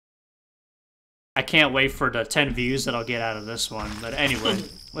I can't wait for the 10 views that I'll get out of this one. But anyway,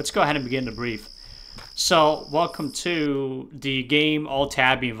 let's go ahead and begin the brief. So, welcome to the game alt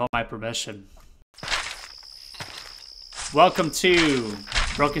tabbing without my permission. Welcome to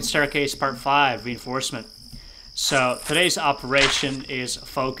Broken Staircase Part 5, Reinforcement. So, today's operation is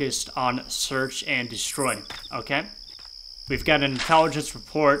focused on search and destroy, okay? We've got an intelligence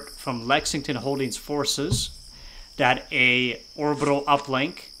report from Lexington Holdings forces that a orbital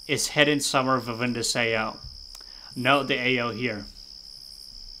uplink is hidden somewhere within this AO. Note the AO here.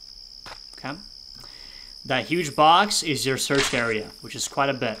 Okay? That huge box is your search area, which is quite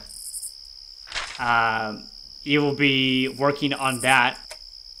a bit. You will be working on that.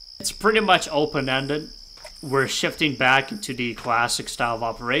 It's pretty much open-ended. We're shifting back into the classic style of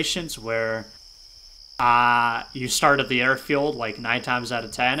operations where you start at the airfield like 9 times out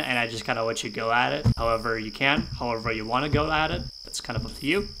of 10, and I just kind of let you go at it however you can, however you want to go at it. That's kind of up to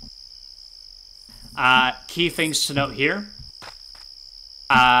you. Key things to note here.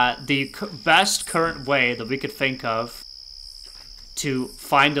 The best current way that we could think of to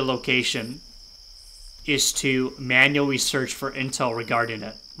find a location is to manually search for intel regarding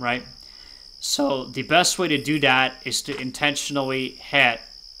it, right? So the best way to do that is to intentionally hit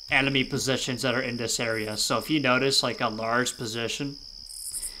enemy positions that are in this area. So if you notice like a large position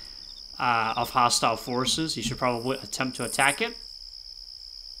of hostile forces, you should probably attempt to attack it,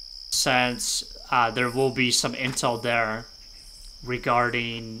 since there will be some intel there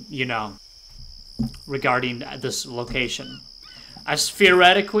regarding, regarding this location. As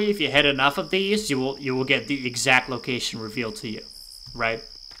theoretically, if you hit enough of these, you will get the exact location revealed to you, right?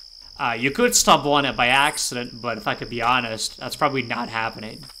 You could stumble on it by accident, but if I could be honest, that's probably not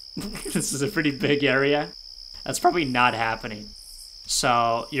happening. This is a pretty big area. That's probably not happening.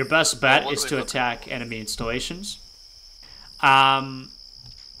 So your best bet is to attack enemy installations.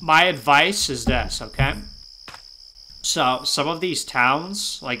 My advice is this, okay? So some of these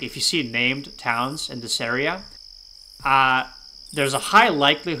towns, like if you see named towns in this area, there's a high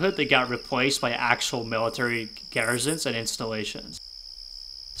likelihood they got replaced by actual military garrisons and installations.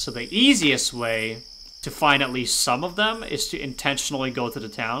 So the easiest way to find at least some of them is to intentionally go to the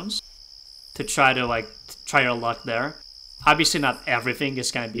towns to try your luck there. Obviously not everything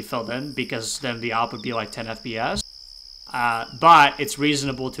is going to be filled in, because then the op would be like 10 FPS. But it's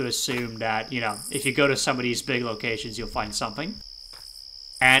reasonable to assume that, if you go to some of these big locations, you'll find something.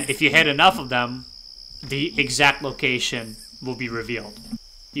 And if you hit enough of them, the exact location will be revealed.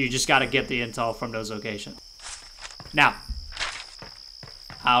 You just got to get the intel from those locations. Now,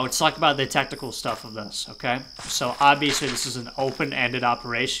 let's talk about the technical stuff of this, okay? So obviously this is an open-ended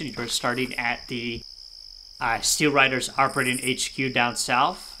operation. You're starting at the Steel Riders Operating HQ down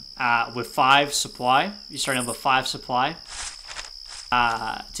south with 5 supply. You're starting with 5 supply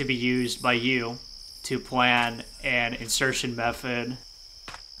to be used by you to plan an insertion method,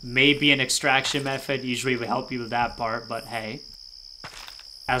 maybe an extraction method. Usually we help you with that part, but hey.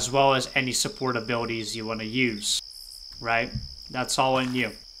 As well as any support abilities you want to use, right? That's all in you.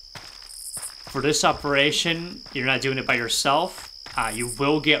 For this operation, you're not doing it by yourself. You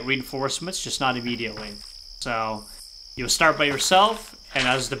will get reinforcements, just not immediately. So you'll start by yourself, and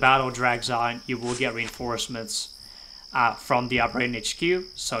as the battle drags on, you will get reinforcements from the operating HQ.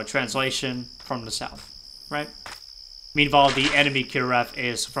 So translation, from the south, right? Meanwhile, the enemy QRF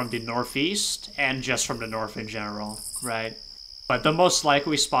is from the northeast and just from the north in general, right? But the most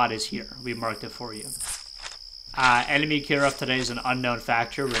likely spot is here. We marked it for you. Enemy QRF today is an unknown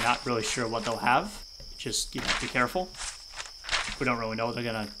factor. We're not really sure what they'll have. Just, be careful. We don't really know what they're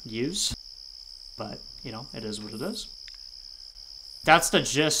going to use. But, it is what it is. That's the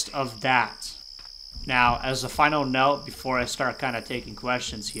gist of that. Now, as a final note, before I start kind of taking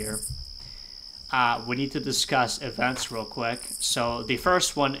questions here, we need to discuss events real quick. So the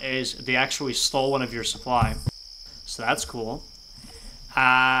first one is they actually stole one of your supply. So that's cool.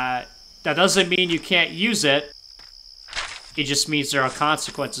 That doesn't mean you can't use it. It just means there are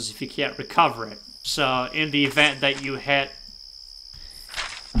consequences if you can't recover it. So in the event that you hit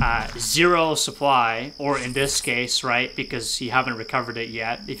 0 supply, or in this case, right, because you haven't recovered it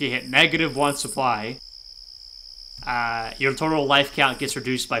yet, if you hit -1 supply, your total life count gets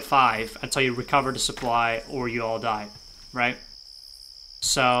reduced by 5 until you recover the supply or you all die, right?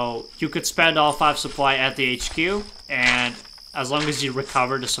 So you could spend all 5 supply at the HQ, and as long as you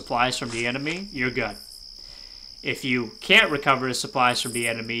recover the supplies from the enemy, you're good. If you can't recover the supplies from the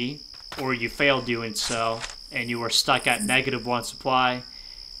enemy, or you fail doing so, and you are stuck at -1 supply,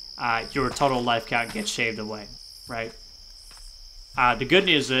 your total life count gets shaved away, right? The good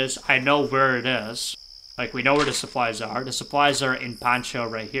news is, I know where it is. Like, we know where the supplies are. The supplies are in Pancho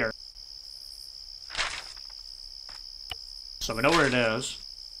right here. So we know where it is.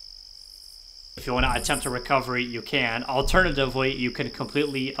 If you want to attempt a recovery, you can. Alternatively, you can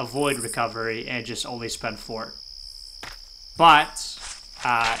completely avoid recovery and just only spend 4. But,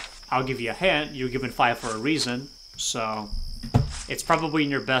 I'll give you a hint. You're given 5 for a reason. So, it's probably in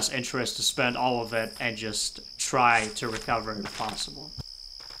your best interest to spend all of it and just try to recover if possible.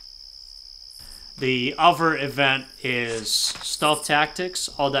 The other event is stealth tactics.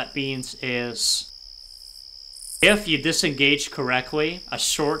 All that means is if you disengage correctly a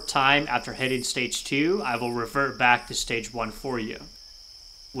short time after hitting stage 2, I will revert back to stage 1 for you,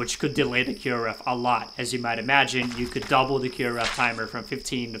 which could delay the QRF a lot. As you might imagine, you could double the QRF timer from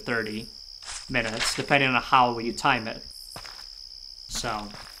 15 to 30 minutes, depending on how you time it. So,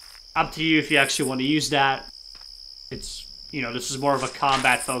 up to you if you actually want to use that. It's, you know, this is more of a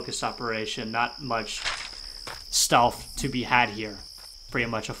combat-focused operation, not much stealth to be had here. Pretty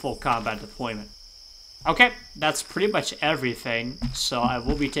much a full combat deployment. Okay, that's pretty much everything, so I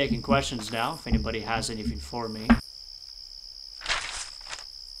will be taking questions now, if anybody has anything for me.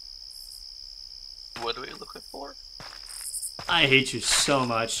 What are we looking for? I hate you so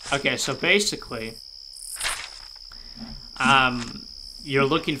much. Okay, so basically, you're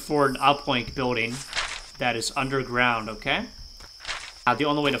looking for an uplink building that is underground, okay? The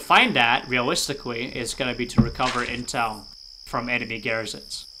only way to find that, realistically, is going to be to recover intel from enemy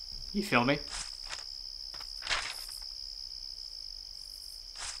garrisons. You feel me?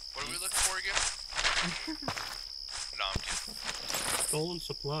 What are we looking for again? No, I'm kidding. Stolen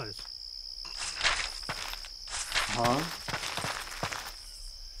supplies. Huh?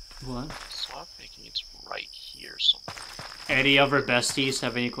 What? So I'm thinking it's right here somewhere. Any other besties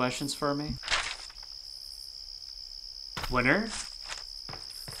have any questions for me? Winner?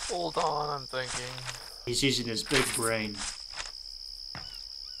 Hold on, I'm thinking. He's using his big brain.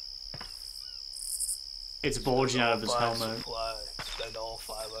 It's bulging out of his helmet. Spend all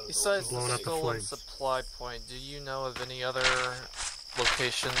 5 out of Besides blowing the up the stolen flames. supply point, do you know of any other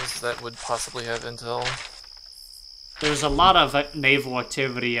locations that would possibly have intel? There's a lot of naval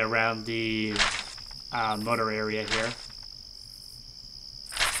activity around the motor area here.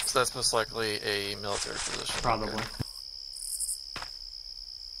 So that's most likely a military position. Probably. Okay.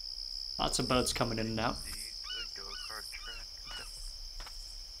 Lots of boats coming in and out. The go-kart track.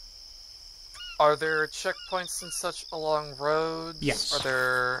 Are there checkpoints and such along roads? Yes. Are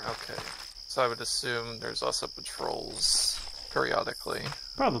there... Okay. So I would assume there's also patrols periodically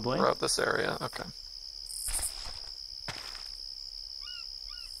Probably. throughout this area. Okay.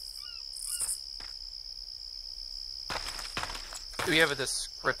 Do we have a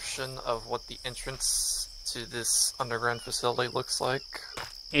description of what the entrance to this underground facility looks like?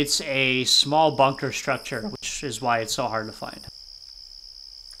 It's a small bunker structure, which is why it's so hard to find.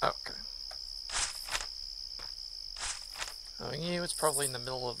 Okay. Knowing you, it's probably in the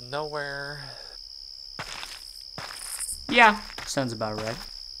middle of nowhere. Yeah, sounds about right.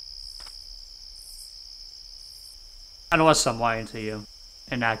 Unless I'm lying to you.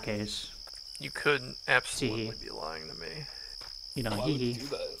 In that case, You could absolutely Tee-hee. be lying to me. you know, Why would you hee do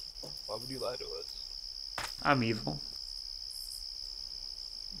that? Why would you lie to us? I'm evil.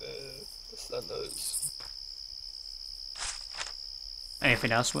 That's not those.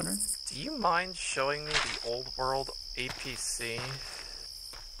 Anything else, Winner? Do you mind showing me the old world APC?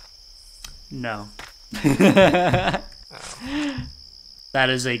 No. Oh, That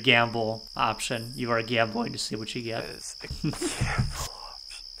is a gamble option. You are gambling to see what you get. that is a gamble option.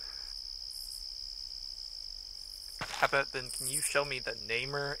 How about then, can you show me the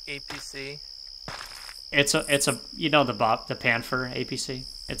Namer APC? It's a you know the Panther APC.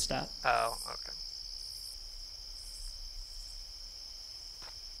 It's that. Oh, okay.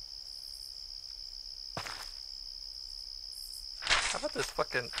 How about this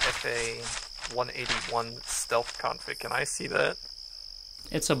fucking FA 181 stealth config? Can I see that?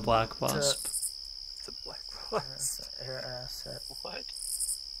 It's a black wasp It's a black box. Air asset. What?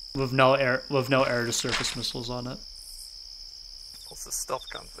 with no air to surface missiles on it. What's the stealth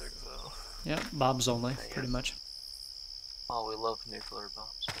config though? Yeah, bombs only, pretty much. Oh, we love nuclear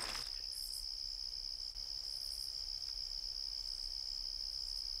bombs.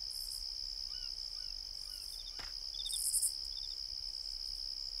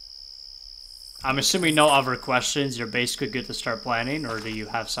 I'm assuming no other questions. You're basically good to start planning, or do you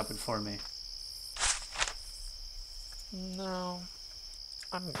have something for me? No,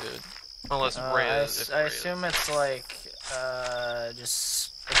 I'm good. Unless I Reyes. I assume it's like,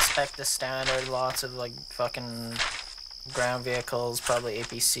 just expect the standard, lots of like fucking ground vehicles, probably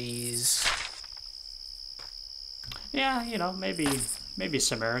APCs. Yeah, you know, maybe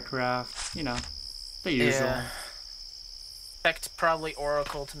some aircraft. You know, the usual. Yeah. Expect probably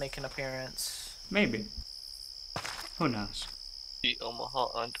Oracle to make an appearance. Maybe. Who knows? The Omaha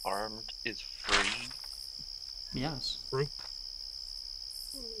Unarmed is free. Yes. True.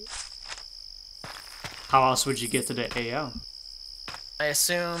 How else would you get to the AO? I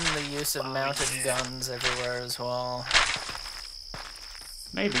assume the use of mounted guns everywhere as well.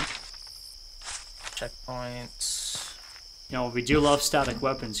 Maybe. Checkpoints. You know, we do love static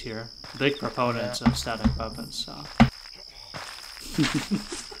weapons here. Big proponents of static weapons, so.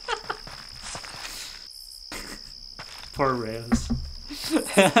 Poor Reyes.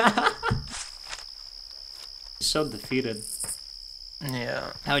 So defeated.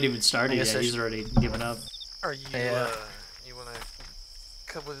 Yeah. Haven't even started yet. He's already given up. Are you, Yeah. You wanna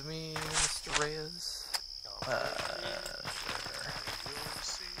come with me, Mr. Reyes?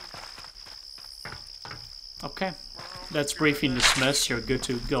 Okay. That's briefing dismissed. You're good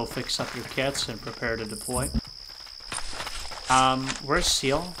to go fix up your kits and prepare to deploy. Where's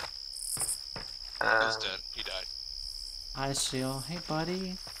Seal? He's dead. He died. Hi, Seal. Hey,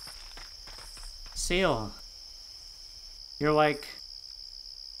 buddy. Seal. You're like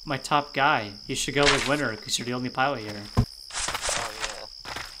my top guy. You should go with Winter because you're the only pilot here. Oh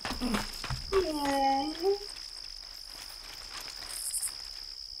yeah.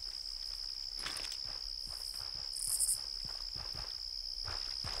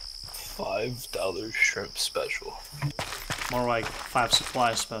 $5 shrimp special. More like 5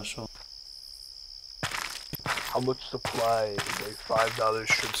 supply special. How much supply is a $5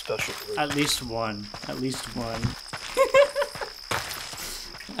 shrimp special? At least one. At least one.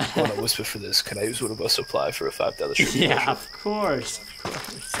 I want to whisper for this. Can I use one of our supply for a $5 shrimp Yeah, special? of course. Of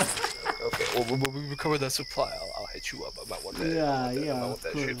course. Okay, well, when we recover that supply, I'll hit you up. I might want that. Yeah, I yeah, might want of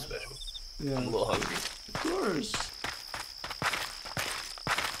that course. shrimp special. Yeah, I'm a little hungry. of course.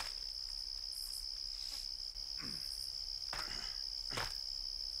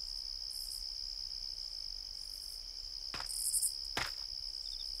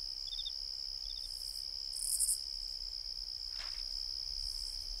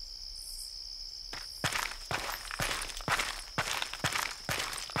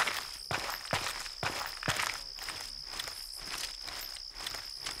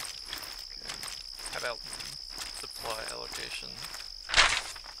 How about supply allocation?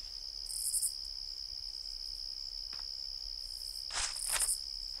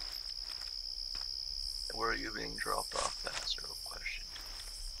 Where are you being dropped off? That's a real question.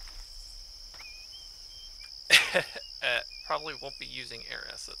 Probably won't be using air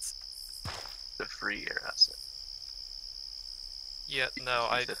assets. The free air asset. Yeah, no, You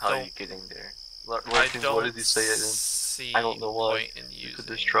I said, how are you don't. getting there? I Larkins, don't what did you say it in? see I don't know why. point in You using. could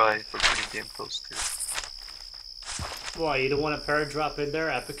just try. We're pretty damn close to. Well, you don't want to paradrop in there,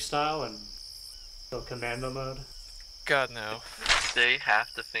 epic style, and go commando mode? God no. Say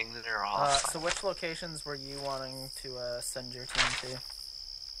half the things that are off. So which locations were you wanting to send your team to?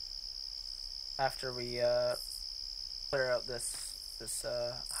 After we clear out this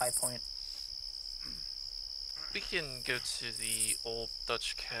high point. We can go to the old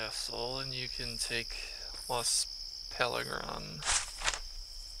Dutch castle, and you can take Las Pellegrin.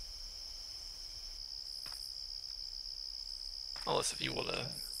 Unless if you want to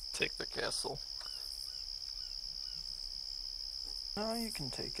take the castle. No, you can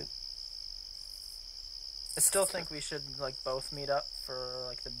take it. I still think we should like both meet up for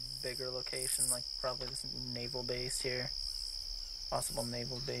like the bigger location, like probably this naval base here. Possible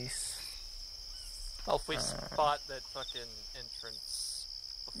naval base. Well, if we spot that fucking entrance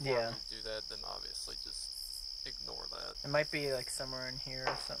before Yeah. we do that, then obviously just ignore that. It might be like somewhere in here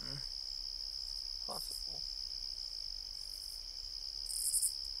or something. Possible.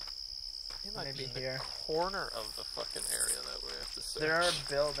 It might Maybe be in here. the corner of the fucking area that we have to search. There are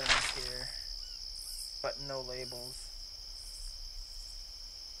buildings here, but no labels.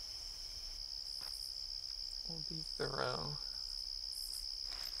 We'll be thorough.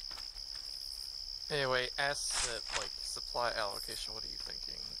 Anyway, asset, like, supply allocation, what are you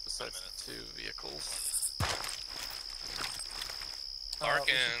thinking? Besides the 2 vehicles.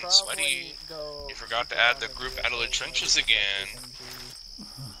 Larkins, sweaty. You forgot to add the group out of the trenches again.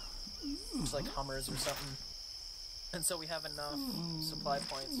 It's like Hummers or something. And so we have enough supply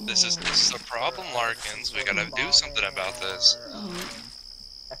points. This is the problem, Larkins. We gotta do something about this.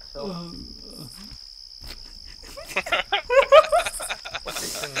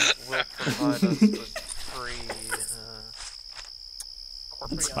 Lexington will provide us with free,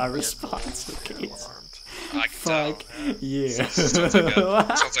 corporate That's my response, okay. alarmed. I can tell. Fuck yeah.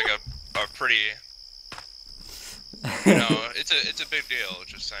 Sounds like a pretty... You know, it's it's a big deal.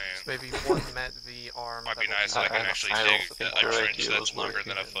 Just saying. Maybe one Met V arm. Might be nice that I can actually take a trench that's longer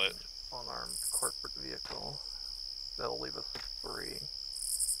than a foot. Unarmed corporate vehicle. That'll leave us with 3.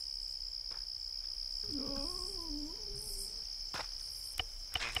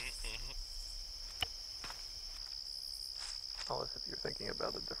 Oh, as if you're thinking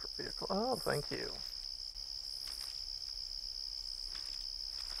about a different vehicle. Oh, thank you.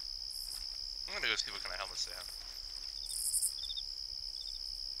 I'm gonna go see what kind of helmets they have.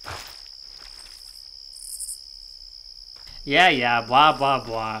 Yeah, blah, blah,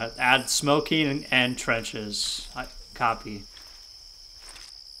 blah. Add smoking and trenches. Copy.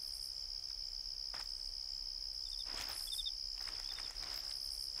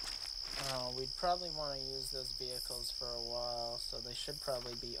 Oh, we'd probably want to use those vehicles for a while, so they should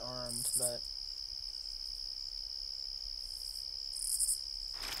probably be armed, but...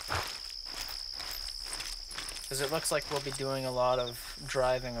 Because it looks like we'll be doing a lot of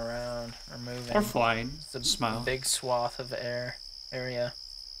driving around or moving. Or flying. It's a Smile. big swath of area.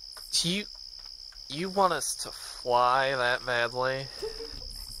 Do you want us to fly that badly?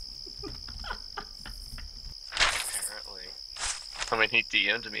 Apparently. I mean, he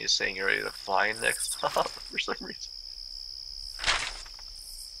DM'd me saying you're ready to fly next stop for some reason.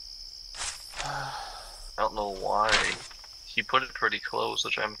 I don't know why. He put it pretty close,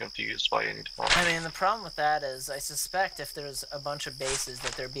 which I'm confused why you need to fly. I mean, the problem with that is I suspect if there's a bunch of bases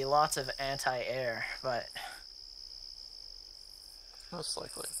that there'd be lots of anti-air, but... Most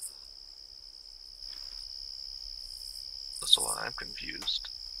likely. That's why I'm confused.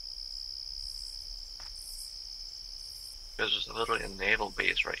 Because there's literally a naval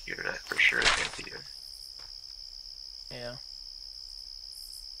base right here that for sure is anti-air. Yeah.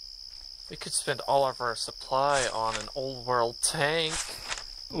 We could spend all of our supply on an old world tank.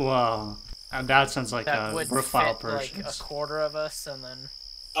 Wow. That sounds like That a would worthwhile fit, like, purchase. a quarter of us, and then...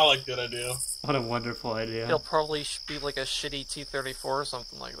 I like that idea. What a wonderful idea. It'll probably be like a shitty T-34 or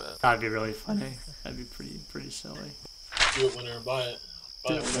something like that. That'd be really funny. That'd be pretty silly. Do it, winner, buy it.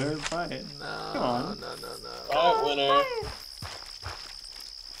 Do it, winner, buy it. No, Come on. no. Buy it, winner.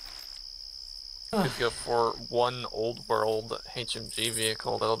 Could go for one old world HMG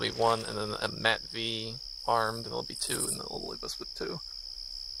vehicle, that'll be 1, and then a Met V armed, and it'll be 2, and it'll leave us with 2.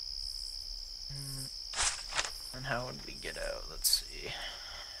 And how would we get out? Let's see.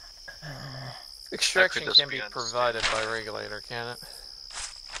 Extraction just can be be on provided by regulator, can it?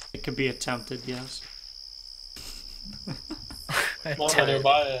 It could be attempted, yes. Come on, winner,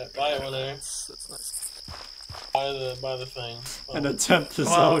 buy it. Buy it, winner. That's nice. Buy the thing. An attempt is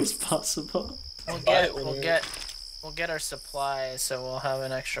always possible. We'll get our supplies, so we'll have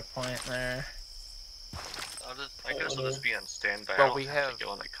an extra point there. I guess I'll just be on standby. I Well, don't we have have to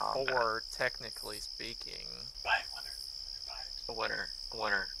go into combat. 4, technically speaking. Buy it, winner. Buy it.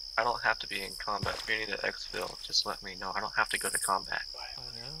 Winner. I don't have to be in combat. If you need to exfil, just let me know. I don't have to go to combat. I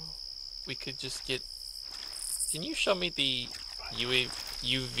know. We could just get... Can you show me the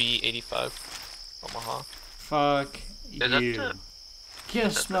UV-85 Omaha? Fuck Is that you. the-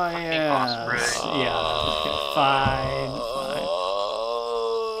 Kiss the my fucking ass. osprey? Yeah. Okay, fine.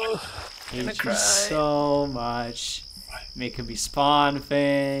 Hate you cry. so much. Making me spawn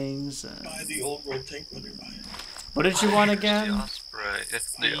things. Buy the old world tank, winner, buy it. What did you want The again? osprey.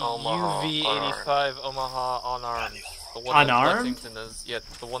 It's The the Omaha. UV-85 Omaha unarmed. The one Unarmed? that Lexington is... Yeah,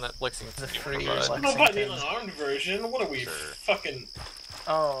 the one that Lexington The free provides. I'm not buying the Lexington. unarmed version. What are we, fucking...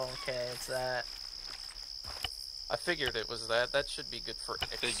 Oh, okay, it's that. I figured it was that. That should be good for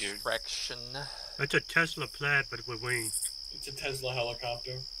figured. extraction. It's a Tesla plaid, but with wings. It's a Tesla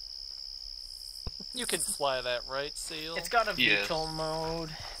helicopter. You can fly that, right, Seal? It's got a Yes. VTOL mode.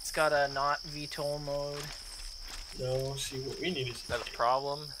 It's got a not VTOL mode. No, see, what we need is Is that a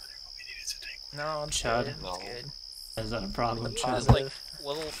problem? What we need is a tank. No, it's Chud. good. No. It's good. Is that a problem? It's Chad? Just like positive.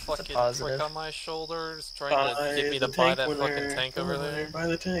 little fucking positive. prick on my shoulders, trying to get me to the buy tank, that winner. fucking tank Come over on, there. winner, buy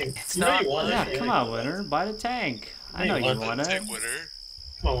the tank. It's You know not- you want it. Yeah, You come know on, you want winner. Buy the tank. I know you you want want Take it. winner. it.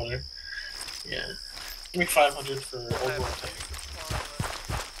 Come on, winner. Yeah. Give me 500 for old world tank.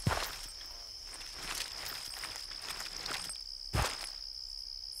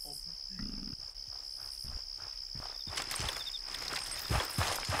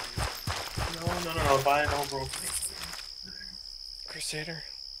 No, buy an old world tank. Crusader,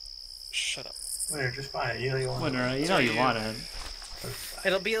 shut up. Winner, just buy it. You know you want Winner, you know you want it.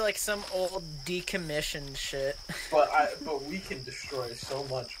 It'll be like some old decommissioned shit. But we can destroy so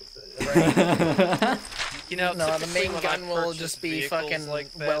much with it. You know, No, the typically main when gun I will purchase just be vehicles fucking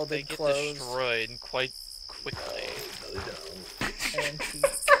like that, welded they get closed. destroyed quite quickly. No, they don't. Antique.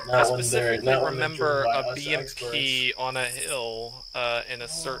 Not when specifically they're remember driven by a us BMP on a hill in a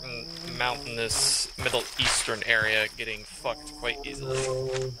certain mountainous Middle Eastern area getting fucked quite easily. No.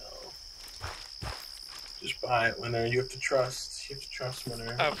 Just buy it, Winner. You have to trust. You have to trust,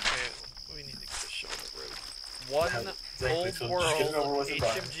 Winner. Okay, we need to get a show on the road. One Exactly, old so just get it over world with and buy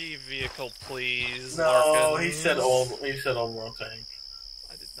it. HMG vehicle, please. No, Larkins. he said old world tank.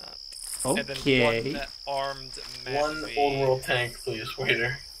 I did not. Okay. And then one armed One Mat old V. world tank, please,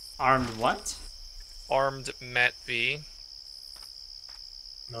 waiter. Armed what? Armed Mat V.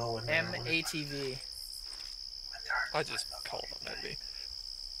 No, Winner. MATV. I just called him Mat V.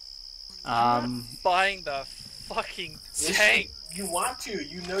 Buying the fucking tank. You want to.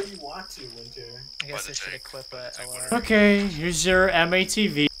 You know you want to, Winter. I guess I should equip a LR. Okay, here's your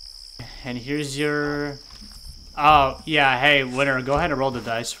MATV. And here's your... Oh, yeah, hey, Winner, go ahead and roll the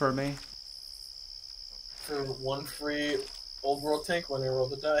dice for me. For one free old world tank, Winner, roll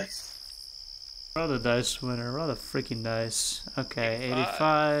the dice. Roll the dice, Winner. Roll the freaking dice. Okay,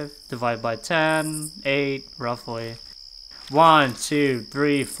 85. Divide by 10. 8, roughly. 1, 2,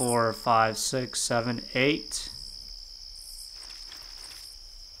 3, 4, 5, 6, 7, 8.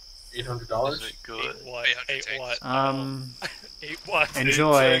 Is $800. it good? 8 what? 8 what? 8 what?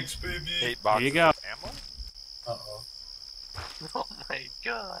 Enjoy. 8 tanks, baby. 8 boxes Here you go. of ammo? Uh-oh. Oh my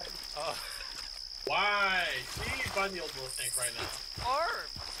god. Why? See, buy the old world tank right now. Armed!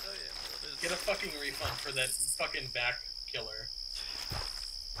 Oh yeah, well, it is. Get a fucking refund for that fucking back killer.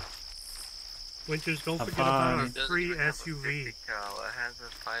 Winters, don't Have forget about our fun. free SUV. It has a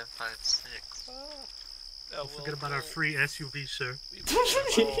 5.56. Don't forget about our free SUV, sir.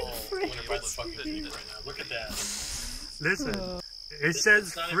 Oh, I'm gonna buy the fucking Jeep right now. Look at that. Listen, it says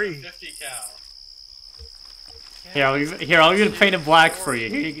It's not free. even 50 cal. Here, I'll even paint it black for you.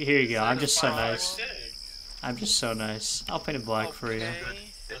 Here you go. I'm just so nice. Sick. I'm just so nice. I'll paint it black for you.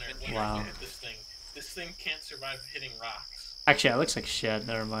 Winner, Wow. look at this thing. This thing can't survive hitting rocks. Actually, it looks like shit.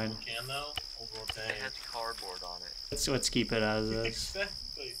 Never mind. Can though? Old world It tank. has cardboard on it. Let's keep it as is.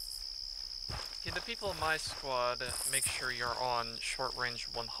 Exactly. Can the people in my squad make sure you're on short range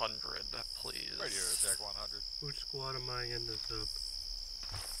 100, please? Radio Jack 100. Which squad am I in this up?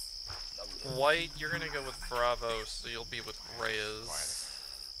 White, you're gonna go with Bravo, so you'll be with Reyes.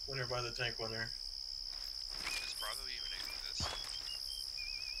 Winner by the tank, winner. Does Bravo even exist?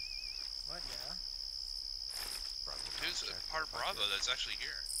 What, yeah? Who's a part of Bravo that's actually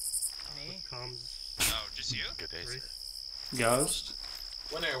here? Me? Comms. Oh, just you? Good day, sir. Ghost.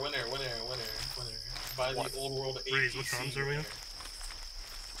 Winner. Buy the old world Raise, what APC. comms are we on? I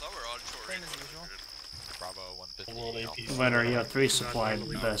thought we were on short Same range. as usual. Bravo World 150. APC. Winner, you have 3 supply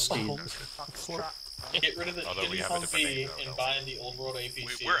bestie. Foxtrot. Get rid of the Although we hidden have a different Humvee name, though, and buy the old world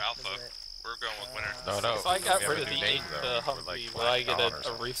APC. We're Alpha. We're going with winner. No. If I got we have rid of a new the name, though, for, Humvee, like, would I get Black Dawn or a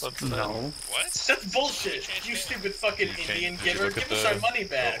something. refund for that? No. What? That's bullshit. You stupid fucking Did you Indian change- did you giver. look at Give us the- our money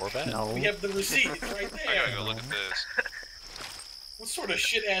back. Or bad? No. We have the receipt right I gotta there. go look at this. What sort of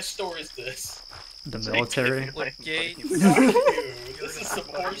shit ass store is this? The military. Look, Gates, Fuck you. This is some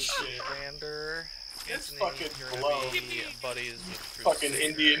horse shit. Commander, It's Anthony, fucking you're blow. gonna be buddies with Fucking Crusader.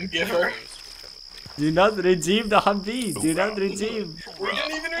 Indian giver. Do not redeem the Humvee. Do not redeem. We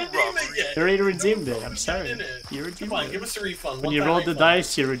didn't even redeem it yet. You already redeemed it. I'm We sorry. didn't it. You Come redeemed on, give it. us a refund. When you rolled the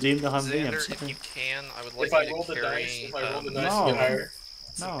dice, you redeemed the Humvee. I'm Xander, if sorry. you can, I would like If I you roll to the carry dice, if I roll the dice, no. you get higher.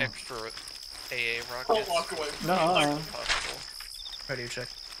 some No. extra AA Don't rockets. walk away from No. me. Possible. Ready to check.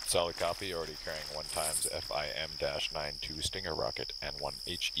 Solid copy, already carrying 1 times FIM-92 Stinger rocket and 1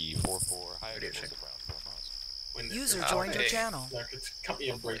 HE-44 high explosive round for a mouse. User joined your channel. Larkins, cut me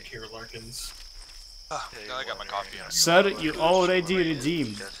a break here, Larkins. Now I got my coffee on. Said you already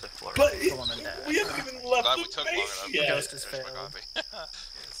redeemed. But Hold on a minute. we haven't even left Glad we the took long base enough. yet. Ghost is There's my failed. coffee. Yeah,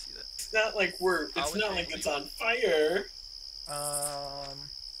 see that. It's not like it's not like it's on fire.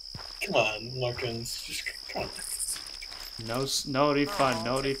 Come on, Larkins. Just come on. No refund.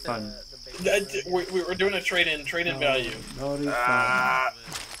 No refund. We're doing a trade-in value. No refund.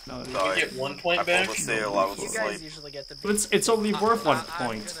 No refund. We get 1 point back. I was You asleep. guys usually get the It's only worth 1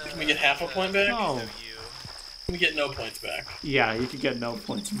 point. Can we get half a point back? No. Can we get no points back? Yeah, you could get no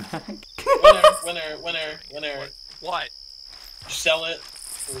points back. Winner. What? Sell it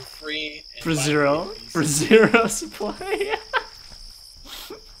for free. And For buy 0. the For piece. 0 supply.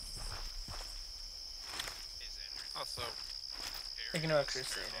 Also, Ignore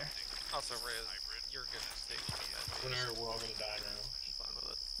Crusader. also Reyes, you're good at station. Winner, we're all gonna die now. Fine with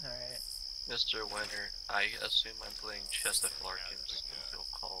it. Alright. Mr. Winter, I assume I'm playing chess of Larkins until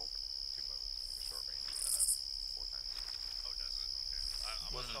called. 2 modes, short range, and then 4 times. Oh, does it? Okay.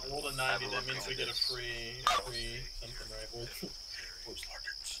 I rolled a 90, that means we get a free something, right? Where's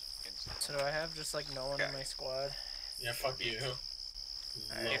Larkins? So do I have just like no one in my squad? Yeah, fuck you.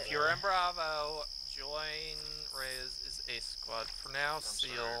 If you're in Bravo, join Reyes is a squad. For now,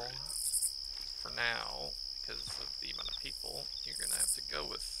 Seal. For now, because of the amount of people, you're gonna have to go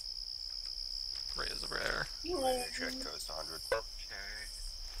with Reyes over there. Check goes to 100. Okay.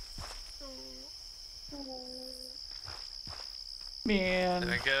 Man.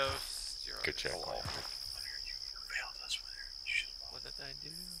 There goes. Good check. What did I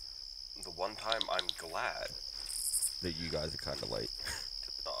do? The one time I'm glad that you guys are kind of late. to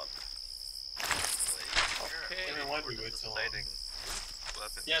the dog. Okay. Winter won't be wait so long.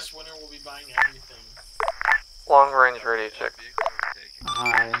 Weapons. Yes, Winter will be buying everything. Long range radio check.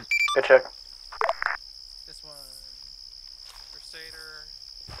 Hi. Good check. This one. Crusader.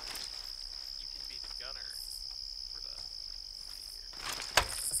 You can be the gunner for the.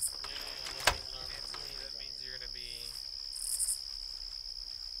 Anthony, that means you're gonna be.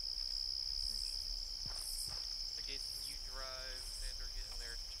 You drive, Sandor get in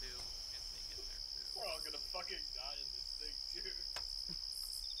there too, Anthony get in there too. We're all gonna fucking die in this thing, dude.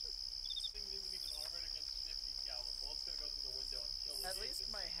 This thing isn't even armored against 50 cal. The bullet's gonna go through the window and kill it. At least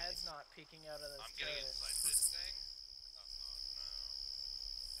my head's not peeking out of this. I'm getting inside this thing.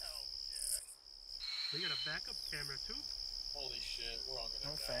 Hell yeah. We got a backup camera too. Holy shit, we're all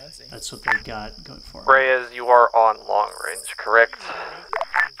gonna die. Fancy. That's what they got going for them. Reyes, you are on long range, correct?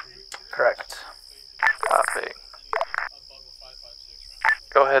 Correct. Copy.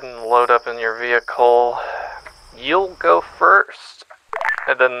 Go ahead and load up in your vehicle. You'll go first,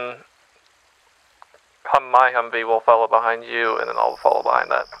 and then my Humvee will follow behind you, and then I'll follow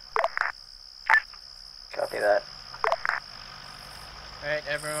behind that. Copy that. Alright,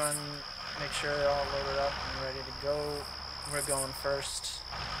 everyone, make sure they're all loaded up and ready to go. We're going first.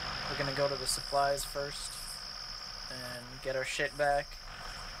 We're gonna go to the supplies first and get our shit back.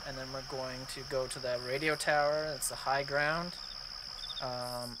 And then we're going to go to the radio tower. That's the high ground.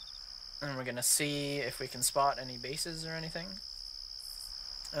 And we're gonna see if we can spot any bases or anything.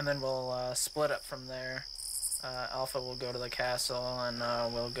 And then we'll split up from there. Alpha will go to the castle, and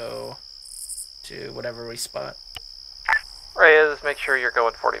we'll go to whatever we spot. Reyes, make sure you're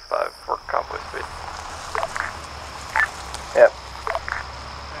going 45 for convoy speed. Yep.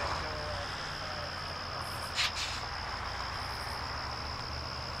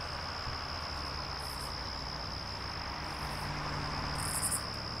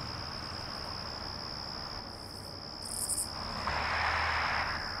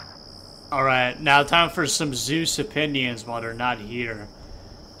 Alright, now time for some Zeus opinions while they're not here.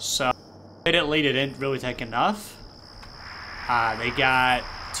 So, admittedly, they didn't really take enough. They got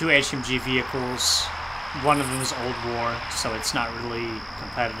 2 HMG vehicles. One of them is Old War, so it's not really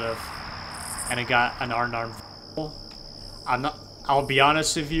competitive. And it got an unarmed vehicle. I'll be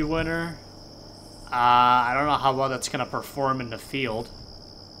honest with you, Winter. I don't know how well that's going to perform in the field.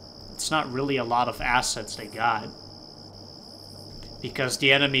 It's not really a lot of assets they got. Because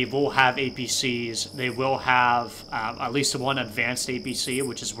the enemy will have APCs, they will have at least one advanced APC,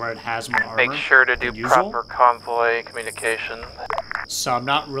 which is where it has more armor. Make sure to do proper convoy communication. So I'm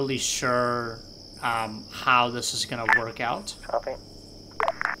not really sure how this is going to work out. Copy.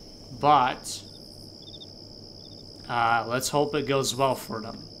 But let's hope it goes well for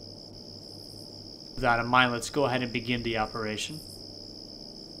them. With that in mind, let's go ahead and begin the operation.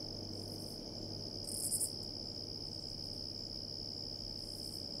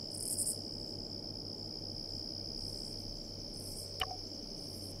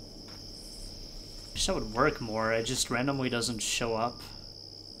 That would work more, it just randomly doesn't show up.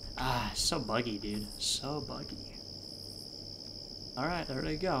 It's so buggy, dude. So buggy. Alright, there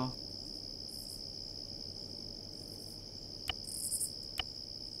they go.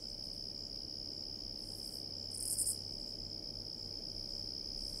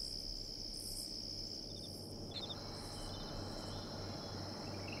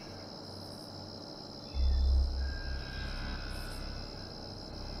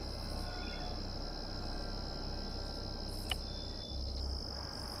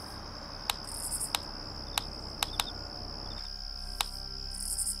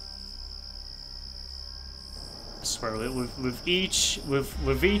 I swear, with each, it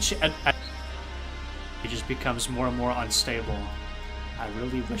just becomes more and more unstable. I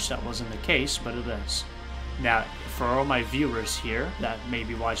really wish that wasn't the case, but it is. Now, for all my viewers here that may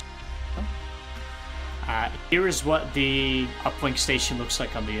be watching, here is what the uplink station looks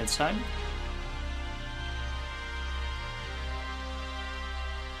like on the inside.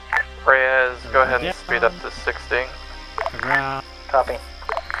 Reyes, go ahead and speed up to 60. Around. Copy.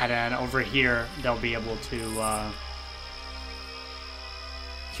 And then over here, they'll be able to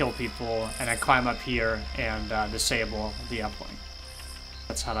kill people, and then climb up here and disable the uplink.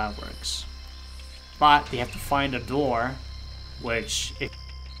 That's how that works. But they have to find a door, which, if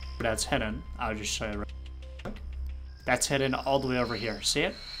that's hidden, I'll just show you real quick. That's hidden all the way over here. See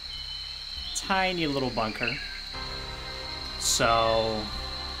it? Tiny little bunker. So...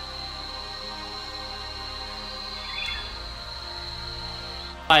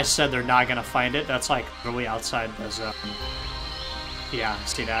 I said they're not gonna find it. That's like really outside the zone. Yeah,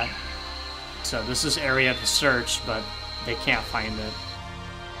 see that? So this is area to search, but they can't find it.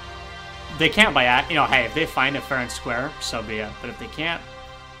 They can't by act. You know, hey, if they find it fair and square, so be it. But if they can't,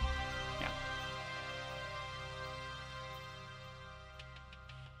 yeah.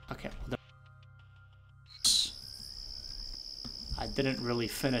 Okay. I didn't really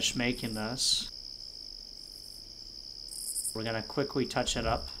finish making this. We're gonna quickly touch it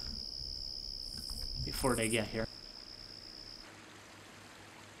up before they get here.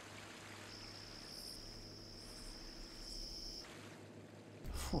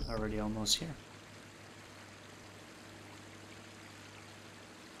 Whew, already almost here.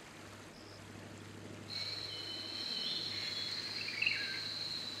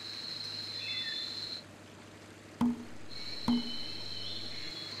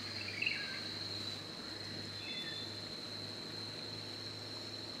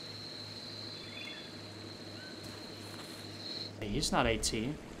 Hey, he's not AT.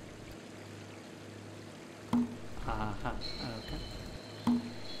 Okay.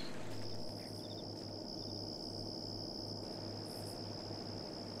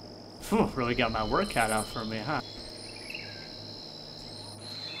 Phew, really got my work cut out for me, huh?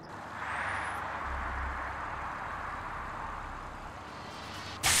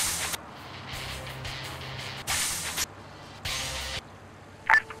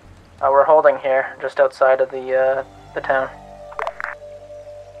 We're holding here, just outside of the town.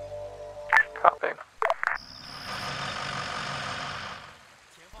 Copy.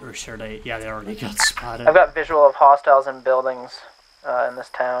 We're sure they already got spotted. I've got visual of hostiles in buildings in this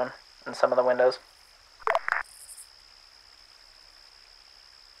town, in some of the windows.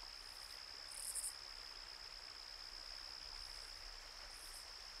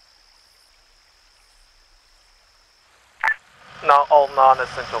 Not all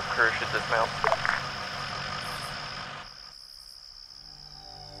non-essential crew should dismount.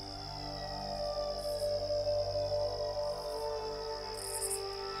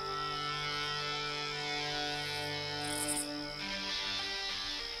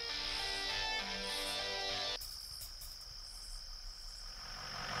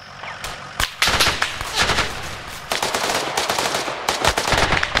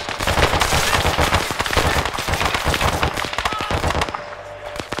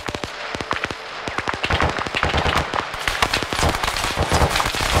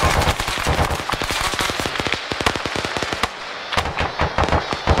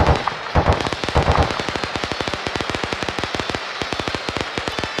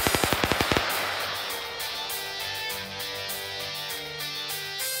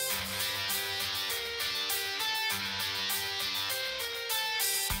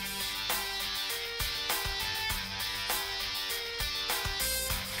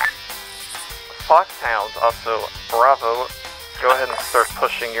 Foxhounds, also Bravo, go ahead and start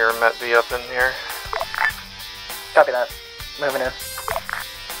pushing your Met-V up in here. Copy that. Moving in.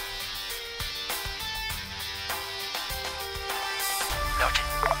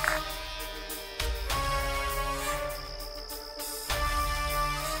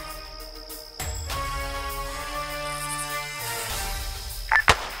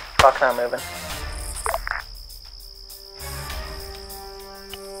 Foxhound moving.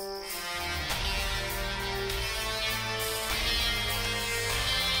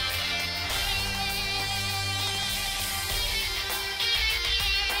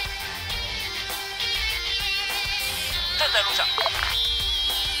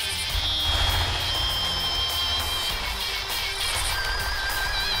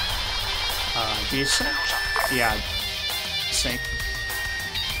 Decent? Yeah. Same.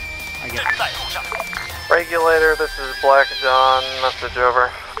 I get it. Regulator, this is Black John, message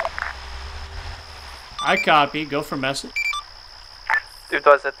over. I copy, go for message. Do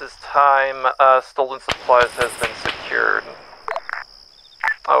advise at this time, stolen supplies has been secured.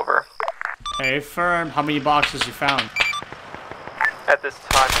 Over. Hey, firm, how many boxes you found? At this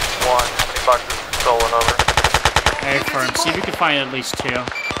time, one. How many boxes are stolen? Over. Hey, firm, see if you can find at least 2.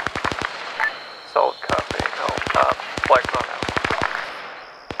 Solid copy. No, Black Zone out.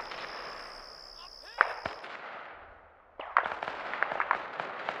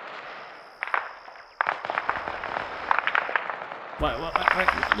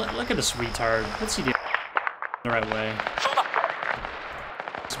 Look at this retard. What's he doing the right way?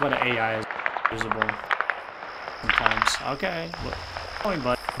 That's what an AI is usable sometimes. Okay, look. Going,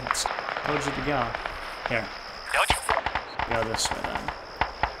 bud. It's told you to go. Here. Go this way then.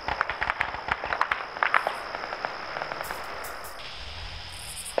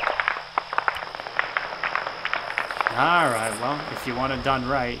 Alright, well, if you want it done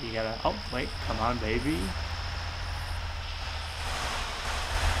right, you gotta... Oh, wait, come on, baby.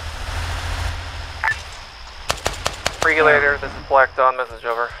 Regulator, this is Black Dawn, message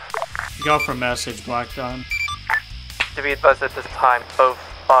over. Go for message, Black Dawn. To be advised at this time, both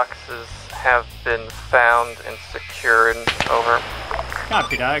boxes have been found and secured. Over.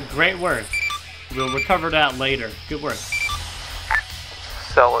 Copy that. Great work. We'll recover that later. Good work.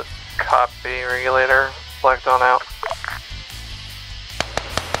 Solid copy, Regulator. Black Dawn out.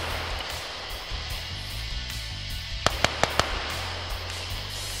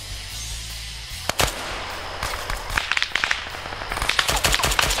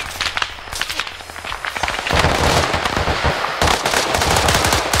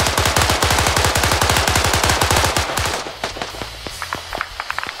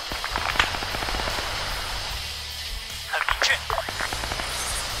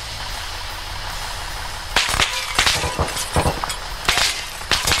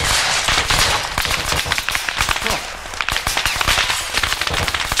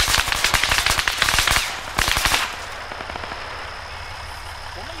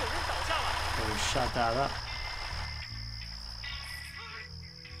 Shut that up.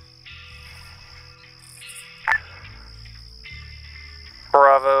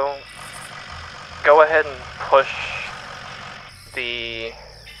 Bravo. Go ahead and push the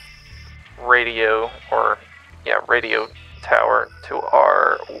radio, or radio tower to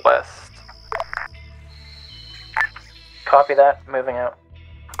our west. Copy that. Moving out.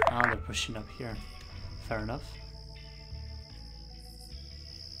 Oh, they're pushing up here. Fair enough.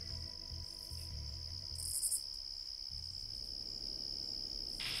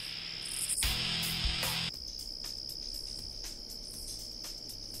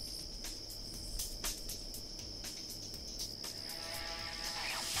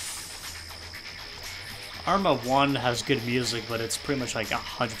 Arma 1 has good music, but it's pretty much like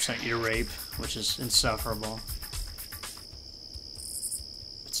 100% ear rape, which is insufferable.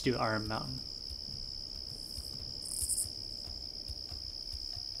 Let's do Iron Mountain.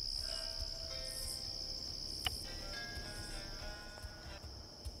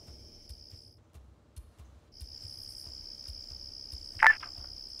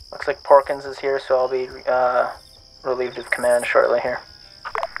 Looks like Porkins is here, so I'll be relieved of command shortly here.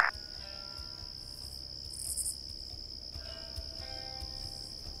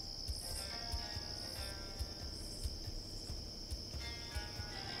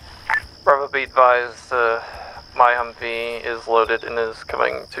 Bravo, be advised, my Humvee is loaded and is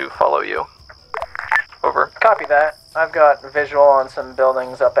coming to follow you. Over. Copy that. I've got visual on some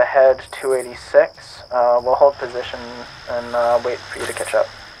buildings up ahead, 286. We'll hold position and wait for you to catch up.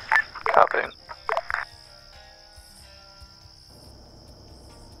 Copy.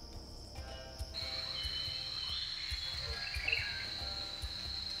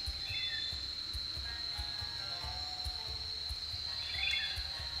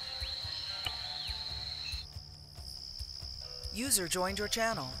 User joined your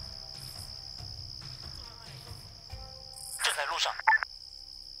channel.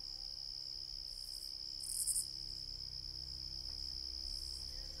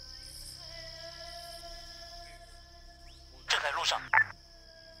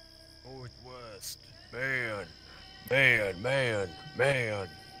 Northwest. Man.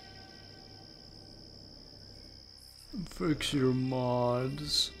 Fix your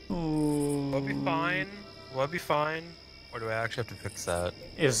mods. Oh. We'll be fine. Or do I actually have to fix that?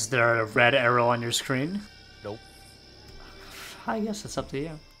 Is there a red arrow on your screen? Nope. I guess it's up to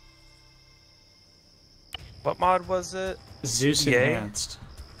you. What mod was it? Zeus Enhanced.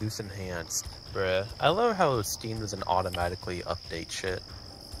 Zeus Enhanced. Bruh. I love how Steam doesn't automatically update shit.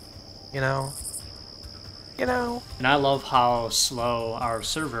 You know? And I love how slow our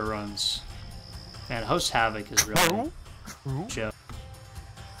server runs. Man, Host Havoc is really chill.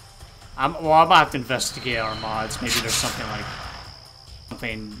 I'm gonna have to investigate our mods. Maybe there's something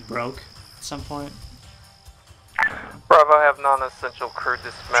broke at some point. Bravo, have non-essential crew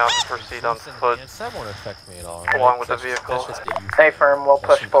dismount and proceed on foot. That won't affect me at all. Along with the vehicle. Hey, firm, we'll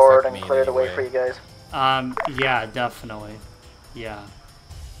push forward and clear the way for you guys. Yeah, definitely. Yeah.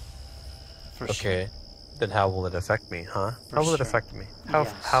 For sure. Then how will it affect me, huh? How will it affect me? How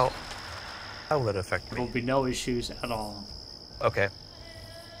will it affect me? There will be no issues at all. Okay.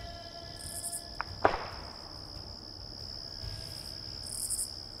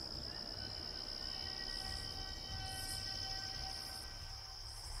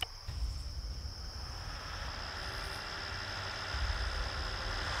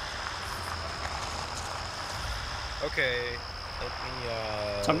 Okay,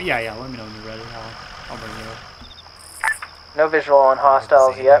 let me, yeah, let me know when you're ready. I'll bring you up. No visual on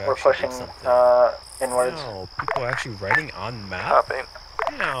hostiles yet. We're pushing inwards. No, people are actually writing on map? Copy.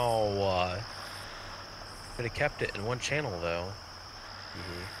 No. Could have kept it in one channel, though.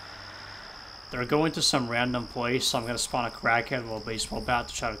 They're going to some random place, so I'm going to spawn a crackhead with a baseball bat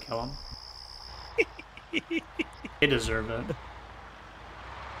to try to kill him. They deserve it.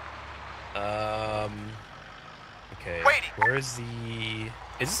 Okay. Where's the...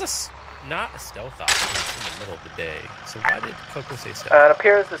 Is this not a stealth option? It's in the middle of the day. So why did Coco say stealth? It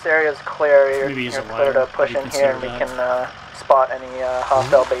appears this area is clear. Maybe he's You're a clear liar. to push You in can here, and serve we that. can spot any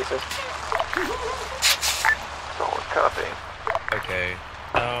hostile bases. Solid copy. Okay.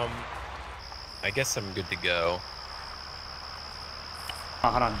 I guess I'm good to go. Oh,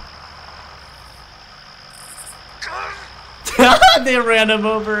 hold on. They ran him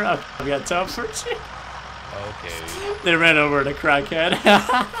over. Oh, we got top first. Okay. They ran over the crackhead.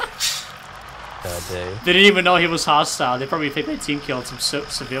 Bad day. They didn't even know he was hostile. They probably think they team killed some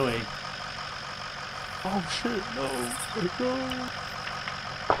civilian. Oh shit, no. Let it go.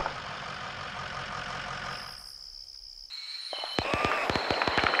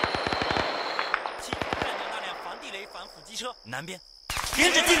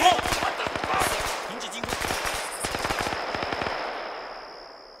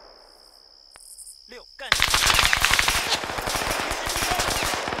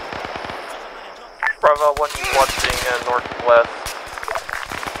 Bravo 1 being northwest.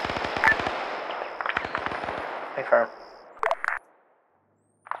 Confirm.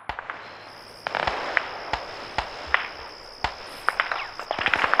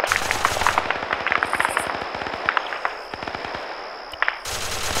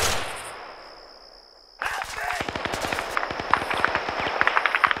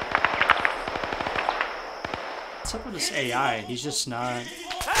 What's up with this AI? He's just not...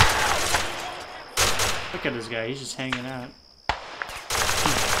 Look at this guy, he's just hanging out.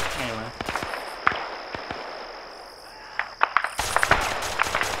 Anyway.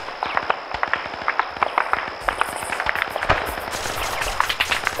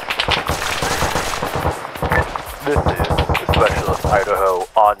 This is the Specialist Idaho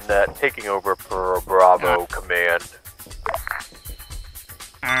on net, taking over for Bravo Command.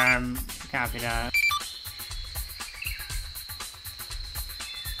 Copy that.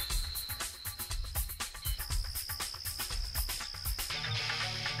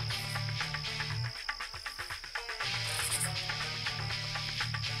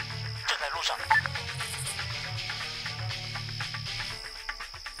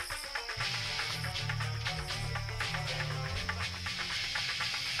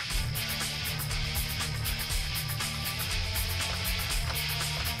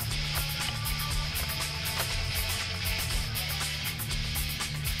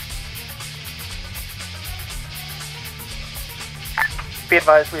 Be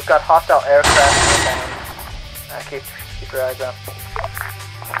advised, we've got hostile aircraft inbound. Keep your eyes up.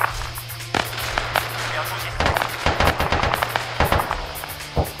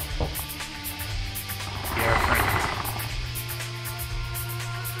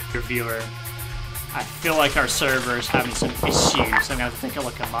 Your viewer. I feel like our server is having some issues. I'm gonna have to take a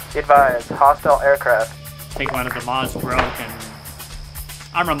look at Be advised, hostile aircraft. I think one of the mods broke, and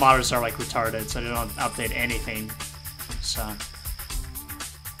Arma modders are like retarded, so they don't update anything. So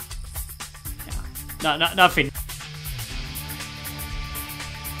yeah, nothing.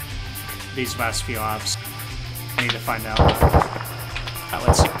 These last few ops, I need to find out.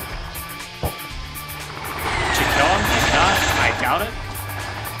 Let's see. Did you kill him? Maybe not. I doubt it.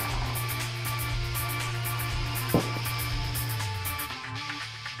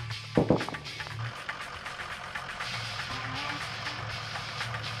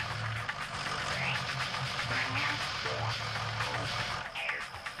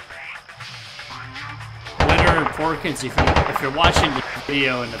 Porkins, if you're watching the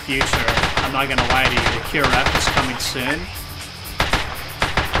video in the future, I'm not gonna lie to you, the Cure Rep is coming soon.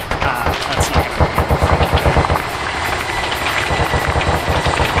 That's not gonna be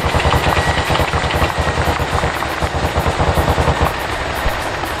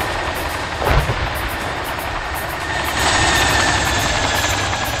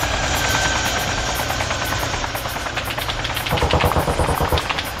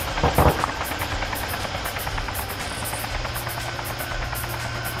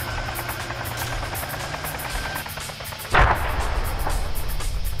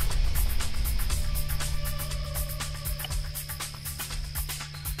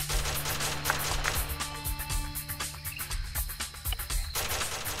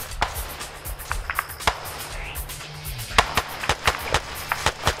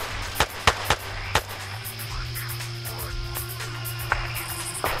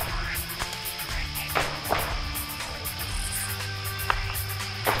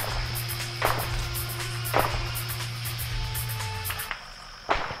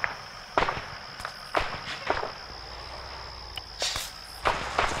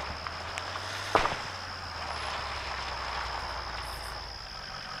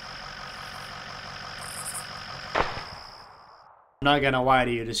I'm not gonna lie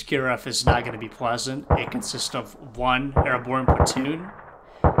to you, this QRF is not gonna be pleasant. It consists of 1 airborne platoon,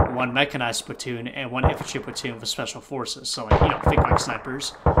 1 mechanized platoon, and 1 infantry platoon with special forces. So, like, you know, think like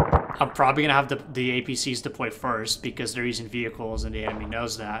snipers. I'm probably gonna have the APCs deploy first because they're using vehicles and the enemy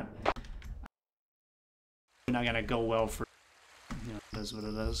knows that. Not gonna go well for, you know, it is what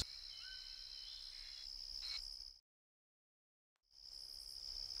it is.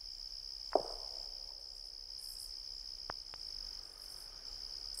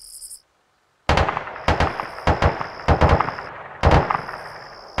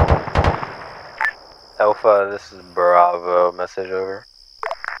 Alpha, this is Bravo. Message over.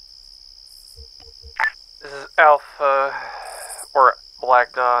 This is Alpha, or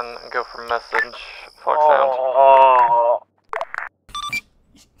Black Dawn, go for message. Fox Oh.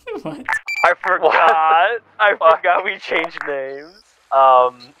 What? I forgot. I forgot we changed names.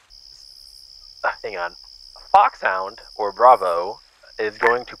 Hang on. Foxhound, or Bravo, is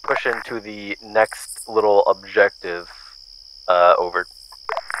going to push into the next little objective. Over.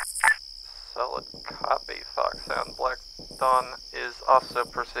 Solid copy, Foxhound. Black Dawn is also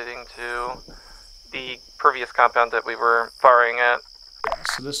proceeding to the previous compound that we were firing at.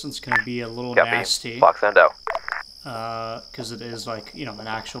 So this one's gonna be a little Copy. nasty. Foxhound out. Because it is like, you know, an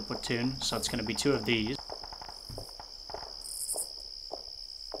actual platoon, so it's gonna be 2 of these.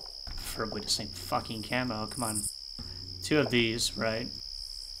 Preferably the same fucking camo, come on. 2 of these, right?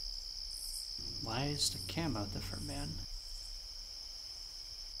 Why is the camo different, man?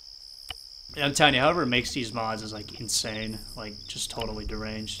 Yeah, I'm telling you, whoever makes these mods is like insane, like just totally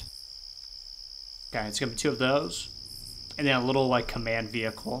deranged. Okay, it's gonna be 2 of those, and then a little like command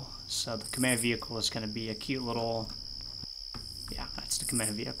vehicle. So the command vehicle is gonna be a cute little, yeah, that's the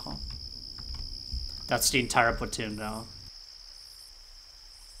command vehicle. That's the entire platoon though.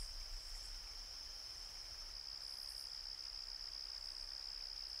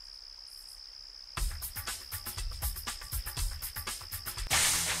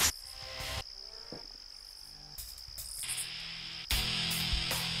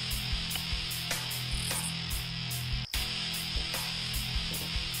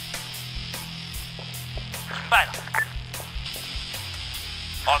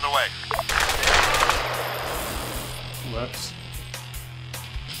 On the way. Whoops.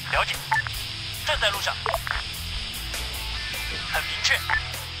 了解，正在路上。很明确，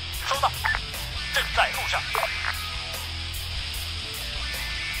收到，正在路上。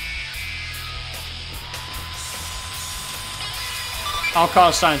 All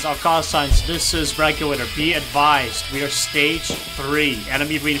call signs, this is Regulator. Be advised, we are stage 3.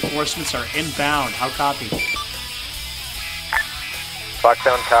 Enemy reinforcements are inbound. How copy?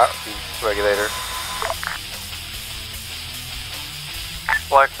 Foxhound copy, Regulator.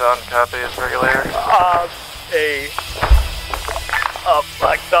 Black Dawn copies, Regulator.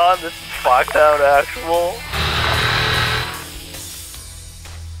 Black Dawn, this is Foxhound actual.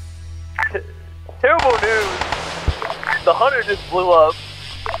 Terrible news. The hunter just blew up.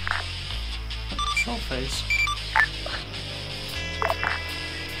 Troll face.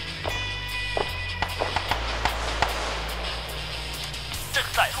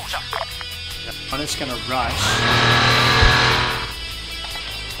 One is gonna rush.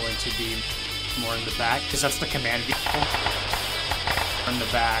 Going to be more in the back, because that's the command vehicle. In the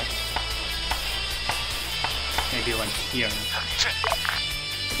back. Maybe like here.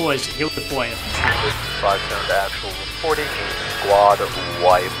 Boys, he'll deploy infantry. Foxhound actual reporting. Squad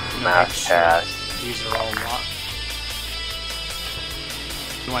wipe, mass pass. These are all locked.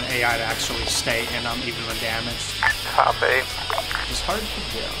 You want AI to actually stay in them even when damaged. Copy. It's hard to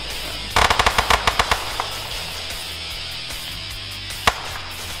do.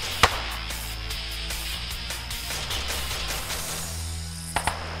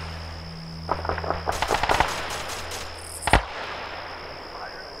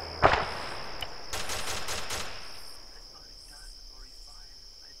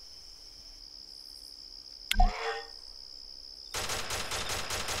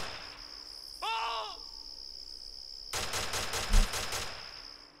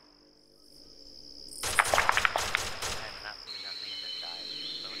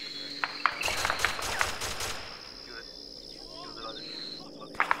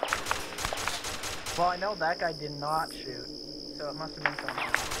 Well, I know that guy did not shoot, so it must have been someone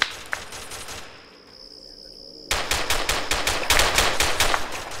else.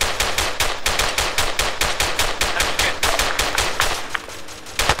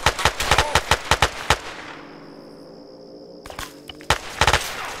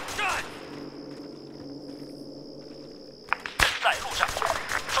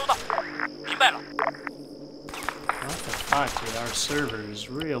 What the fuck, dude? Our server is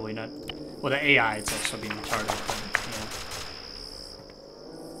really not... Well, the AI, it's also being retarded, but,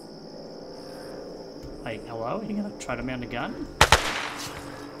 yeah. Like, hello? You gonna try to man the gun?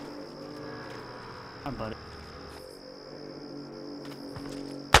 Come on, buddy.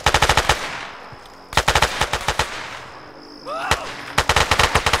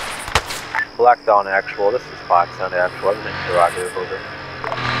 Black Dawn actual, this is Fox Sound actual, I'm an interrogative, over.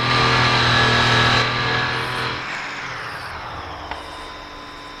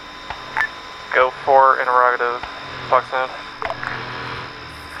 Go for interrogative, Fox Sound.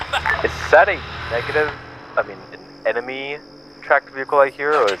 Is that a negative, I mean, an enemy tracked vehicle I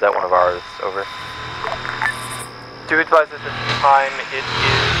hear, or is that one of ours, over? Do advise at this time it is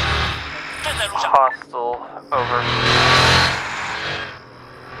hostile, over.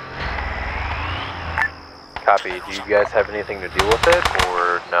 Copy, do you guys have anything to do with it,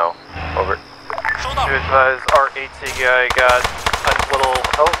 or no? Over. Do advise our AT guy got a little...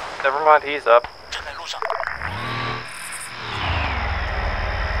 Oh, never mind, he's up.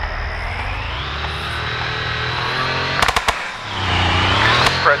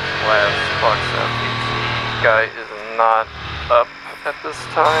 Fred Glass, Fox Sound AT guy is not up at this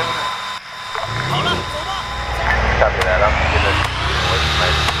time. Copy that, I'm gonna with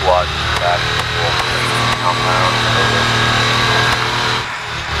my squad back to the compound, over.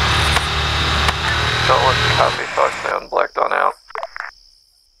 Solid copy, Fox Sound, Black Dawn out.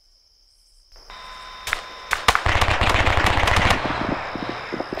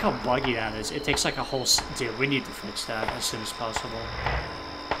 Look how buggy that is. It takes like a whole... Dude, we need to fix that as soon as possible.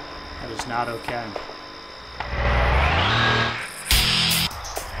 That is not okay.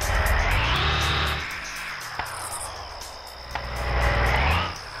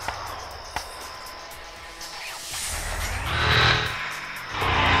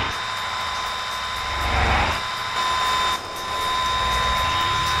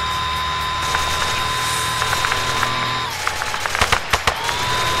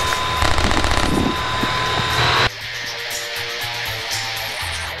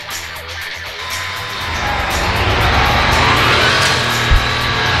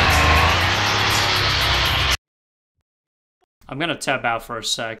 I'm gonna tab out for a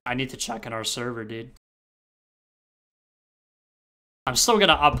sec. I need to check on our server, dude. I'm still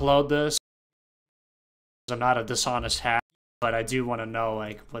gonna upload this. I'm not a dishonest hack, but I do want to know,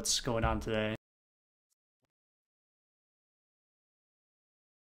 like, what's going on today.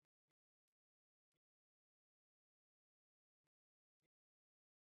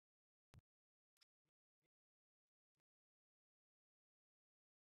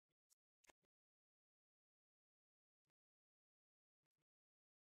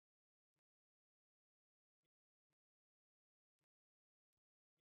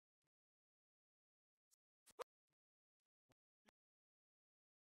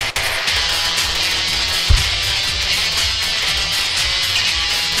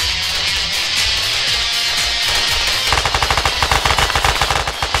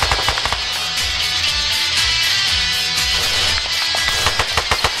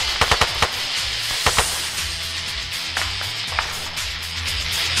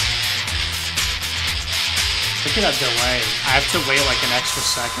 Look at that delay. I have to wait like an extra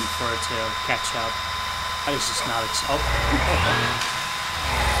second for it to catch up. That is just not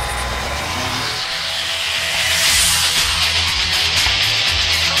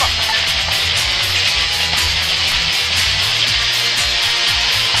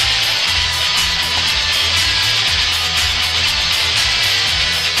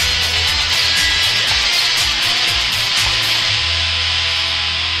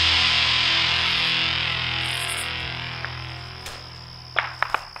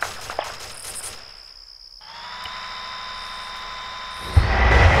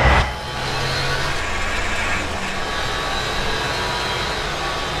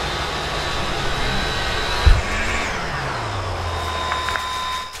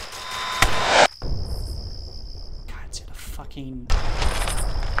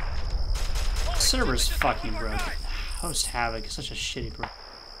server's fucking broken. Host Havoc is such a shitty bro.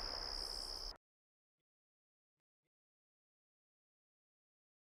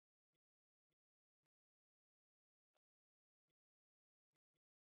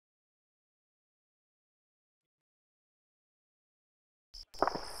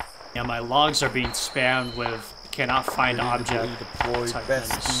 Yeah, my logs are being spammed with cannot find object.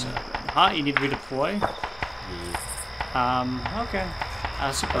 Huh? You need to redeploy? Yeah. Okay. I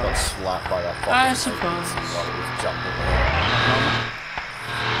suppose. Slapped by that I suppose.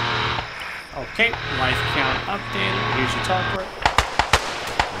 Okay, life count updated. Here's your teleport.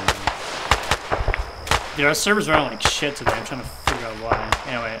 Dude, our servers are on like shit today. I'm trying to figure figure out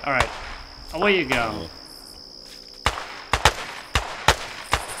why. Anyway, alright. Away you go.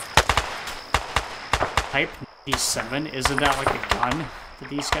 Type 97? Isn't that like a gun that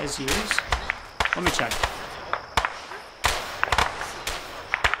these guys use? Let me check.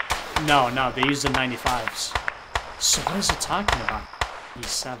 No, they use the 95s. So what is it talking about?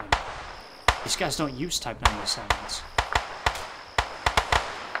 97. These guys don't use Type 97s.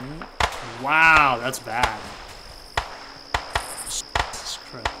 Wow, that's bad. Jesus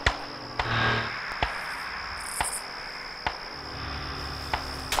Christ.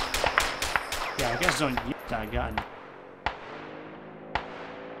 Yeah, I guess don't use that gun.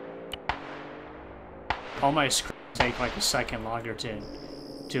 All my screens take like a second longer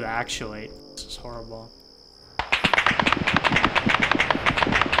to actuate. This is horrible.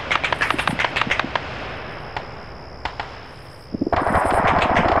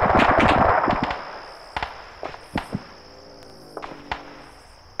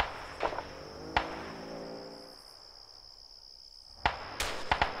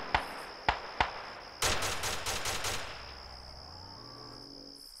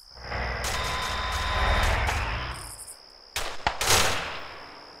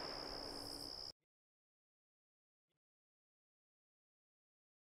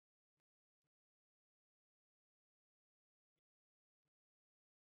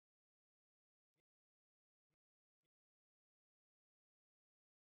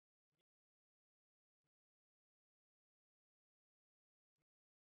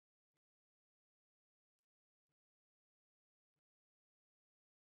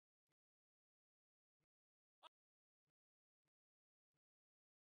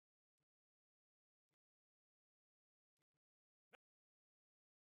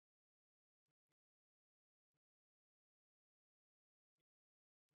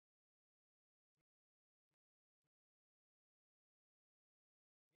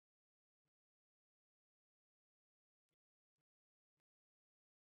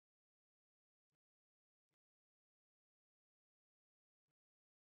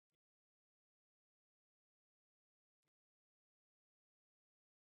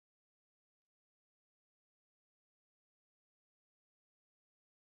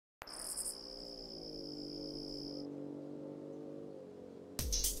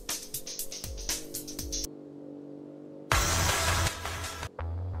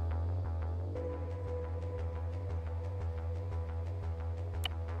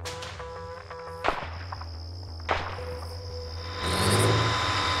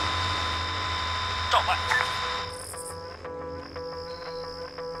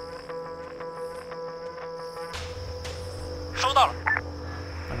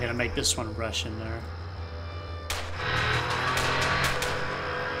 I'm gonna make this one rush in there.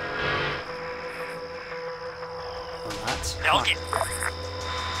 What?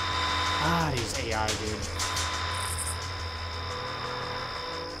 Ah, these AI, dude.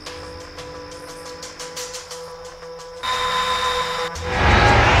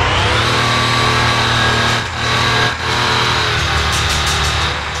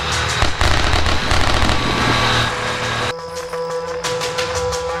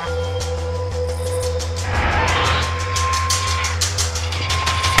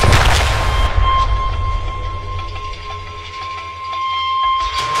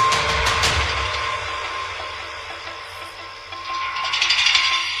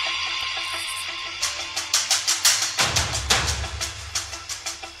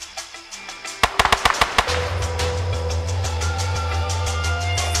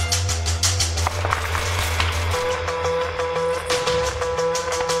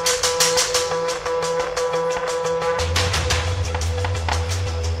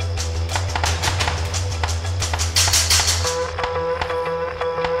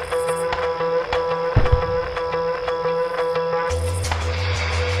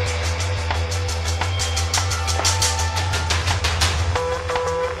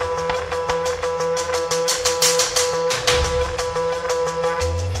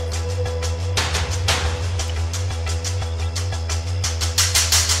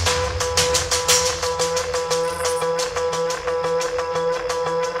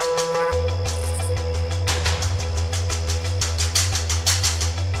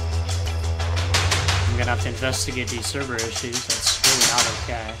 Have to investigate these server issues. That's really not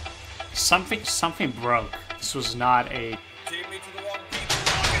okay. Something broke. This was not a.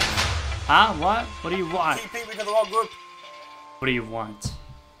 Huh? What? What do you want? TP me to the wrong group. What do you want?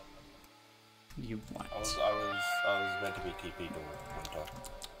 What do you want? I was meant to be TP to Winter.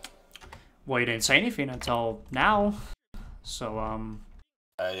 Well, you didn't say anything until now. So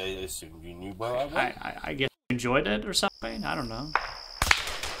I assumed you knew where I was. I guess enjoyed it or something? I don't know.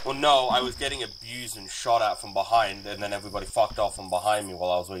 Well, no, I was getting abused and shot at from behind, and then everybody fucked off from behind me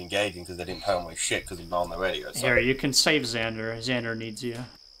while I was engaging because they didn't tell my shit because it's not on the radio. So. Here, you can save Xander. Xander needs you.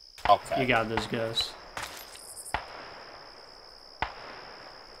 Okay. You got this, guys.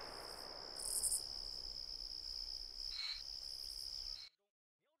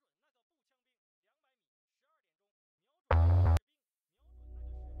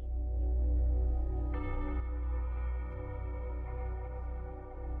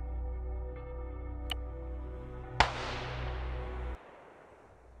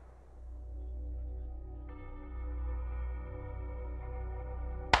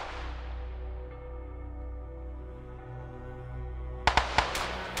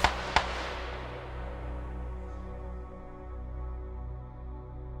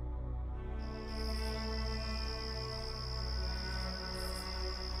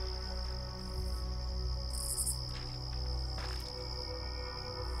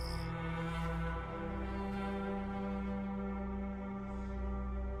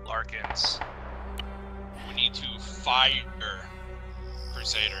 Larkins. We need to fire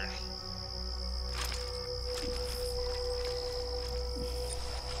Crusader.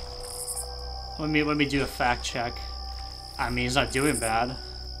 Let me do a fact check. I mean, he's not doing bad.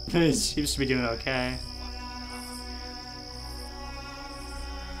 He seems to be doing okay.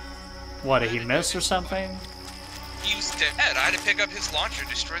 What, did he miss or something? He was dead. I had to pick up his launcher,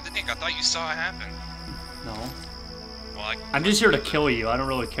 destroy the thing. I thought you saw it happen. No. Well, I'm just here to kill you. I don't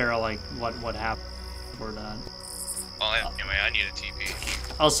really care like what happened for that. Well, anyway, I need a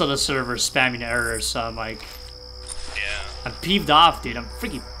TP. Also, the server's spamming errors, so I'm like... Yeah. I'm peeved off, dude. I'm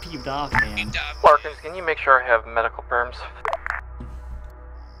freaking peeved off, man. Larkins, can you make sure I have medical perms?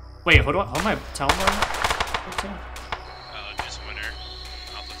 Wait, who am I telling them? Just winner.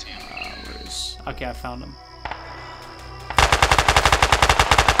 Alpha team. Where's... Okay, I found him.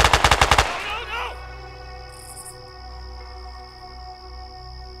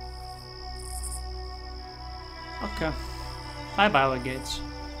 Okay. Hi, Violet Gates.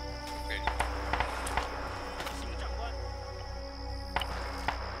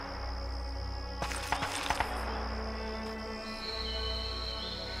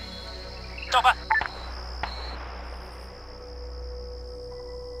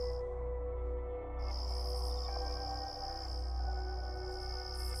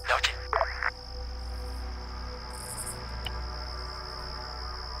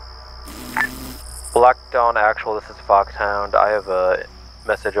 Black Dawn Actual, this is Foxhound. I have a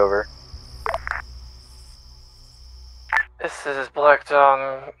message over. This is Black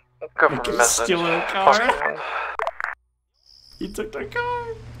Dawn. Go for a message. Stealing a car. He took the car.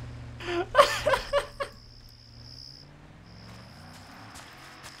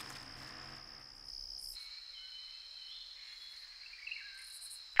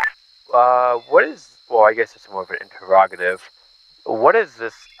 What is... Well, I guess it's more of an interrogative. What is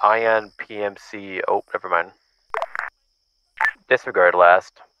this Ion PMC... Oh, never mind. Disregard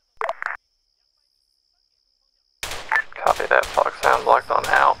last. Copy that, Foxhound. Black Dawn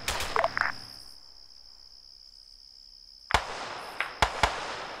out.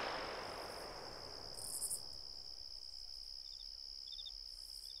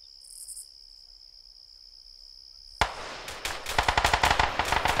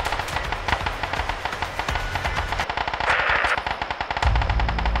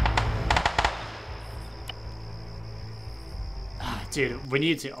 Dude, we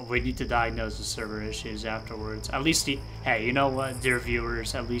need to diagnose the server issues afterwards. At least hey, you know what, dear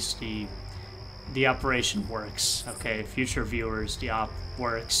viewers, at least the operation works. Okay, future viewers, the op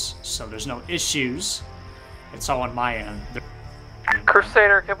works, so there's no issues. It's all on my end.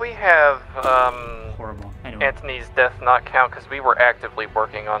 Crusader, could we have horrible. Anyway. Anthony's death not count? Because we were actively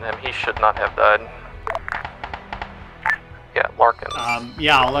working on him. He should not have died. Yeah, Larkins.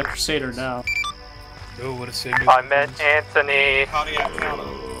 Yeah, I'll let Crusader know. Yo, what a save. I meant Anthony. Cardiac counter.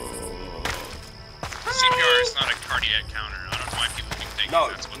 CPR is not a cardiac counter. I don't know why people think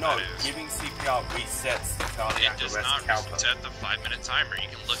that's what that is. Giving CPR resets the cardiac It does arrest not counter. reset the 5-minute timer. You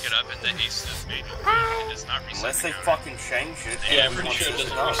can look it up in the ACES manual. It does not reset Unless the they counter. fucking change it. Yeah, I'm pretty sure it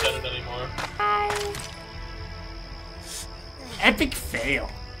doesn't reset it anymore. Epic fail.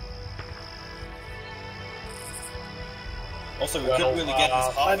 Also, we couldn't really get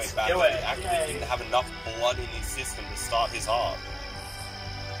his heart rate back. He actually didn't have enough blood in his system to start his heart.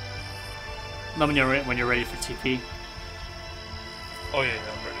 Let me know when you're ready for TP. Oh yeah,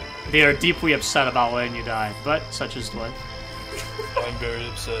 I'm ready. They are deeply upset about letting you die, but such is life. I'm very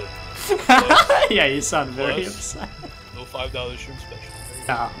upset. Yeah, you sound very Plus, upset. No $5 shroom special.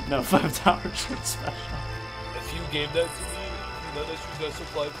 No $5 shroom special. if you gave that to me, you know, that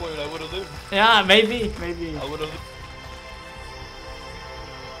supply point, I would have lived. Yeah, maybe. I would have.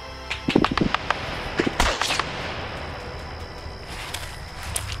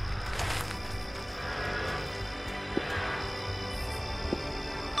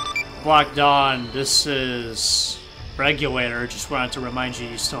 Black Dawn, this is Regulator. Just wanted to remind you,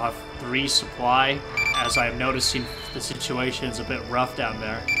 you still have 3 supply, as I'm noticing the situation is a bit rough down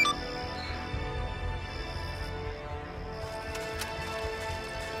there.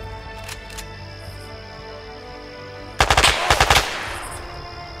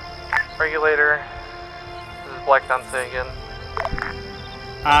 Regulator, this is Black Dawn, say again.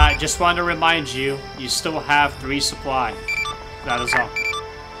 Just wanted to remind you, you still have 3 supply. That is all.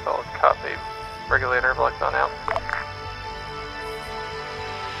 Solid copy. Regulator, Black Dawn out.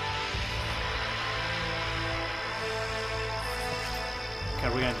 Okay,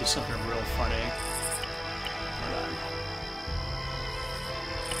 we're gonna do something real funny. Hold on.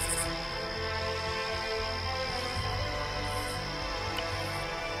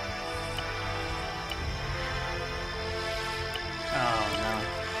 Oh no.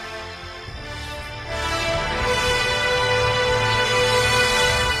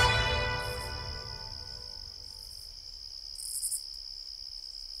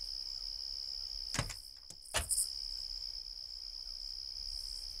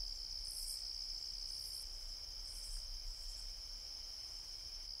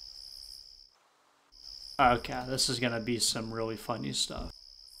 Okay, this is gonna be some really funny stuff.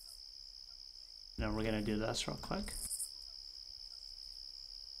 Now we're gonna do this real quick.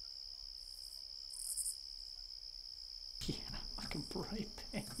 Yeah, fucking bright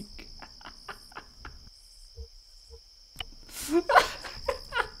pink.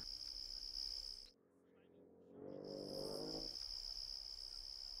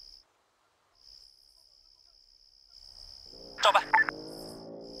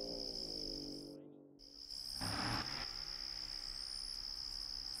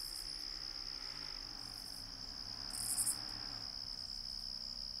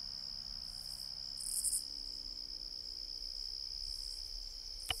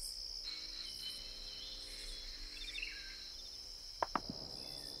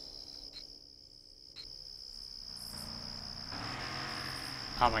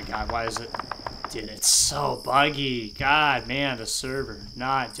 Oh my god, why is it... Dude, it's so buggy. God, man, the server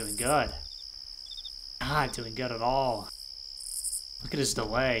not doing good. Not doing good at all. Look at his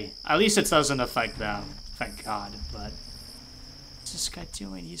delay. At least it doesn't affect them. Thank God, but... What's this guy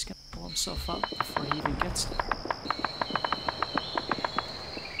doing? He's gonna pull himself up before he even gets there.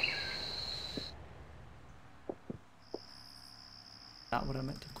 Not what I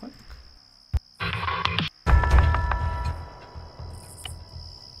meant to click.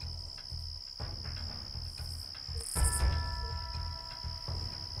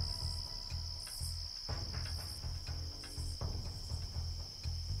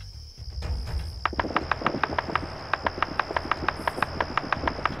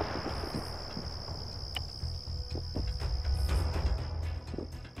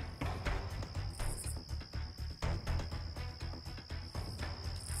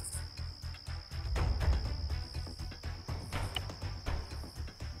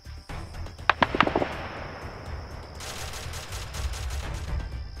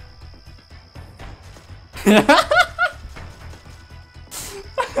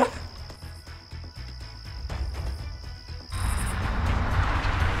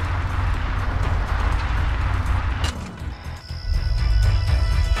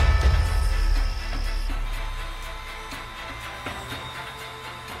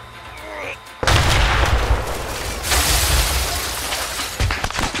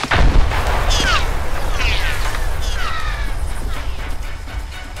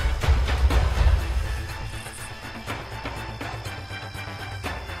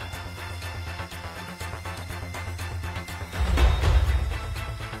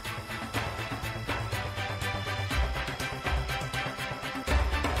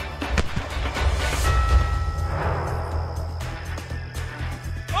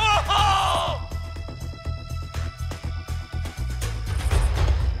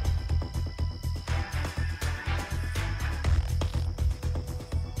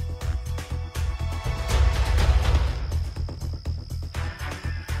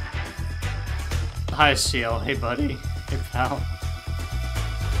 Hi, Seal. Hey, buddy. Hey, pal.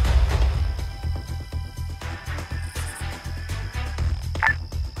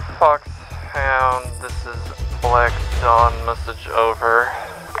 Foxhound, this is Black Dawn, message over.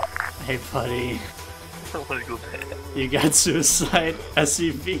 Hey, buddy. I want to go bad. You got suicide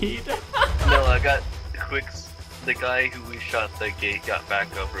SUV'd. No, I got quick the guy who we shot the gate got back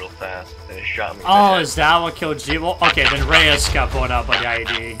up real fast and it shot me. Oh, is that what killed you? Well, okay, then Reyes got blown up by the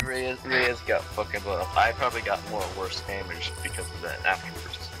ID. Reyes got fucking blown up. I probably got more worse damage because of that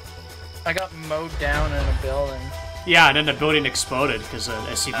afterwards. I got mowed down in a building. Yeah, and then the building exploded because an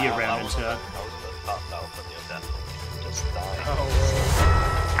SCV ran into it. I was top out, but yeah, definitely just died.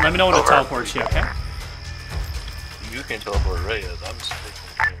 Oh, Let me know when to teleport you, okay? You can teleport Reyes. I'm just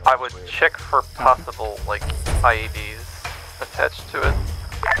thinking. I would check for possible, like, IEDs attached to it.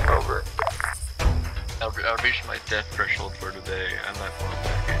 Over. I'll reach my death threshold for today. I'm not going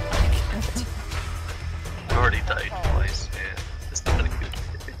back in. I've already died twice, man. It's not a good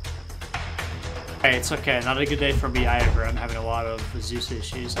day. Hey, it's okay. Not a good day for me either. I'm having a lot of Zeus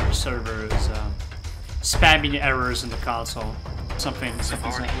issues. Our server is spamming errors in the console. Something's I've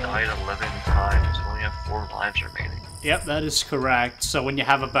already not died 11 times. I only have 4 lives remaining. Yep, that is correct. So when you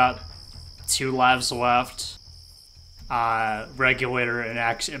have about 2 lives left, regulator and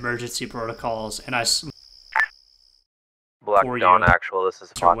emergency protocols, and Black Dawn Actual, this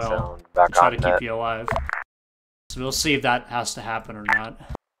is Fox Sound, back try on to net. keep you alive. So we'll see if that has to happen or not.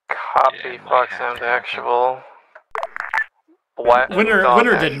 Copy, Fox Sound Actual.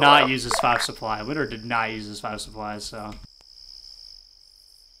 Winter did not use his 5 supply. Winter did not use his 5 supplies, so.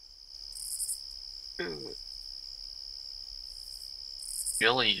 You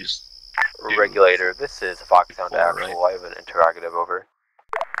only use... Regulator, this is Fox Sound Actual, I have an interrogative over.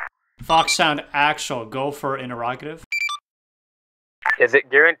 Fox Sound Actual, go for interrogative. Is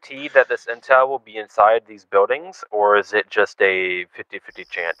it guaranteed that this intel will be inside these buildings, or is it just a 50-50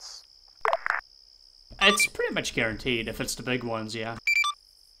 chance? It's pretty much guaranteed if it's the big ones, yeah.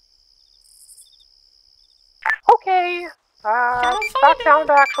 Okay, Fox Sound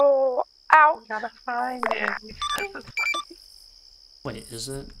Actual, out. Gotta find it. Wait, is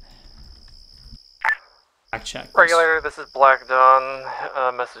it? Fact check. Regulator, this is Black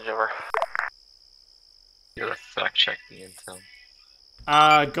Dawn. Message over. You gotta fact check the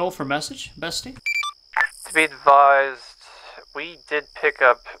intel. Go for message, bestie. To be advised, we did pick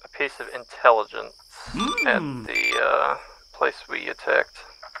up a piece of intelligence at the place we attacked.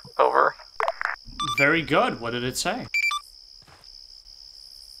 Over. Very good. What did it say?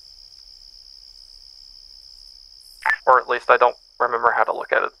 Or at least I don't remember how to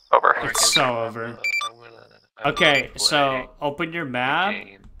look at it. Over. It's so over. Okay, so open your map,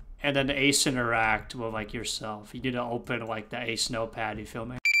 and then Ace interact with like yourself. You need to open like the Ace notepad. You feel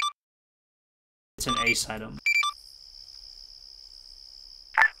me? It's an Ace item.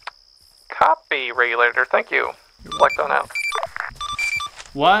 Copy, Regulator. Thank you. Black Dawn out.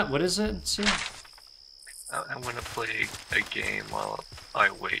 What? What is it? See? I'm gonna play a game while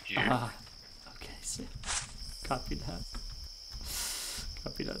I wait you. Okay, see. Copy that.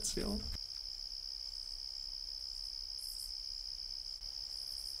 Copy that, Seal.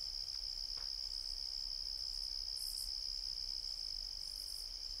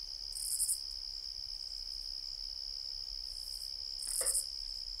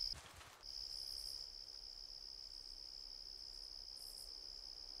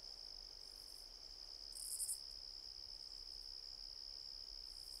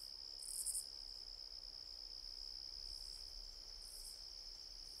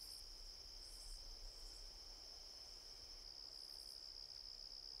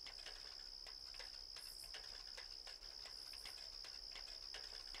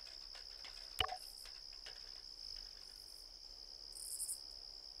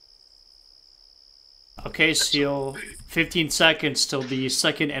 Okay, Seal. 15 seconds till the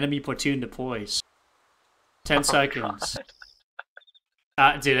second enemy platoon deploys. 10 seconds.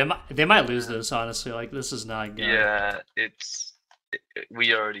 Dude, they might lose this, honestly. Like, this is not good. Yeah,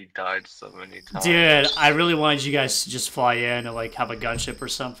 we already died so many times. Dude, I really wanted you guys to just fly in and, like, have a gunship or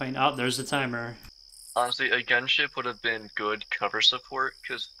something. Oh, there's the timer. Honestly, a gunship would have been good cover support,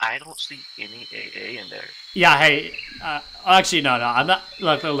 because I don't see any AA in there. Yeah, hey, actually, no, I'm not,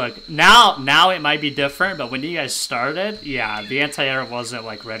 look, now it might be different, but when you guys started, yeah, the anti-air wasn't,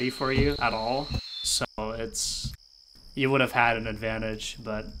 like, ready for you at all, so you would have had an advantage,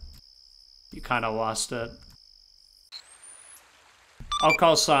 but you kind of lost it. I'll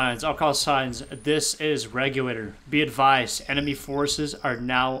call signs, this is Regulator. Be advised, enemy forces are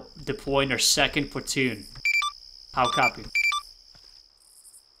now deploying their second platoon. How copy?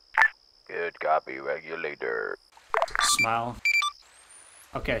 Good copy, Regulator. Smile.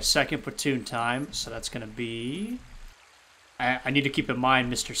 Okay, second platoon time, so that's gonna be... I need to keep in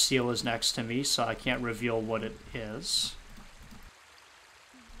mind Mr. Seal is next to me, so I can't reveal what it is.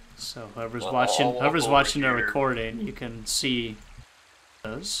 So whoever's watching the recording, you can see...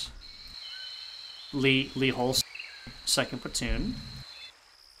 Lee Holst. Second platoon.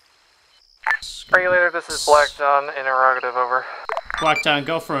 Regulator, this is Black Dawn, interrogative, over. Black Dawn,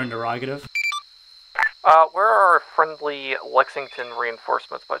 go for interrogative. Where are our friendly Lexington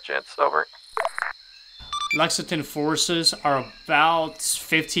reinforcements by chance? Over. Lexington forces are about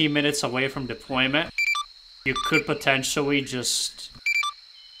 15 minutes away from deployment. You could potentially just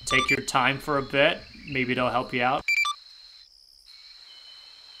take your time for a bit. Maybe they'll help you out.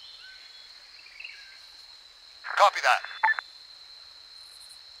 Copy that.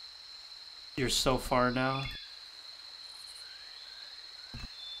 You're so far now.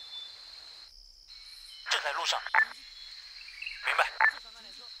 正在路上。明白。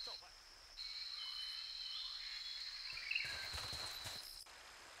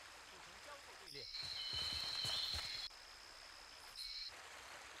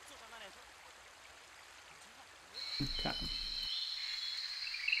 Okay.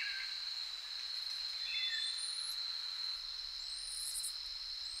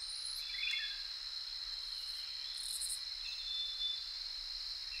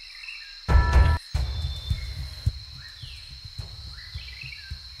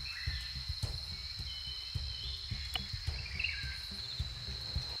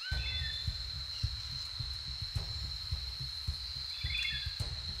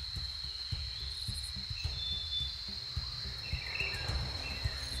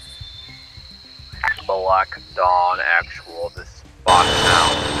 Black Dawn actual, this Fox now.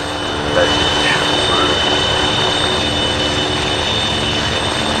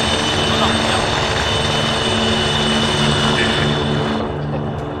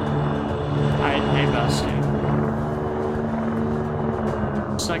 Hey, Bestie.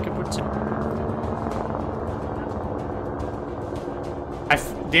 Second platoon.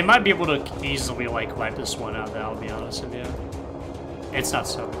 They might be able to easily, like, wipe this one out, though, I'll be honest with you. It's not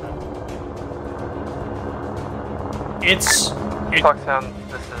so bad. Foxhound,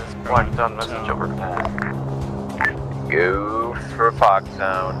 this is Black Dawn, message over. Go for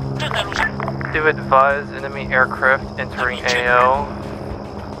Foxhound. Do advise enemy aircraft entering AO.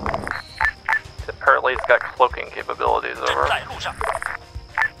 Apparently it's got cloaking capabilities, over.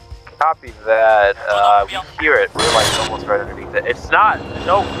 Copy that. We hear it. We're like almost right underneath it. It's not.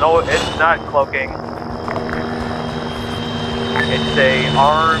 No, it's not cloaking. It's a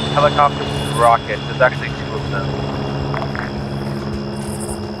armed helicopter with rockets. There's actually two of them.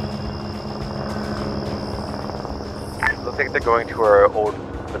 Looks like they're going to our old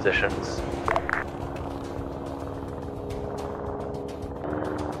positions.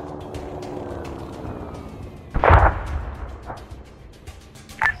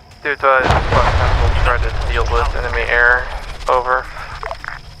 Do advise Foxhound will try to deal with enemy air, over.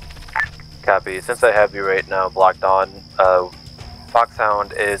 Copy. Since I have you right now, Black Dawn,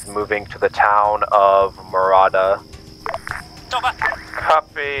 Foxhound is moving to the town of Murata.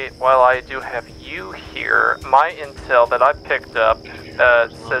 Copy. While I do have you here, my intel that I picked up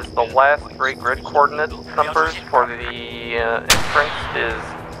says the last 3 grid coordinate numbers for the entrance is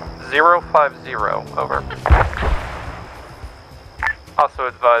 050, over. Also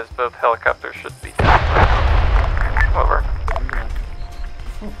advise both helicopters should be down. Over.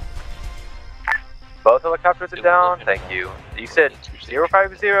 Both helicopters are down? Thank you. You said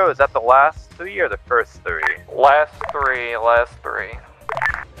 050? Is that the last 3 or the first 3? Last three.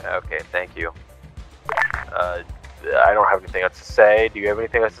 Okay, thank you. I don't have anything else to say. Do you have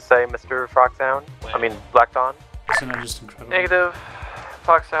anything else to say, Mr. Foxhound? I mean, Black Dawn? Isn't that just incredible? Negative.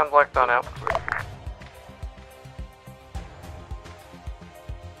 Foxhound, Black Dawn out.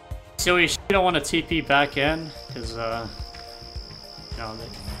 So you don't want to TP back in, because, you know, they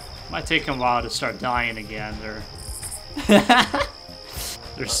might take them a while to start dying again. They're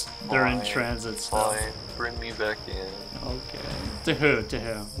in transit still. Fine. Bring me back in. Okay. To who?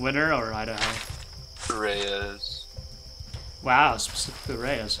 Winter or Idaho? Reyes. Wow, specifically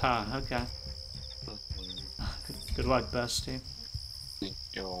Reyes, huh? Okay. Good luck, bestie.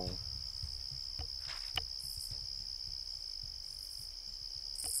 Yo.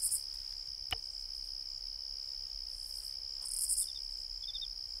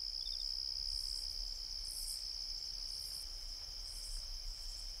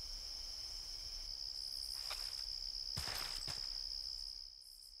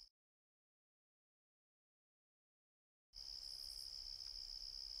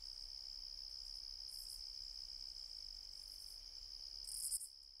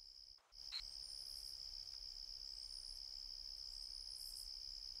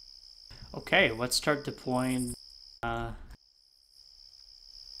 Okay, let's start deploying.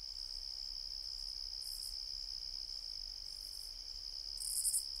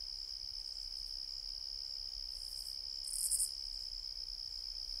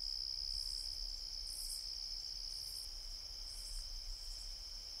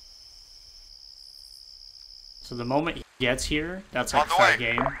 So the moment he gets here, that's like fair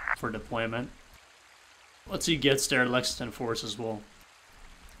game for deployment. Once he gets there, Lexington forces will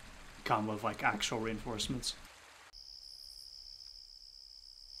come with like actual reinforcements.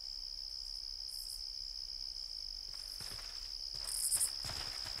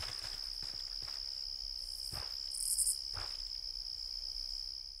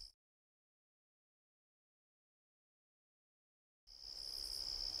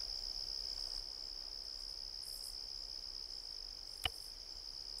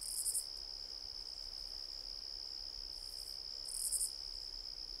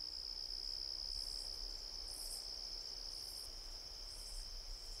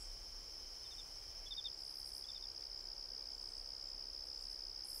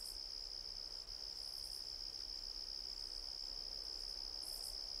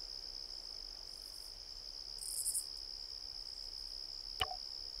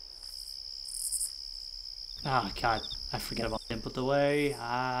 Oh god, I forget about the input delay.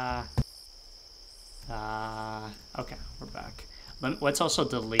 Okay, we're back. Let's also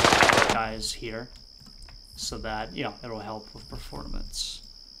delete the guys here, so that, you know, it'll help with performance.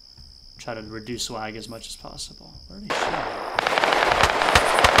 Try to reduce lag as much as possible. Where did he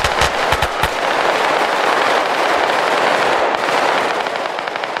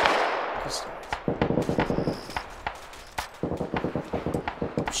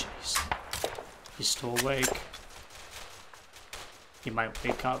Jeez. He's still awake. He might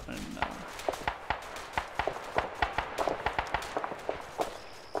wake up and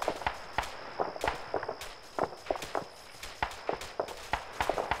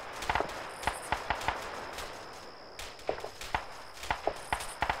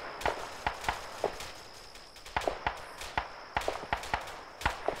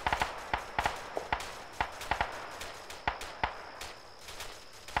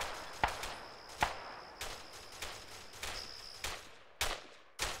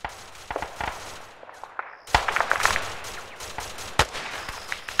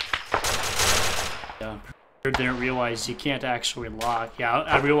didn't realize you can't actually lock. Yeah,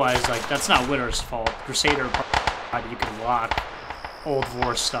 I realized, like, that's not Winter's fault. Crusader, you can lock old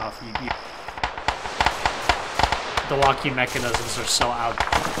war stuff. The locking mechanisms are so out.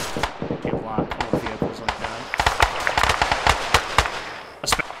 You can lock old vehicles like that.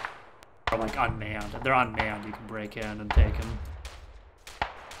 Especially like unmanned. If they're unmanned, you can break in and take them.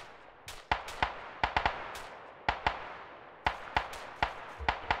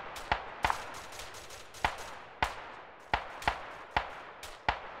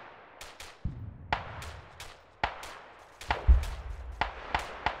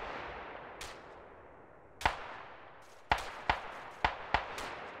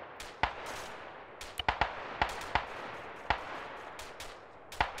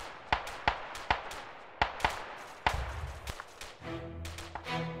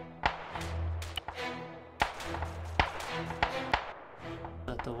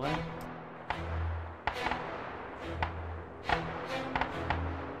 The way.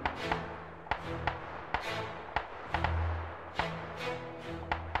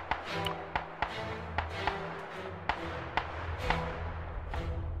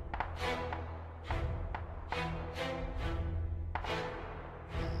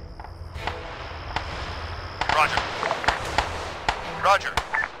 Roger. Roger.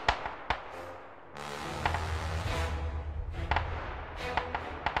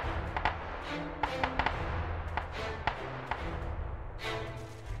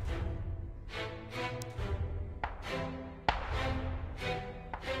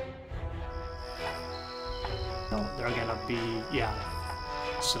 They're gonna be, yeah.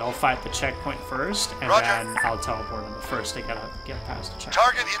 So they'll fight the checkpoint first, and Roger. then I'll teleport them. But first, they gotta get past the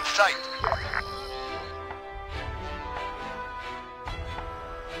checkpoint. Target in sight.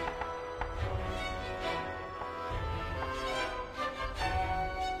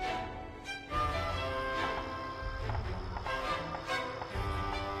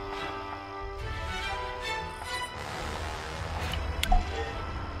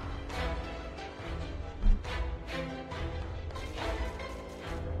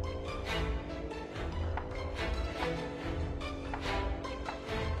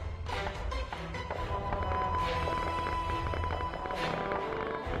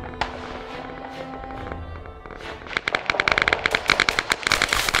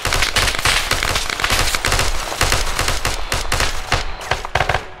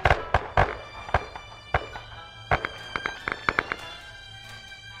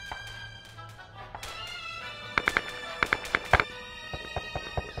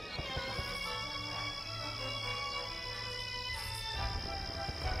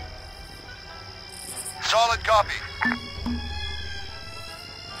 Solid copy.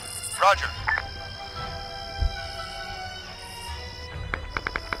 Roger.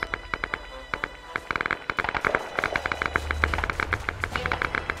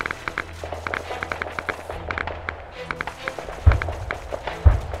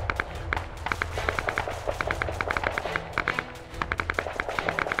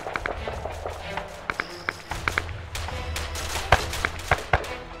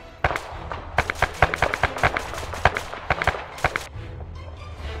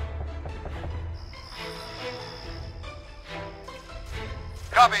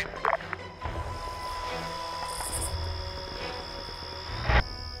 Copy.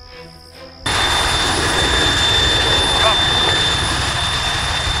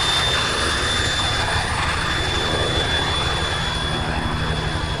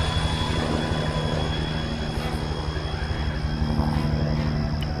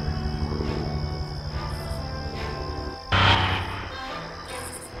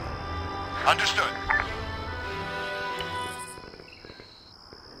 Understood.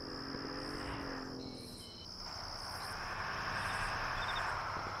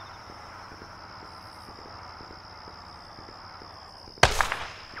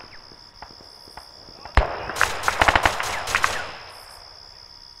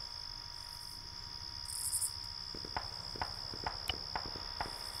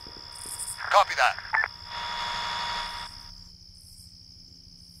 Copy that.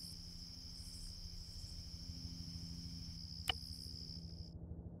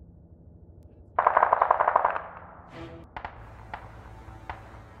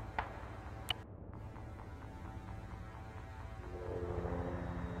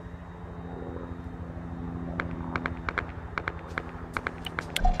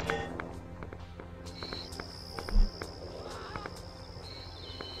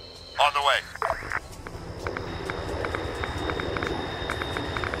 On the way.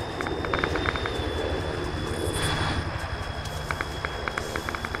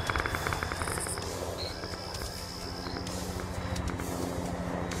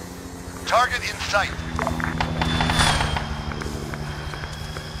 Target in sight.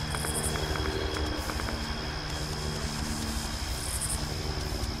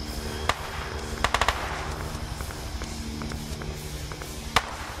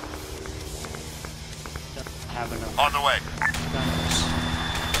 Have enough. On the way.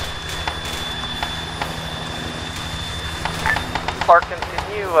 Larkin,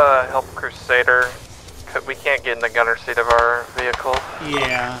 can you help Crusader? We can't get in the gunner seat of our vehicle.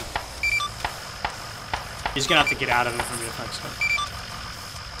 Yeah. He's gonna have to get out of it from the defense side.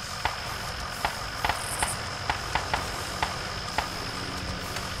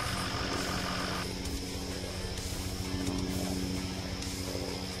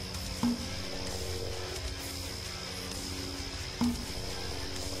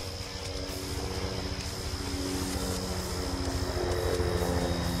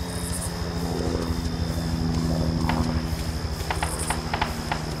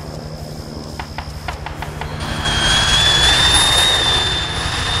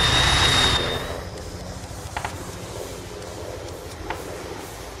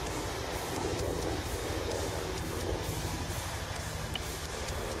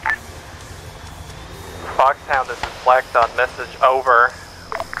 Foxhound, this is Blackstone. Message over.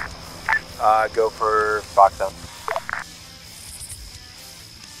 Go for Foxhound.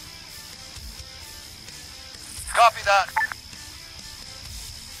 Copy that.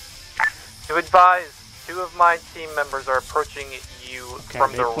 To advise, 2 of my team members are approaching you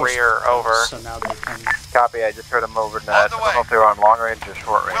from the rear. Over. So now they can. Copy, I just heard them over net. I don't know if they were on long range or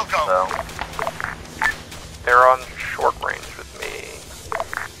short range, so. They're on short range with me.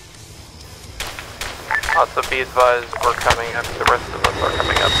 Also be advised, we're coming up, the rest of us are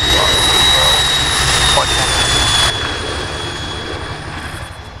coming up as well.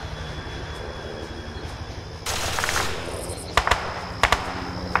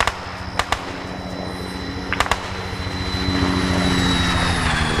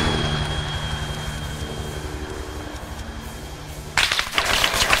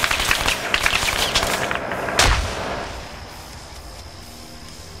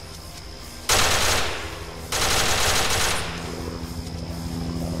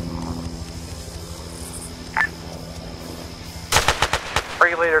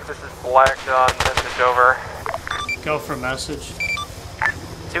 Regulator, this is Black Dawn, message over. Go for message.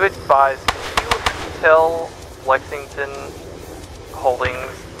 To advise, can you tell Lexington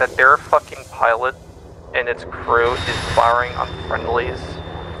Holdings that their fucking pilot and its crew is firing on friendlies?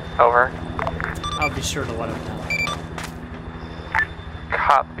 Over. I'll be sure to let him know.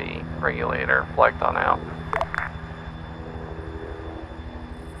 Copy, regulator, flagged on out.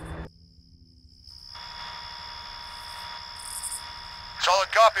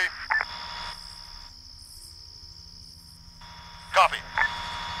 Solid copy. Copy.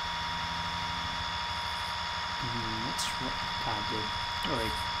 What's wrong? God, dude.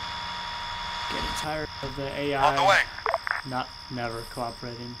 Really getting tired of the AI. On the way. Never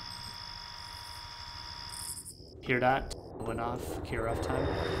cooperating. Hear that? Went off. Gear off time.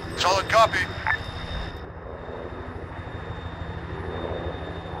 Solid copy.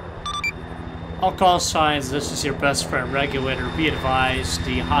 All call signs, this is your best friend regulator. Be advised,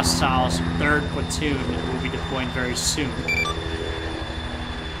 the hostiles 3rd platoon will be deploying very soon.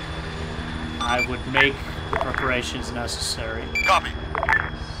 I would make the preparations necessary. Copy.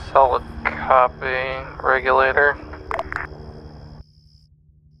 Solid copy, regulator.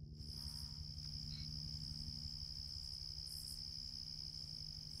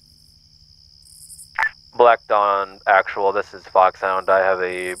 Black Dawn, actual, this is Foxhound. I have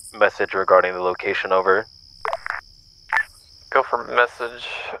a message regarding the location, over. Go for message,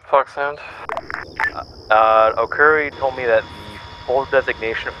 Foxhound. Okuri told me that the full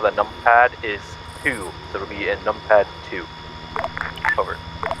designation for the numpad is 2, so it'll be in numpad 2. Over.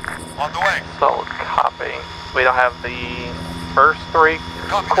 On the way. Solid copy. We don't have the first 3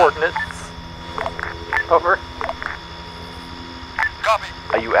 coordinates. Over. Copy.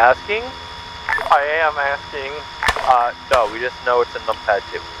 Are you asking? I am asking. No, we just know it's in numpad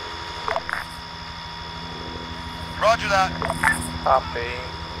 2. Roger that. Copy.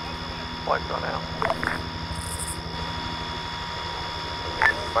 Flagged on out.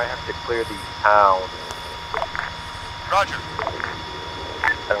 Might have to clear the town. Roger.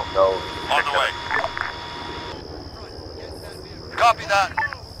 I don't know. On the way. Copy that.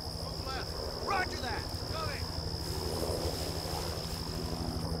 Roger that.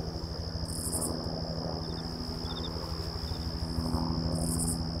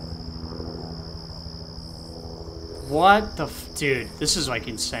 What the dude, this is like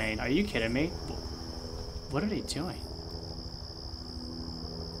insane. Are you kidding me? What are they doing?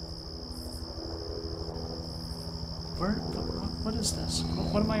 What is this?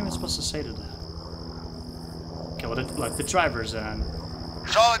 What am I even supposed to say to that? Okay, well, look, the driver's in.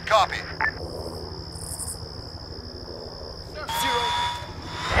 Solid copy.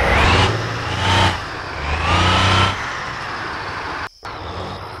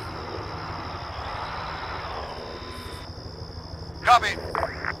 Copy.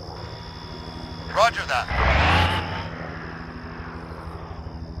 Roger that.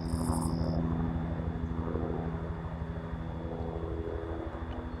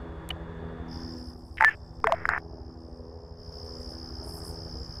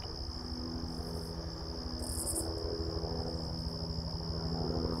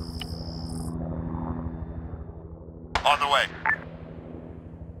 On the way.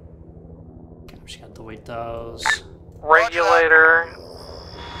 Okay, I'm just gonna delete those. Regulator.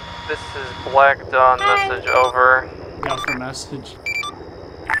 This is Black Dawn, message over. Go for message.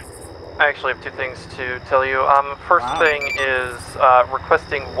 I actually have 2 things to tell you. First thing is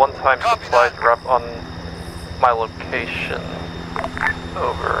requesting one-time supply drop on my location.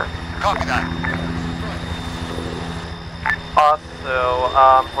 Over. Copy that. Also,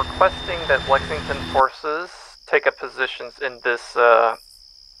 requesting that Lexington forces take up positions in this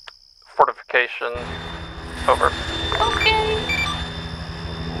fortification. Over. Okay.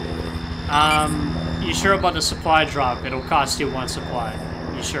 You sure about the supply drop? It'll cost you 1 supply.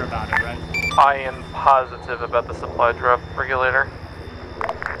 You sure about it, right? I am positive about the supply drop, regulator.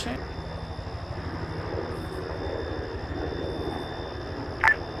 Okay.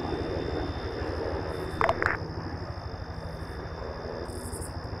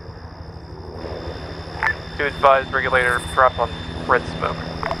 To advise, regulator, drop on red smoke.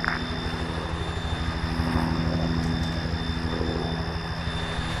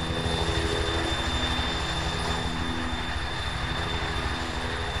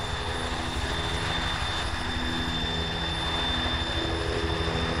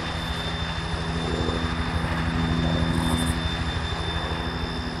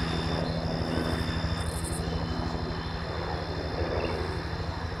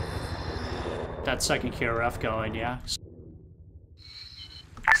 That second QRF going, yeah.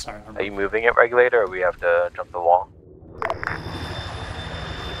 Sorry. Are you moving it, regulator, or we have to jump the wall?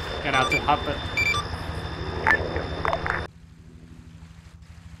 Gonna have to hop it.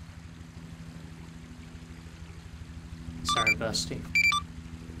 Sorry, bestie.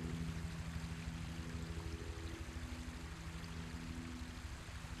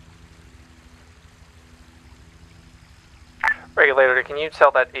 Regulator, can you tell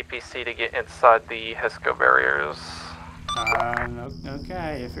that APC to get inside the Himilco barriers?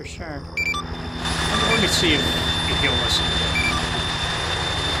 Okay, for sure. Let me see if he'll listen.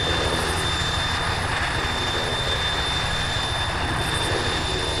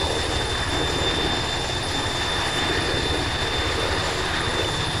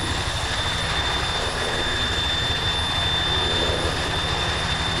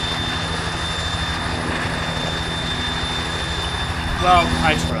 Well,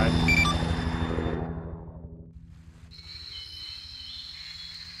 I tried.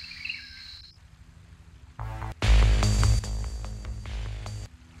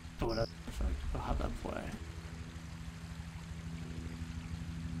 Whatever. I'll have that play.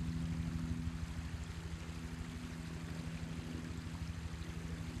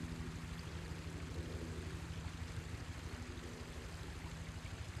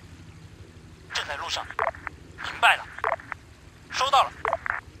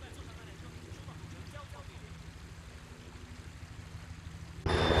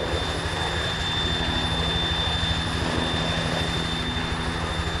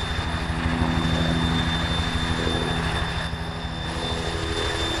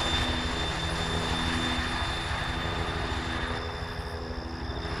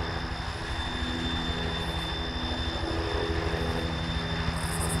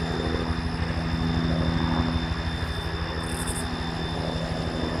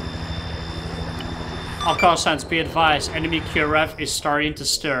 All call signs, be advised. Enemy QRF is starting to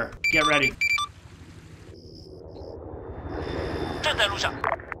stir. Get ready.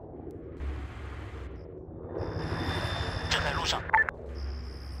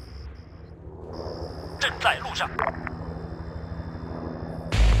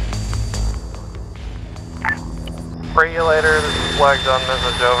 Regulator, this is flagged on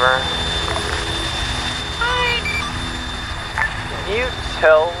message over. Can you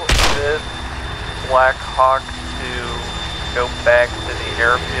tell this Black Hawk to go back to the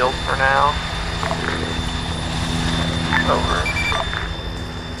airfield for now? Over.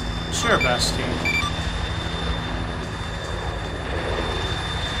 Sure, bestie.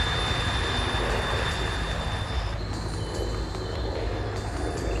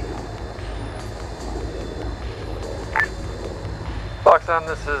 Fox on,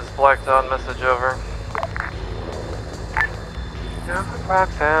 this is Black Dawn, message over.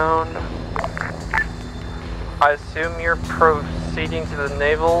 Rocktown. I assume you're proceeding to the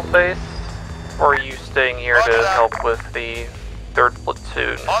naval base, or are you staying here to help with the 3rd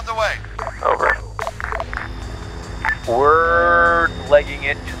platoon? On the way. Over. We're legging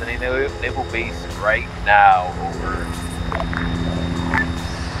it to the naval base right now. Over.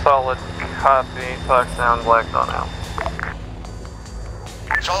 Solid copy. Fox down, Black Dawn out.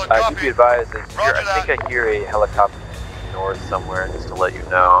 Solid copy. To be advised, I think I hear a helicopter north somewhere, just to let you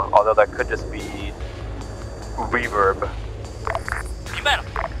know. Although that could just be reverb. 明白了，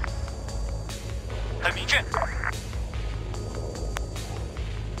很明确，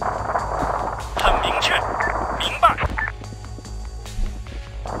很明确，明白。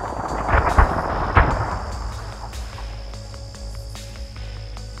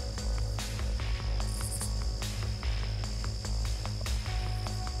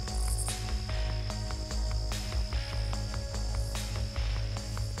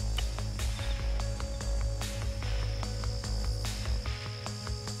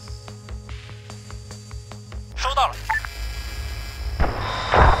收到了。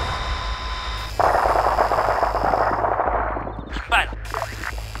明白了。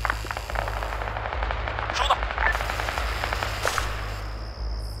收到。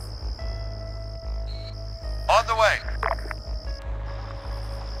On the way.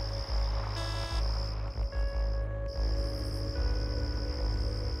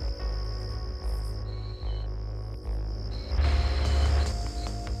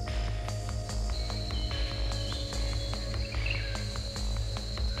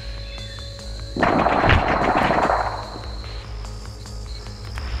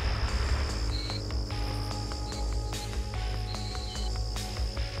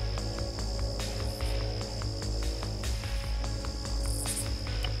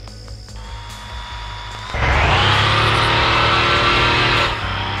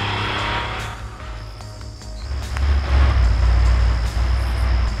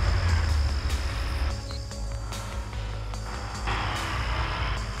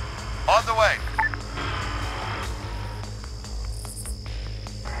 On the way.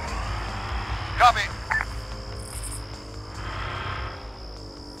 Copy.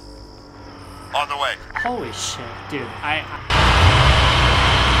 On the way. Holy shit, dude.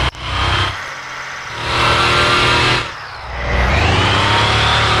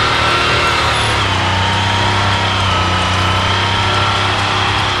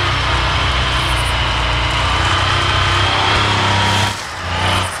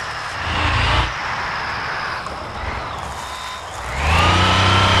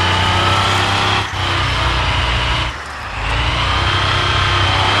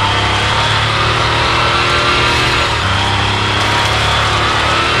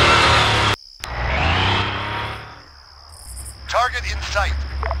 sight.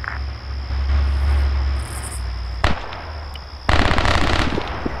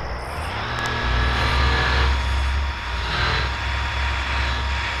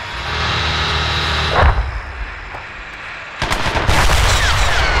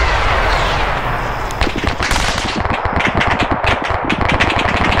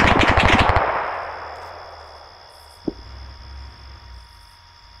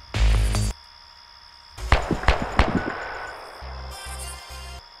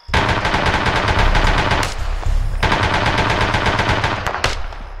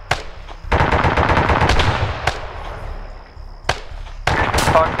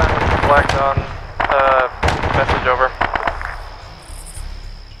 Black Dawn, message over.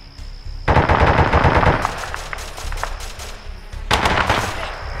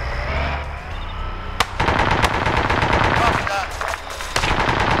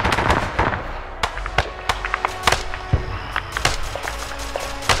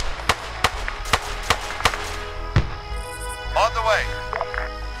 On the way.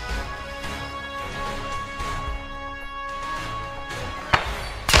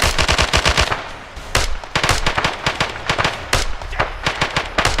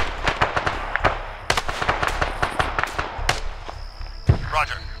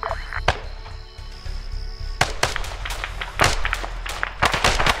 Roger.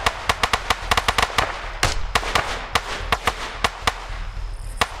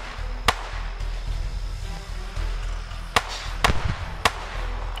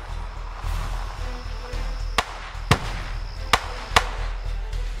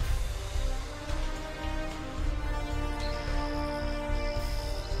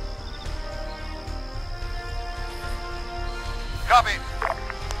 Copy.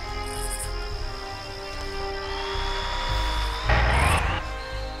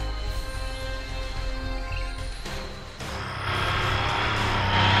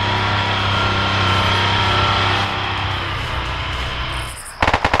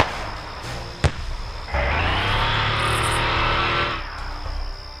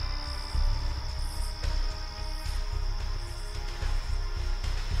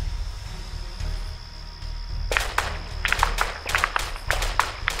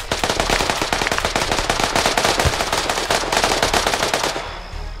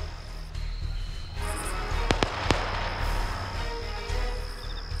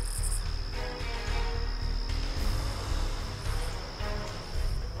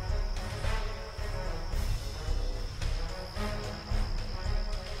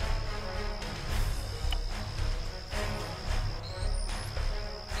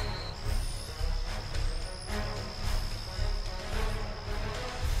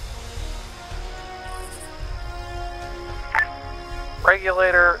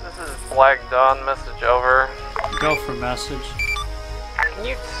 Regulator, this is Black Dawn, message over. Go for message. Can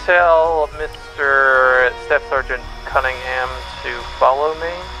you tell Mr. Staff Sergeant Cunningham to follow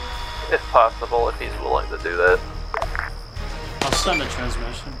me? If possible, if he's willing to do that. I'll send a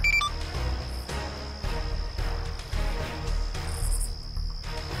transmission.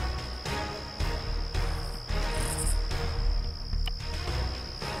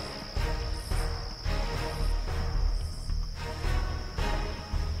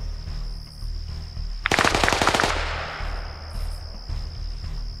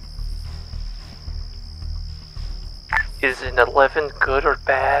 Is an 11 good or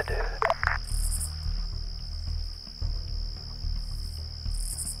bad?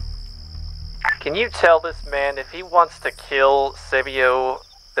 Can you tell this man if he wants to kill Sebio,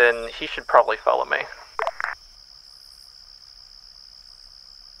 then he should probably follow me.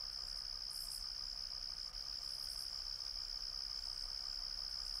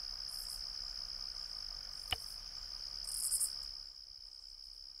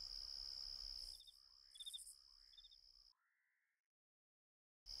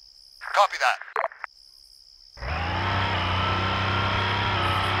 Copy that.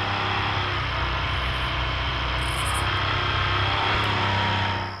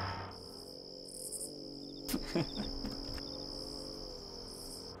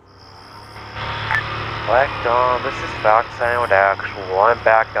 Black Dawn, this is Fox Sound Actual. I'm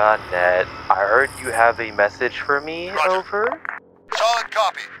back on net. I heard you have a message for me. Roger. Over. Solid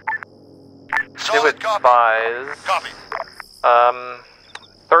copy. Solid copy. Copy.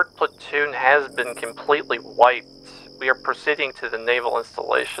 Third platoon has been completely wiped. We are proceeding to the naval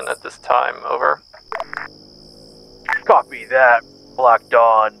installation at this time. Over. Copy that, Black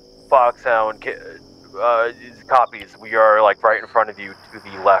Dawn. Fox Sound copies. We are like right in front of you to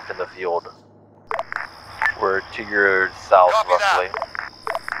the left in the field. We're to your south, Copy roughly. That.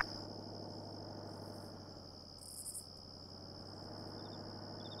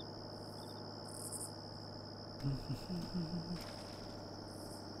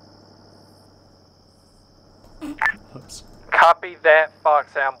 Copy that,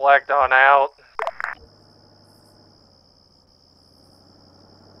 Foxhound Black Dawn out.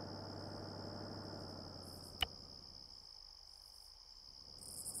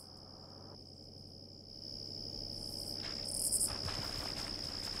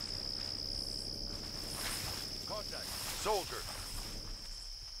 Contact. Soldier.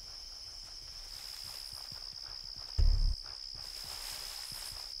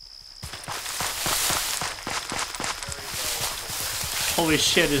 Holy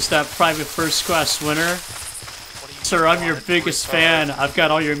shit, is that Private First Class winner? Sir, I'm your biggest fan. I've got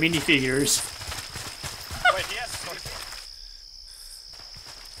all your minifigures. Wait, yes.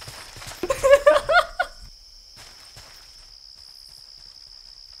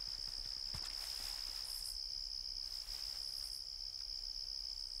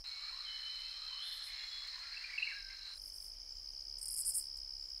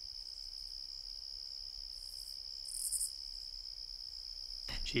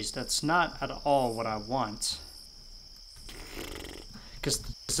 Jeez, that's not at all what I want. Because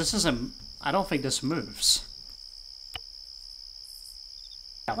this isn't... I don't think this moves.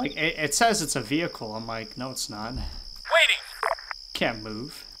 Yeah, like, it says it's a vehicle. I'm like, no, it's not. Waiting. Can't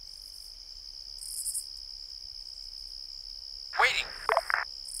move. Waiting.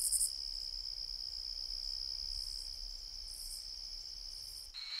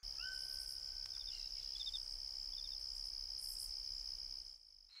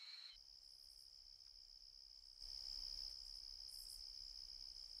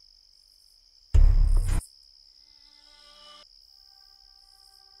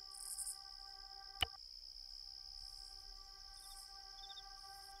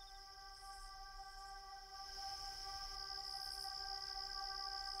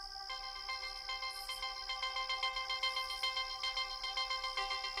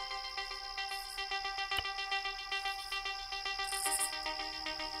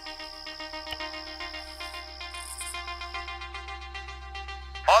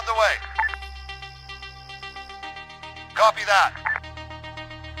 On the way. Copy that.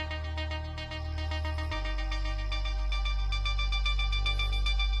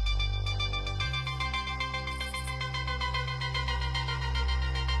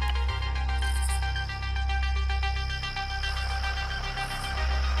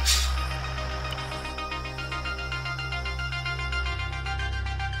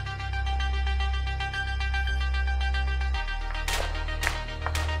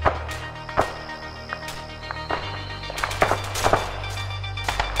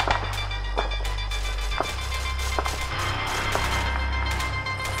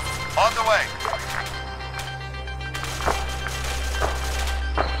 On the way.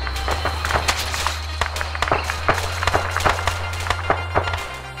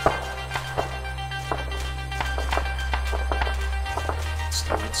 Let's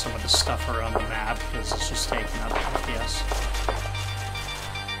delete some of the stuff around the map because it's just taking up FPS.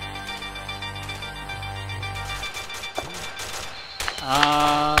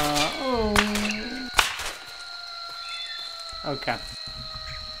 Oh. Okay.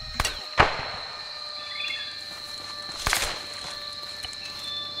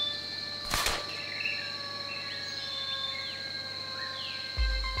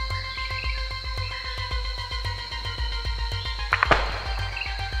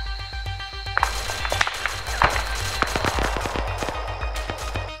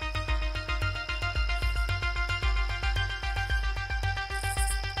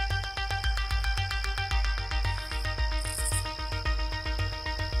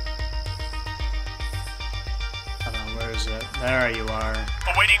 Where is it? There you are.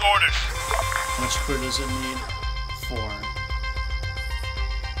 Awaiting orders. How much crew does it need? 4.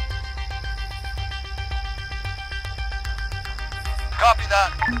 Copy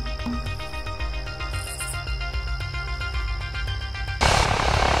that.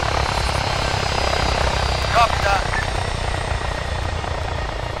 Copy that.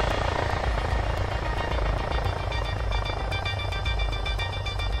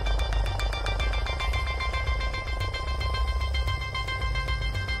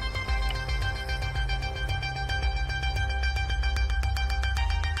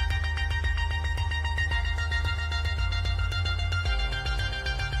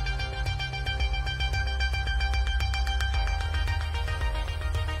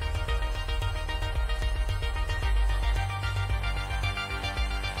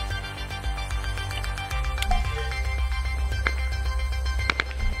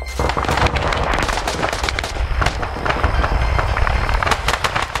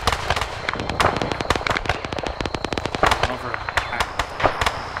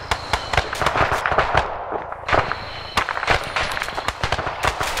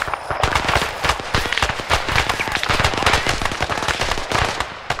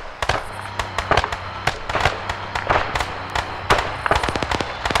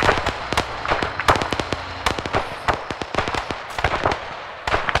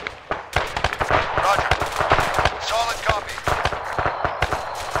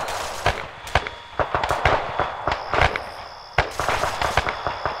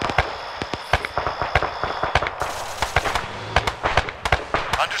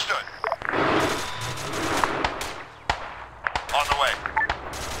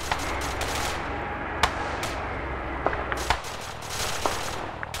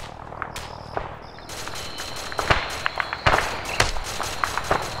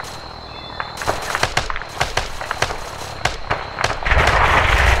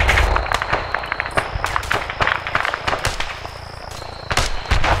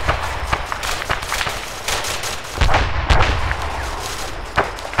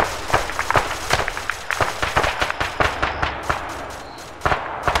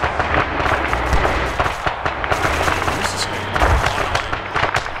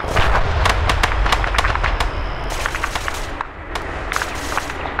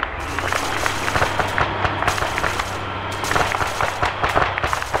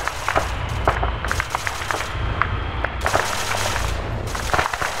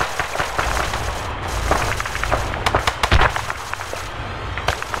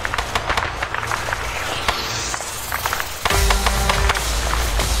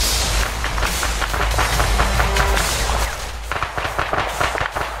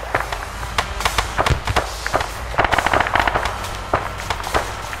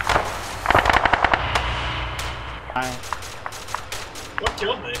 What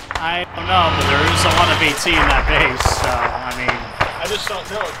killed me? I don't know, but there is a lot of AT in that base, so, I mean... I just don't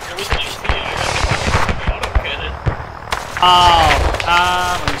know. It was AT. I got the auto cannon. Oh,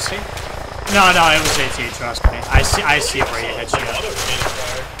 let me see. No, it was AT, trust me. I see where you hit you. Auto cannon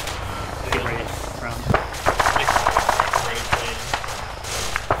fire. Get ready from.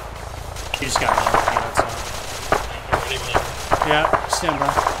 You just got lucky, that's all. Yeah, stand by.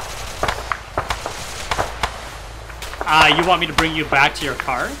 You want me to bring you back to your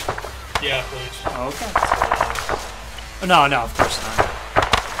car? Yeah, please. Okay. No, of course not.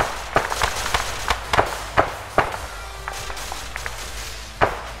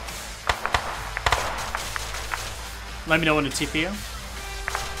 Let me know when to TP you.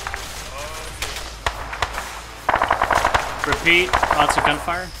 Repeat, lots of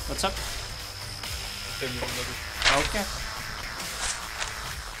gunfire. What's up? Okay.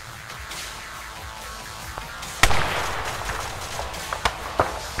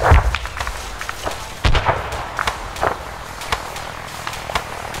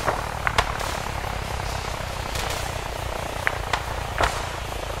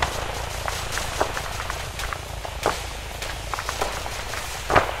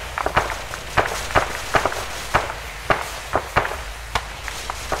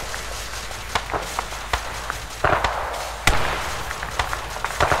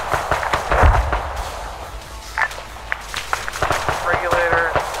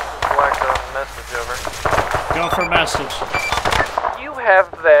 You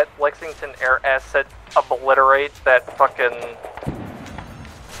have that Lexington Air asset obliterate that fucking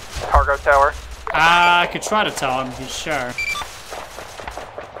cargo tower? I could try to tell him, he's sure.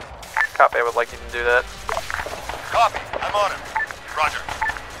 Copy, I would like you to do that. Copy, I'm on him. Roger.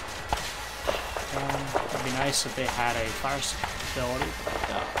 It'd be nice if they had a fire ability, but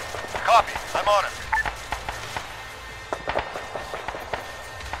no. Copy, I'm on him.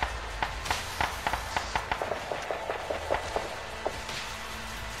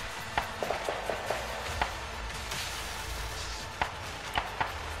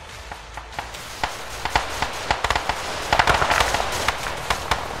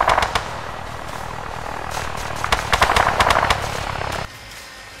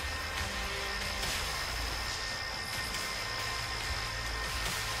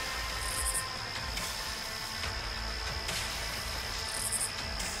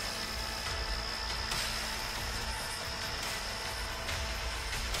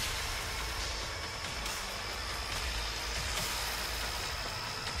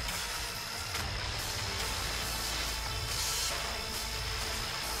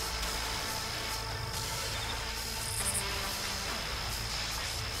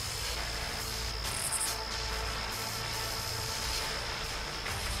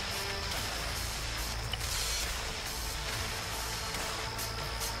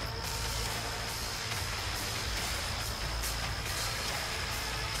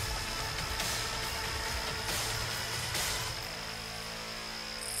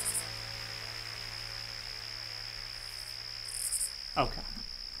 Okay.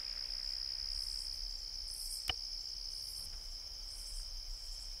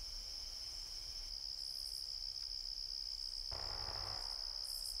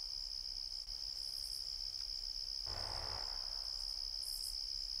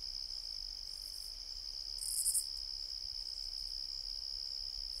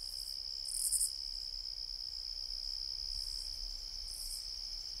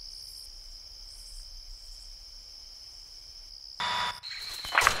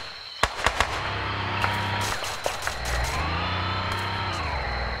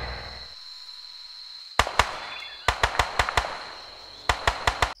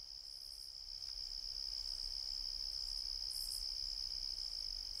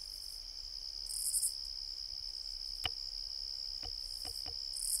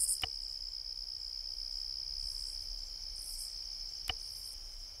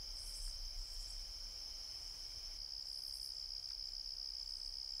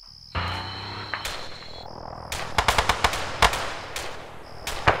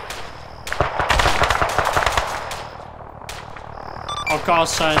 All call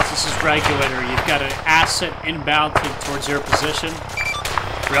signs, this is Regulator. You've got an asset inbound towards your position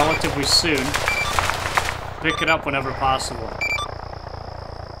relatively soon. Pick it up whenever possible.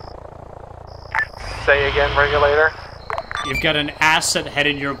 Say again, Regulator? You've got an asset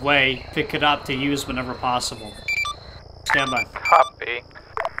headed your way. Pick it up to use whenever possible. Stand by. Copy.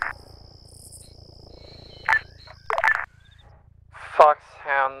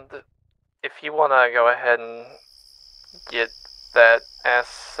 Foxhound, if you want to go ahead and get that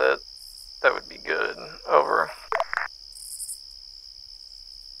asset, that would be good. Over.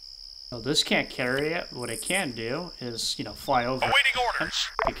 So this can't carry it. What it can do is, you know, fly over. Awaiting orders.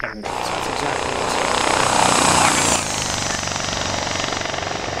 Be carried. So that's exactly what it's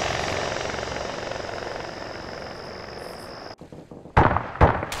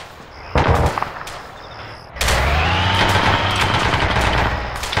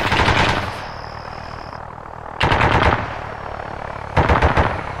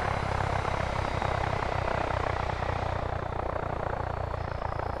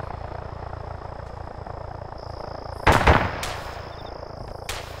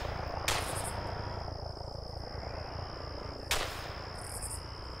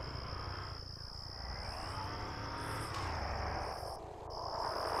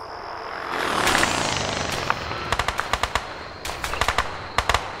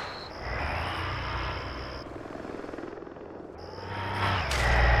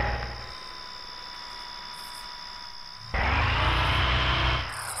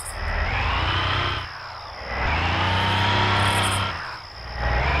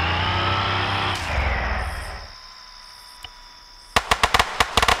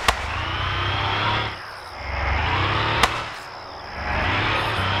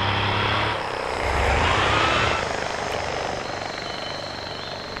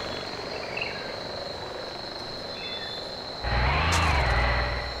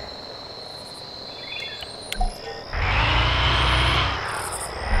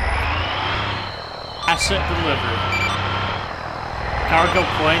Asset delivered. Cargo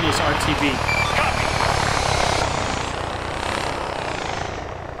plane is RTB.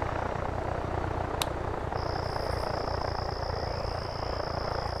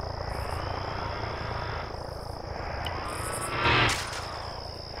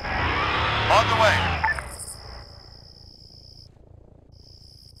 On the way.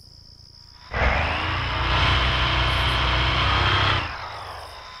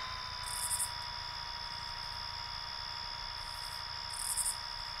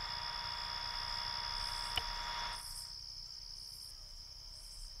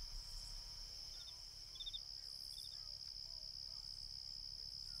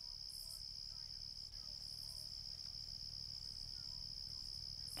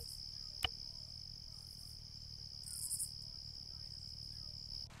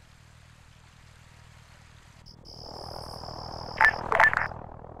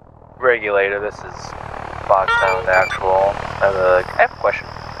 Regulator, this is Foxhound Actual. I have a question.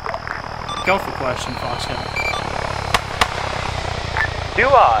 Go for question, Foxhound. Do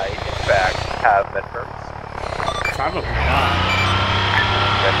I, in fact, have midterms? Probably not.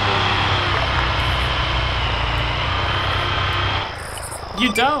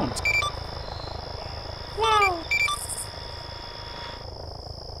 You don't. Wow.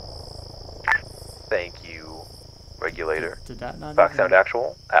 Thank you, Regulator. Did that not Foxhound even...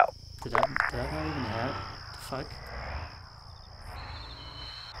 Actual, out. Did that not even hit? The fuck?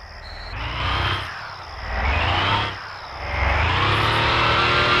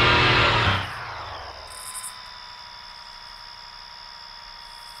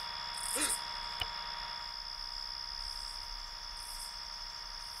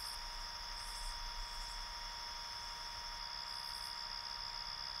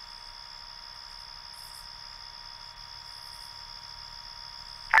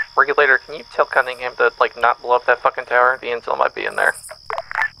 Regulator, can you tell Cunningham to, like, not blow up that fucking tower? The intel might be in there.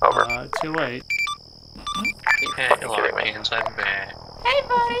 Over. Too late. You fucking kidding me? I'm back. Hey,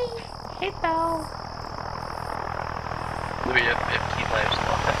 buddy. Hey, pal. We have 15 lives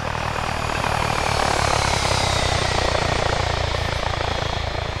left.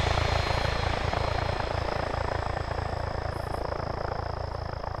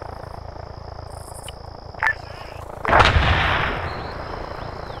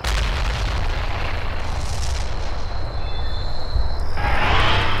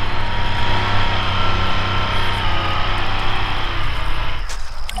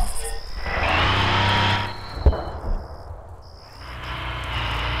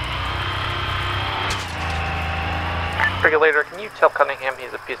 Regulator, can you tell Cunningham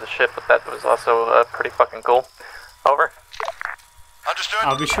he's a piece of shit, but that was also pretty fucking cool? Over. Understood.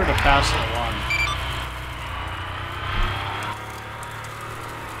 I'll be sure to pass it along.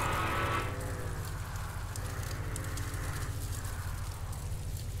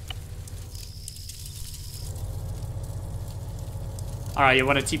 Alright, you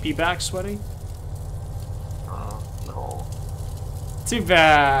want to TP back, Sweaty? No. Too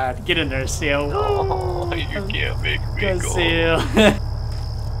bad. Get in there, Seal. No, you can't make me go. Seal.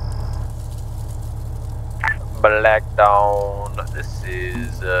 Black Dawn, this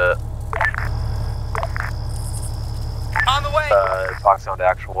is, on the way! Foxhound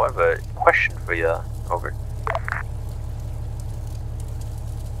Actual, I have a question for you. Over.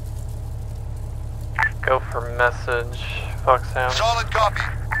 Go for message, Foxhound. Solid copy.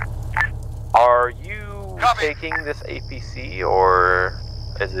 Are you taking this APC, or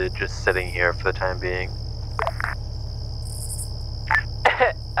is it just sitting here for the time being?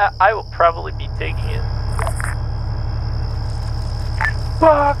 I will probably be taking it.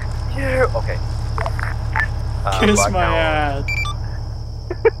 Fuck you! Okay. Kiss my ass.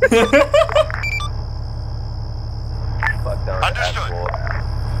 Fuck down. Understood.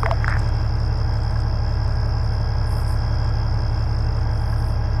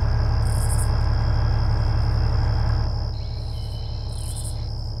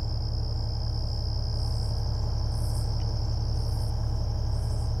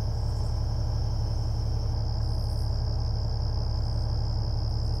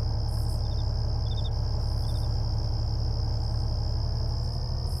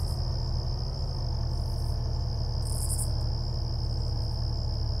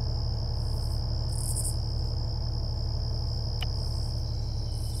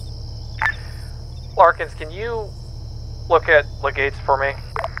 Larkins, can you look at Legates for me?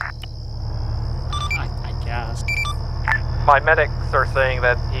 I guess. My medics are saying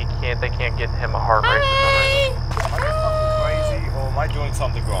that they can't get him a heart rate for some reason. Am I fucking crazy, or am I doing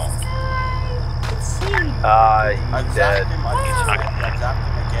something wrong? He's dead. I zapped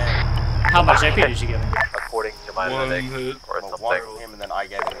him again. How much AP did you give him? According to my medic, or something. One from him, and then I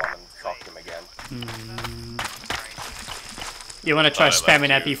gave him one and shocked him again. You want to try spamming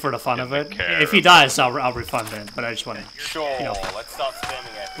epi for the fun of it? If he dies, I'll refund it. But I just want to. Sure. Let's start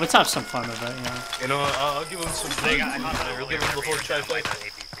spamming epi. Let's have some fun with it. You know, I'll give him some. I'll give him the whole try fight.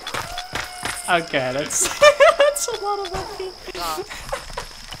 Okay, that's a lot of epi.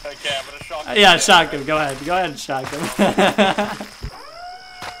 Okay, I'm gonna shock him. Yeah, shock him. Go ahead and shock him. Wait,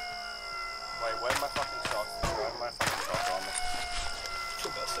 where's my fucking shock? Where's my fucking shock on?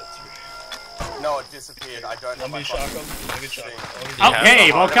 No, it disappeared. I don't have my fucking thing. Oh, hey,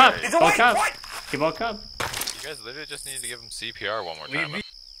 he woke up. He woke up. He woke up. You guys literally just need to give him CPR one more time.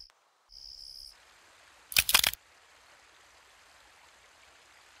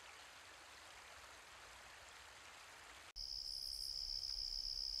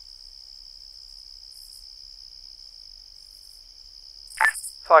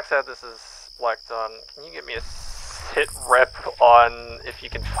 Foxhead, this is Black Dawn. Can you get me a sit rep on if you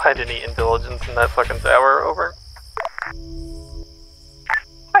can find any intelligence in that fucking tower? Over.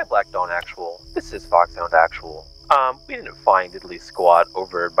 Hi, Black Dawn Actual. This is Foxhound Actual. We didn't find diddly squat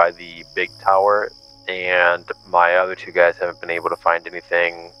over by the big tower, and my other two guys haven't been able to find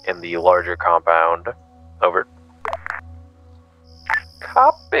anything in the larger compound. Over.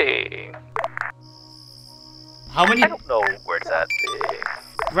 Copy. How many? I don't know where it's at.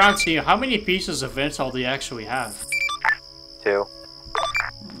 Round team, how many pieces of intel do you actually have? 2.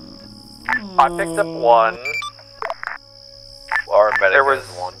 I picked up 1. Our medic there was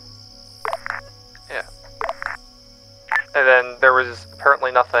has 1. Yeah. And then there was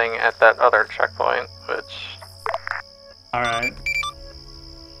apparently nothing at that other checkpoint, which... Alright.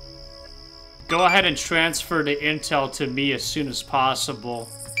 Go ahead and transfer the intel to me as soon as possible.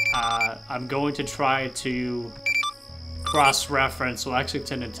 I'm going to try to cross-reference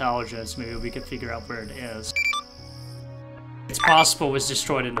Lexington intelligence. Maybe we can figure out where it is. It's possible it was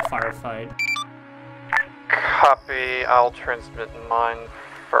destroyed in the firefight. Copy. I'll transmit mine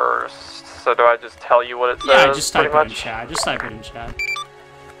first. So do I just tell you what it says? Yeah, just type it much? in chat. Just type it in chat.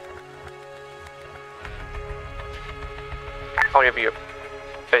 I'll give you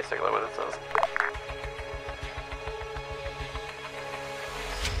basically what it says.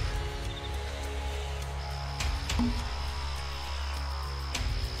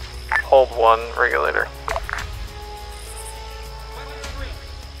 Hold 1, regulator.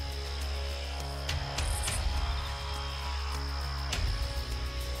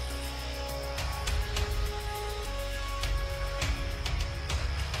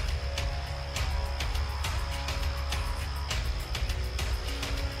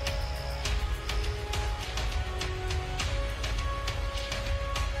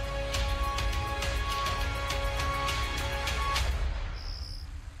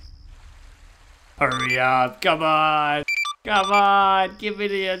 Hurry up, come on! Come on, give me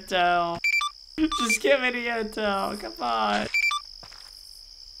the intel! Just give me the intel, come on!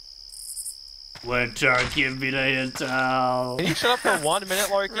 Winter, give me the intel! Can you shut up for 1 minute,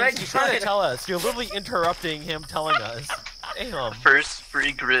 Larkins? He's trying to tell us. You're literally interrupting him telling us. Damn. First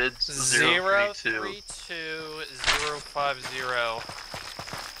free grid 032 032. 050.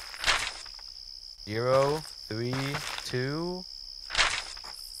 032.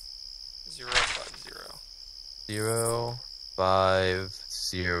 0, 5,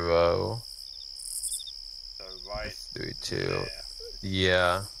 0. So right 3, 2. there.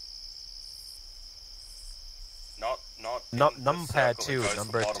 Yeah. Not numpad 2, goes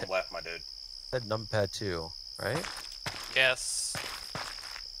number to bottom 10. left, my dude. Said numpad 2, right? Yes.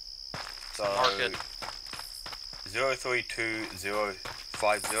 So Mark it.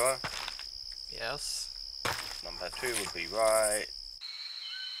 032050. Yes. Number 2 would be right.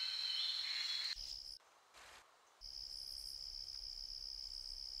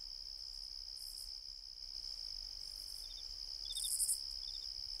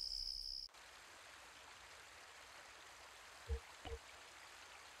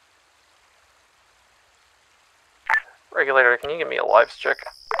 Regulator, can you give me a lives check?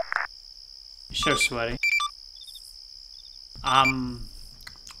 Sure, sweaty.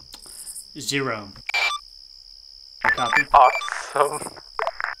 0. Copy. Awesome.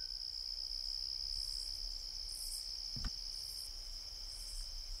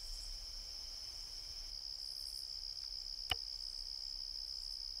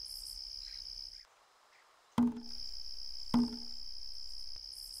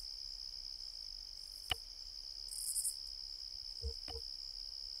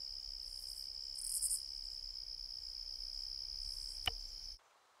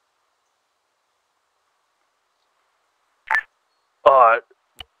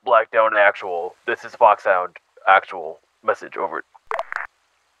 Blackdown actual. This is Foxhound actual. Message over.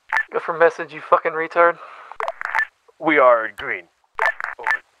 Go for message, you fucking retard. We are in green.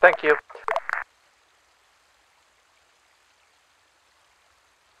 Over. Thank you.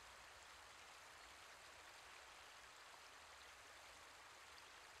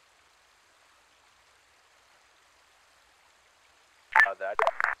 That.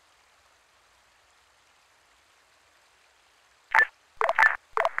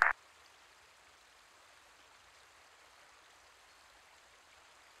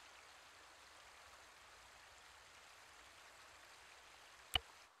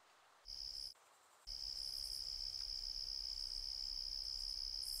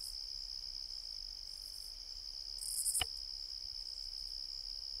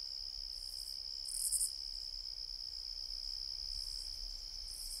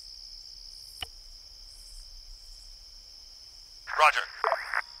 Roger.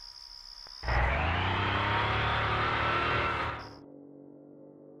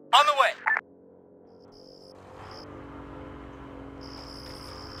 On the way.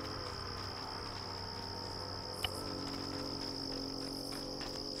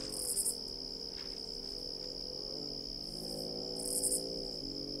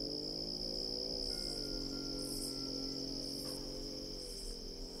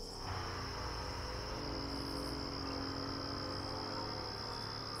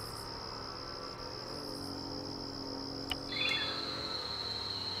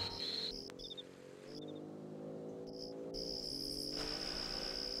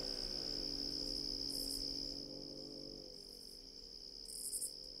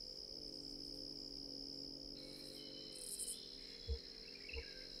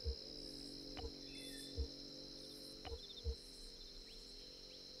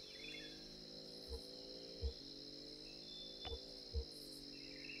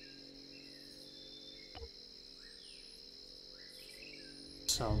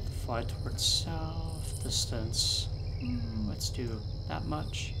 So fly towards south, distance. Let's do that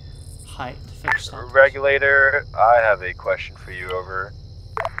much. Height, fixed up. Regulator, I have a question for you. Over.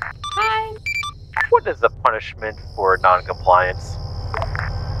 Hi. What is the punishment for non-compliance?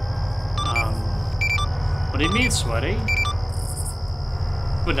 What do you mean, sweaty?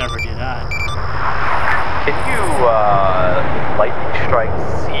 Would never do that. Can you lightning strike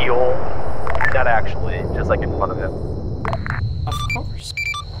Seal? Not actually, just like in front of him. Of course.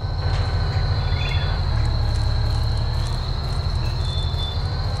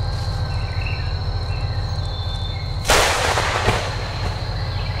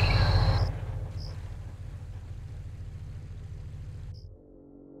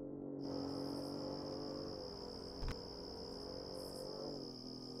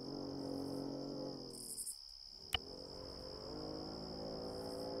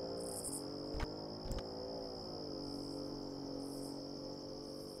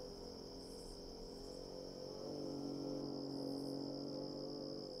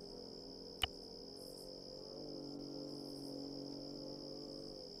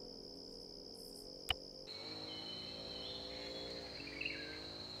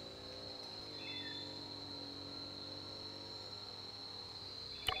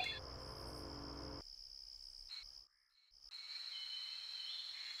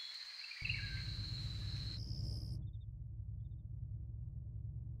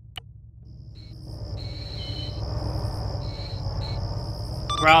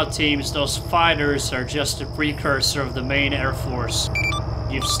 Ground teams, those fighters are just a precursor of the main air force.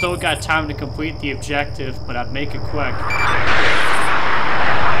 You've still got time to complete the objective, but I'd make it quick.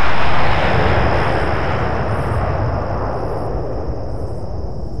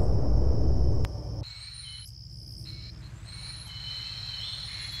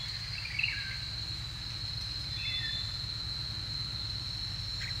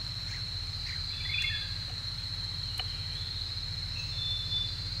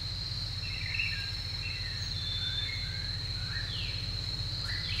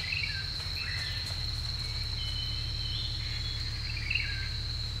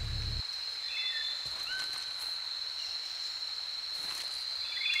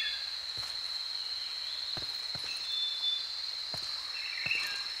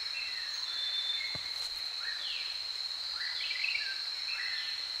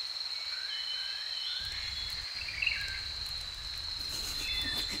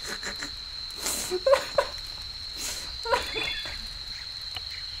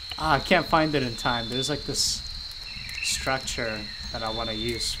 I can't find it in time. There's like this structure that I want to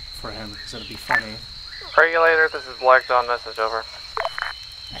use for him because it'll be funny. Regulator, this is Black Dawn, message over.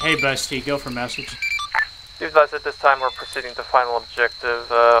 Hey Bestie, go for message. Be advised at this time we're proceeding to final objective.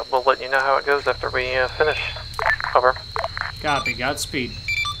 We'll let you know how it goes after we finish. Over. Copy, Godspeed.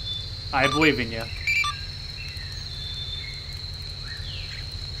 I believe in you.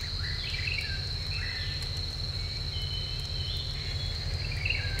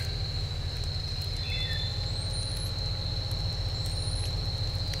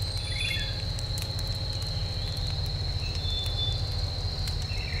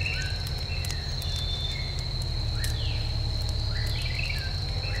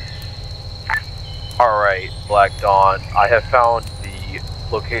 Alright, Black Dawn, I have found the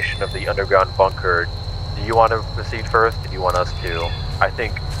location of the underground bunker. Do you want to proceed first, or do you want us to? I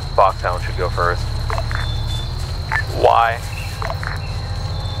think Foxhound should go first. Why?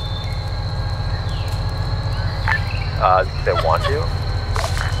 They want to?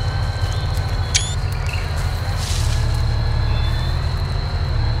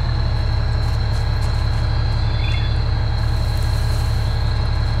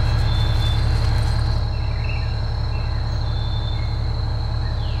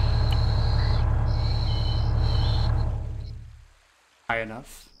 High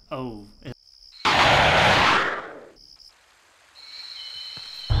enough. Oh.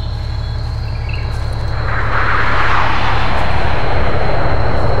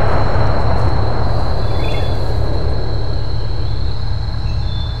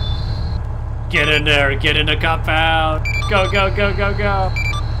 Get in there, get in the compound. Go, go, go, go, go.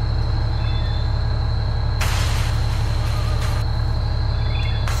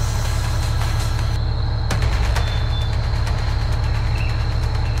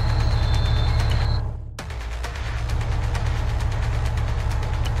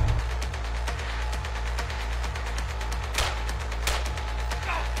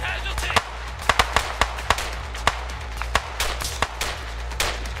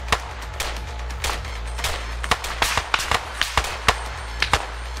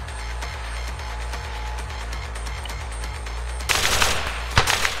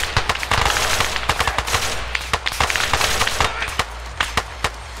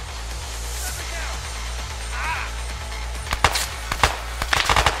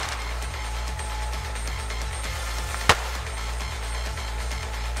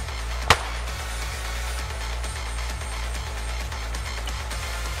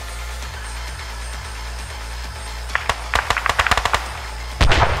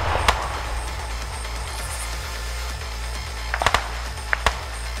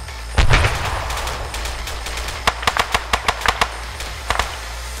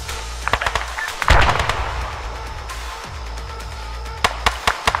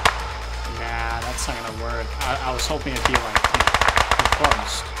 That's not gonna work. I was hoping it'd be like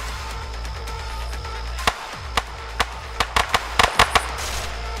forest.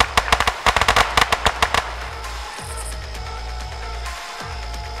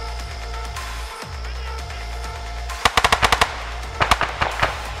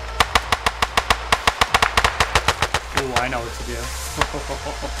 Ooh, I know what to do.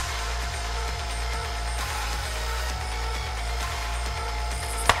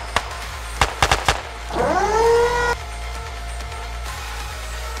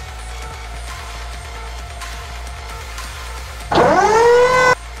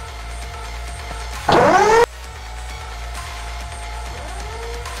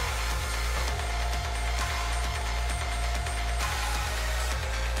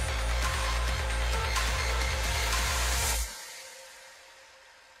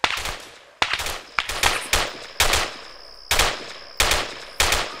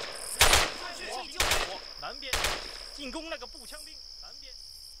 进攻那个步枪兵，南边。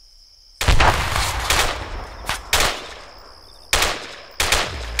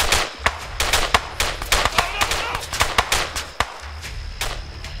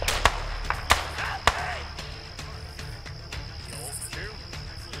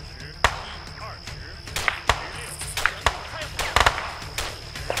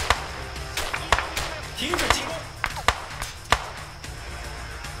停止进攻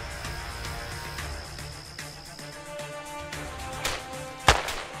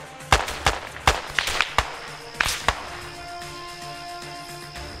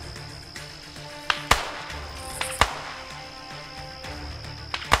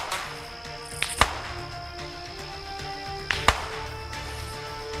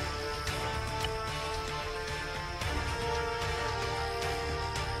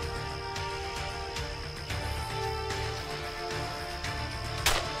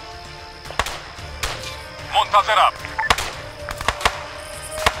！Monta set up.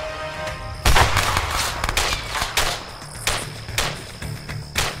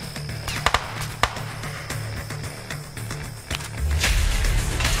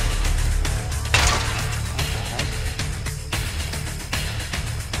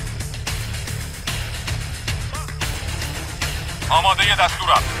 آماده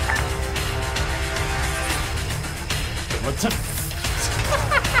دستورم. What the?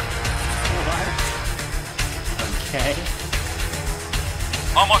 Okay.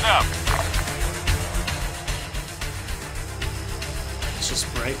 آماده. It's just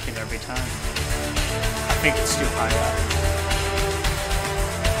breaking every time. I think it's too high up.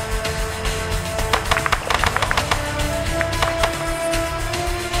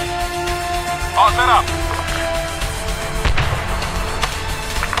 All set up.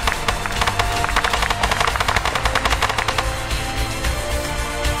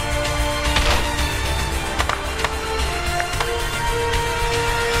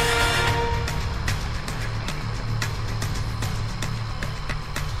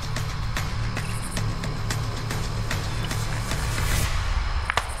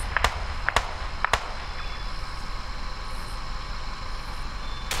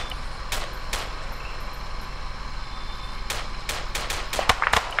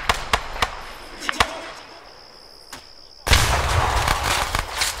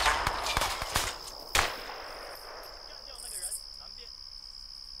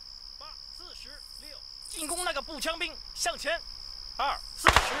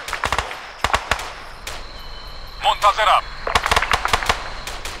 Monta set up.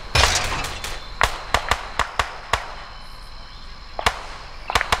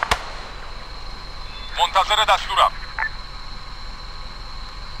 منتظر دستورم.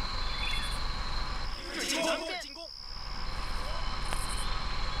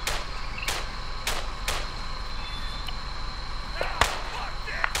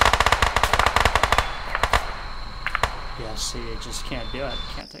 Yeah, see, it just can't do it.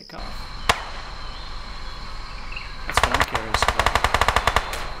 Can't take off. That's what I'm curious about.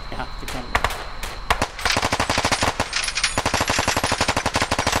 Yeah, the gun.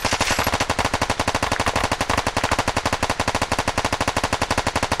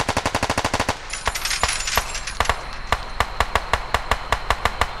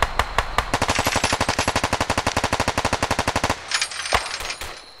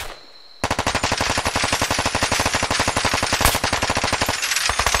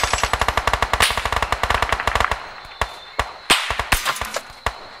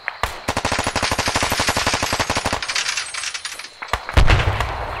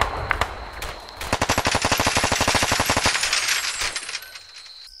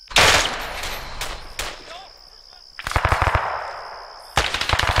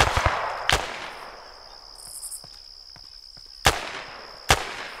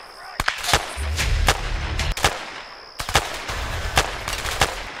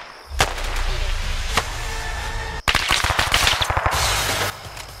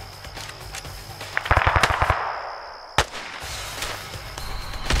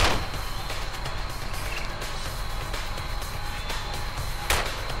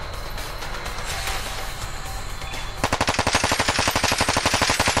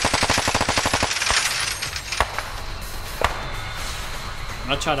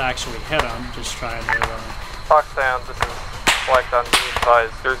 I'm not trying to actually hit him, just trying to... Fox Sound, this is Flagged on me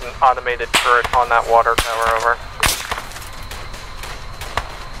advised. There's an automated turret on that water tower, over.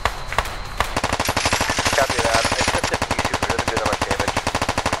 Copy that. I shipped it to you, but it doesn't do that much damage.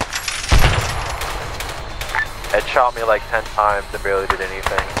 It shot me like 10 times and barely did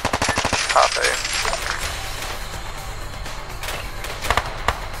anything. Copy.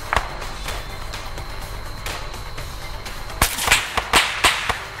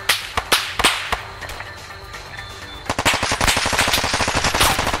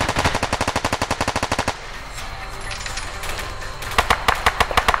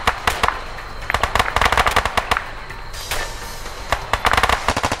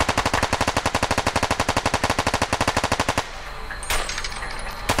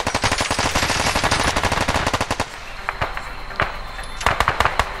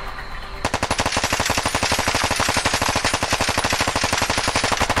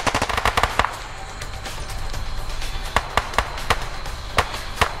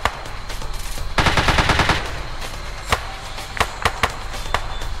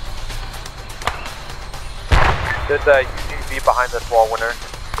 There's a UGV behind this wall, Winner.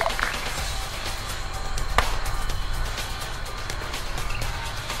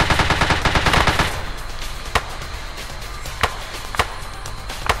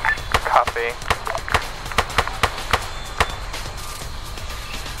 Copy.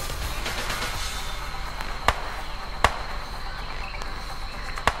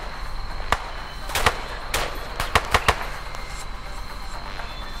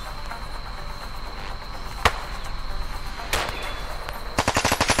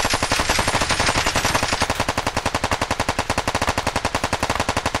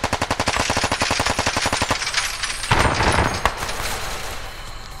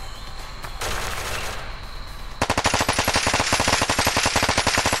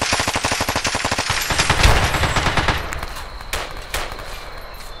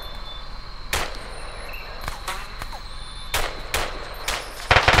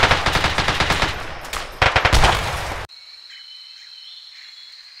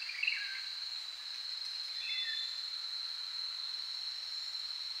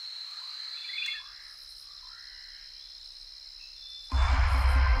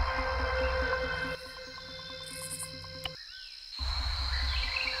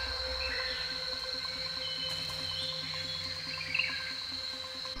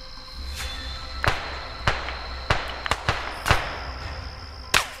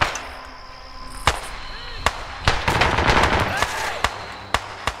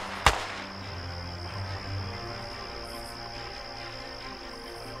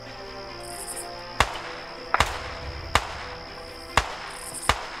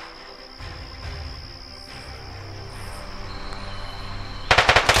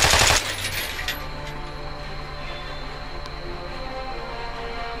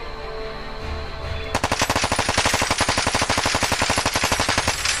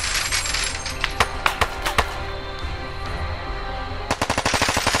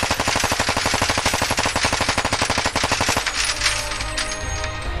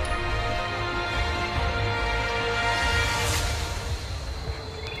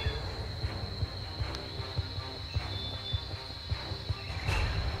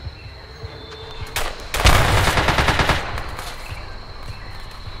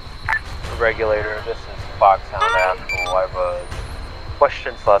 Regulator, this is Foxhound Actual. I have a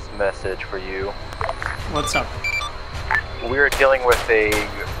question/message for you. What's up? We are dealing with a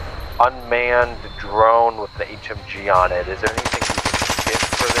unmanned drone with an HMG on it. Is there anything you can get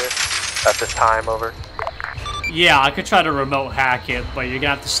for this at this time? Over. Yeah, I could try to remote hack it, but you're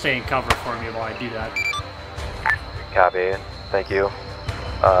gonna have to stay in cover for me while I do that. Copy. Thank you.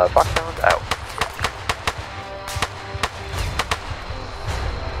 Foxhound out.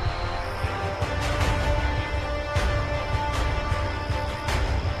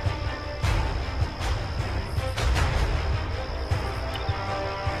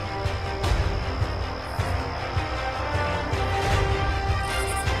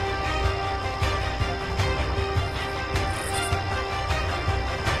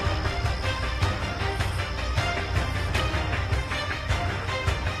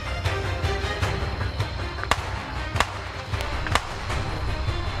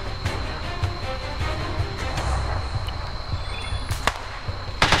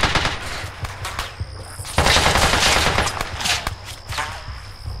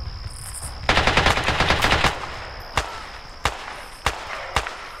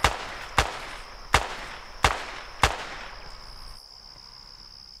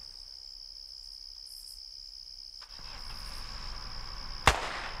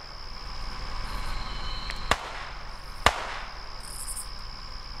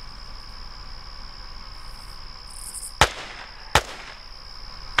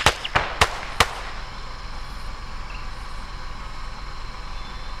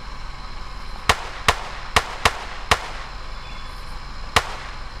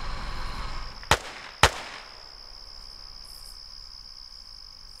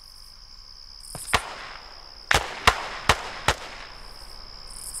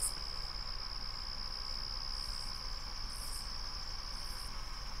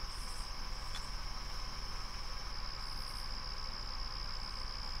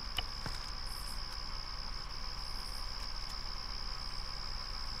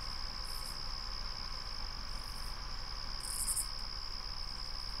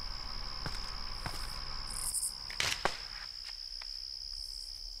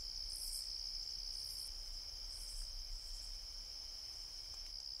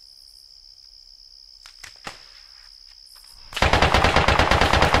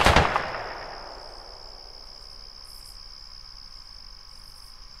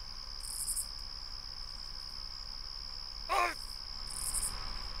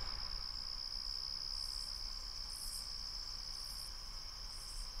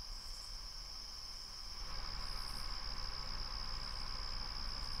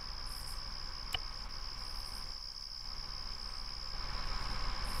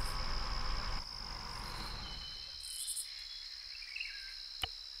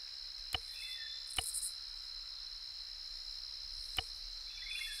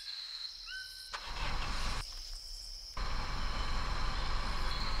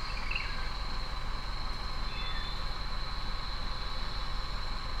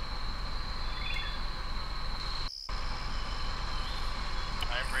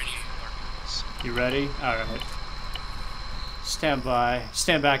 ready, Marcus. You ready? Alright. Stand by.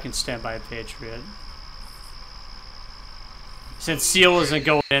 Stand back and stand by, Patriot. Since Seal isn't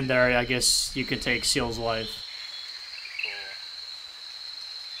going in there, I guess you could take Seal's life.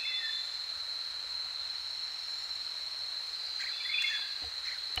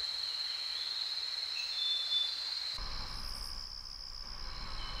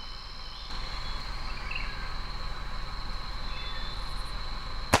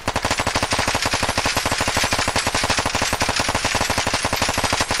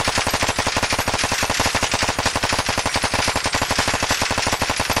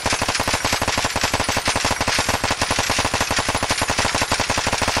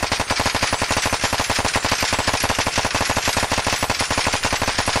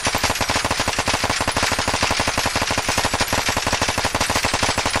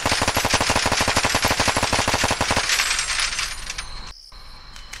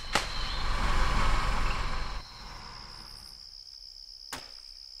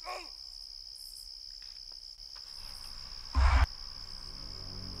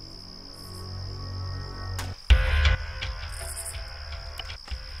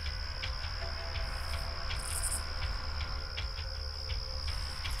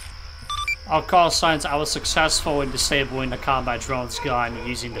 I'll call signs I was successful in disabling the combat drone's gun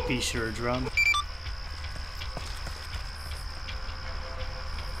using the pea-shooter drone.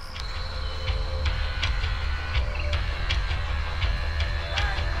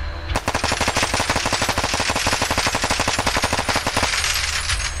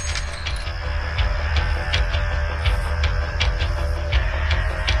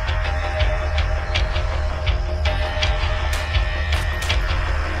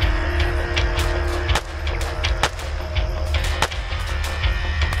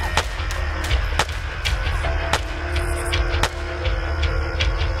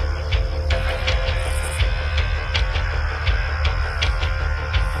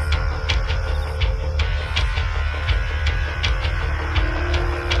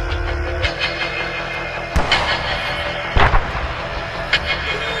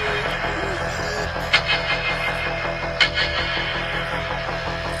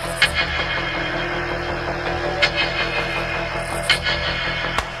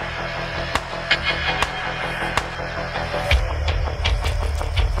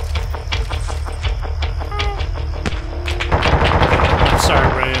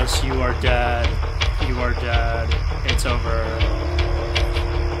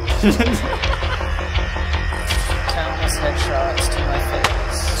 Countless headshots to my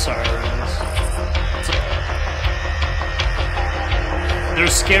face. Sorry, they're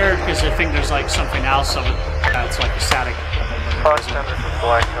scared because they think there's like something else of it that's like a static.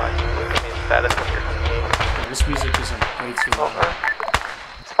 This music isn't way too loud.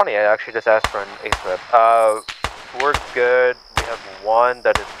 It's funny, I actually just asked for an ASMAP. We're good. We have one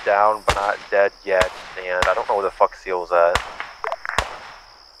that is down but not dead yet, and I don't know where the fuck Seal's at.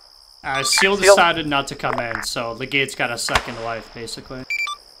 Seal decided not to come in, so the gate's got a second life, basically.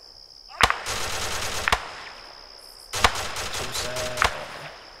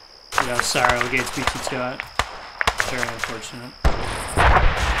 Yeah, sorry, the gate's beat you to it. Very unfortunate.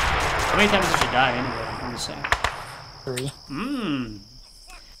 How many times did you die anyway? Let me see. 3.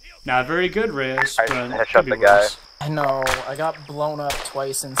 Not very good, Reyes. I just headshot the guy. I know, I got blown up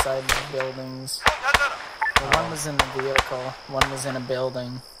twice inside the buildings. One was in the vehicle, one was in a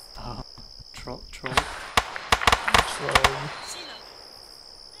building. Troll.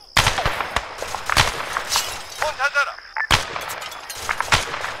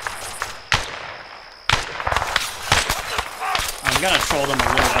 I'm gonna troll them a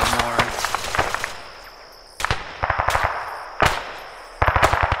little bit more.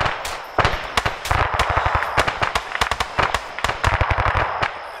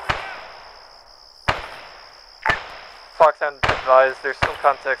 Foxhound advised, there's still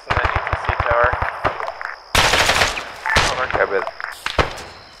context in that ATC tower.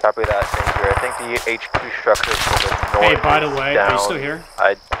 Copy that, Danger. I think the HQ structure is to the north. Hey, by the way, down. are you still here?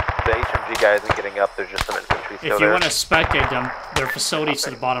 The HMG guy isn't getting up, there's just some infantry still If you there. want to spectate them, their facilities to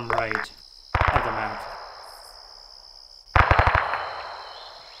the bottom right of the map.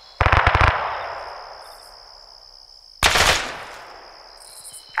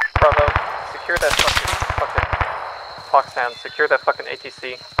 Bravo, secure that fucking Foxhound, secure that fucking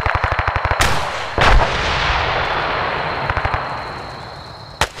ATC.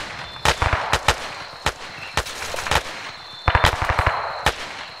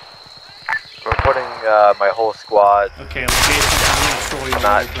 We're putting my whole squad. Okay, I'm gonna troll you.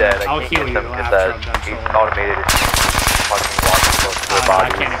 Not dead. I'll I heal can't you get them after I'm done because trolling. that automated fucking walking close to their I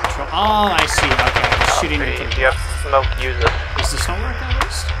bodies. can't even control. Oh, I see. Okay, I'm just shooting into If you have smoke, use it. Does this one work at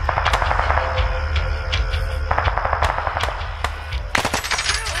least?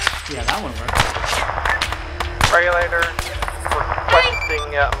 Yeah, that one works. Regulator requesting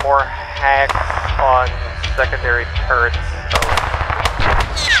more hacks on secondary turrets.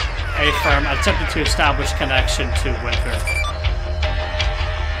 A firm attempted to establish connection to Winter.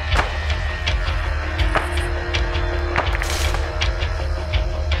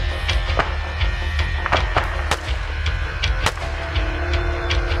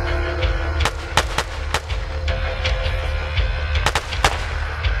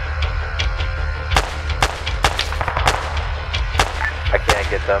 I can't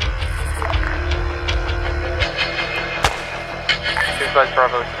get them. Supervised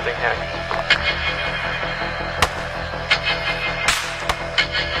Bravo attempting hack.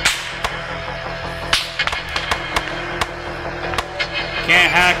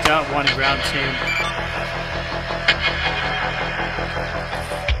 Can't hack up one ground team.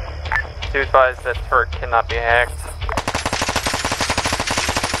 Do advise that turret cannot be hacked.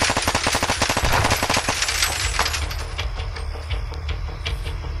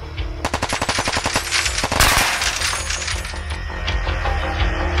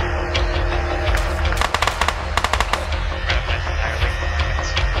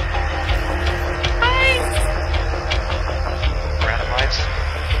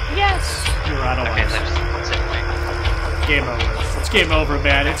 You're out of lives. Game over. It's game over,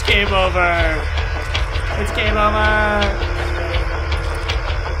 man. It's game over. It's game over.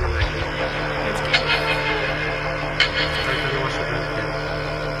 It's game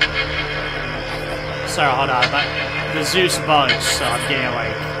over. Sorry, hold on. But the Zeus bugs, so I'm getting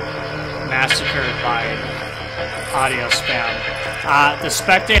like massacred by audio spam. The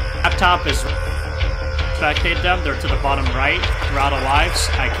spectator laptop is. Spectate them, they're to the bottom right, they're out of lives.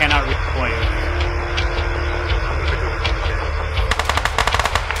 I cannot redeploy you.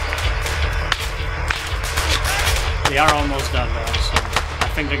 They are almost done though, so I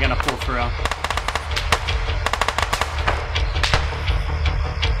think they're gonna pull through.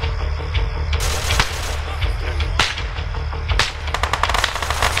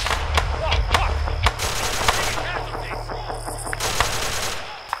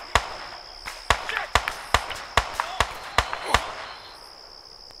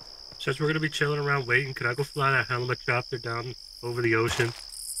 Since we're gonna be chilling around waiting, can I go fly that helicopter down over the ocean?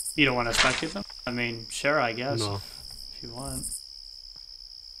 You don't want to spectate them? I mean, sure, I guess. No. If you want.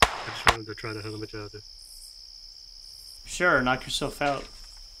 I just wanted to try the helicopter. Sure, knock yourself out.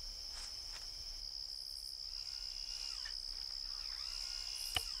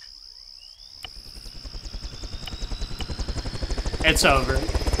 It's over.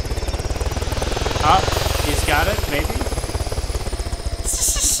 Oh, he's got it, maybe?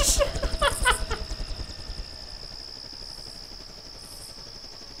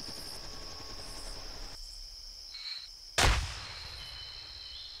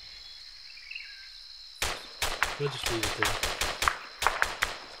 We'll just leave it there.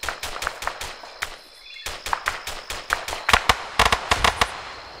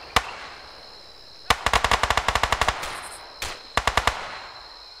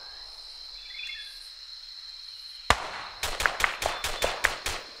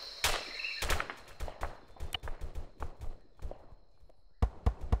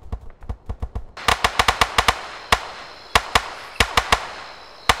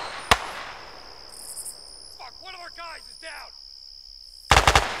 One of our guys is down!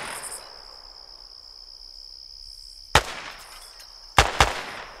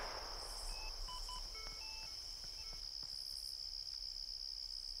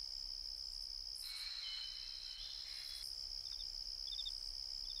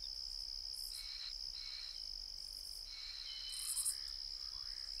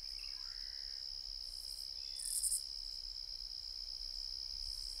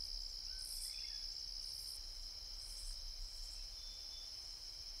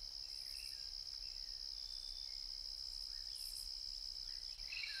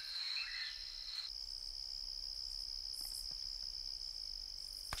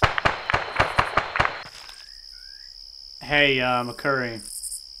 Hey, McCurry.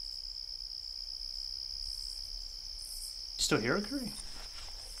 Still here, McCurry?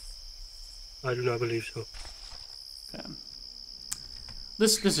 I do not believe so. Okay.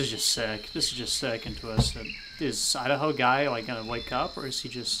 This is just sick. This is just sick and twisted. Is Idaho guy like gonna wake up, or is he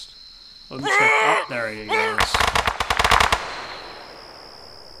just? Let me check. Oh, there he goes.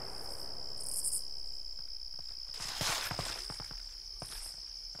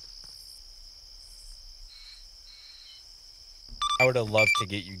 I would have loved to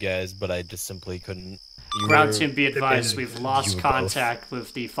get you guys, but I just simply couldn't. Ground team, be advised, we've lost contact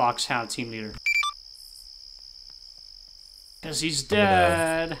with the Foxhound team leader. Because he's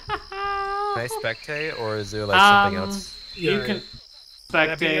dead. Can I spectate, or is there like something else? You can spectate. Can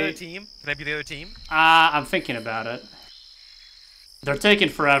I be the other team? Can I be the other team? I'm thinking about it. They're taking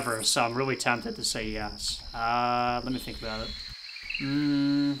forever, so I'm really tempted to say yes. Let me think about it.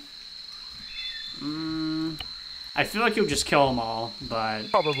 I feel like you'll just kill them all,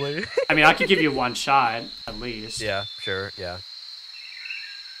 but... Probably. I mean, I could give you one shot, at least. Yeah, sure, yeah.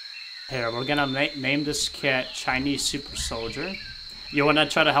 Here, we're gonna name this kit Chinese Super Soldier. You wanna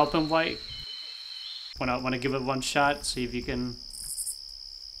try to help him, White? Wanna give it one shot? See if you can...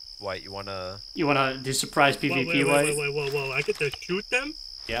 White, you wanna... You wanna do surprise PvP, White? Whoa, I get to shoot them?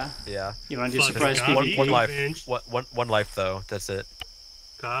 Yeah? Yeah. You wanna do surprise PvP? PvP? One life. One life, though. That's it.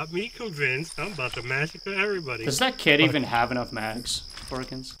 Got me convinced. I'm about to massacre everybody. Does that kit even have enough mags,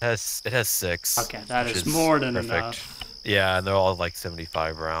 Porkins? It has 6. Okay, that is more than perfect. enough. Yeah, and they're all like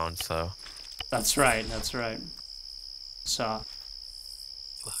 75 rounds, so... That's right, that's right. So...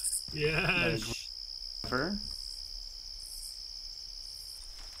 Yes! Ever.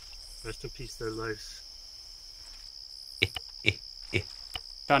 Rest in peace, their lives.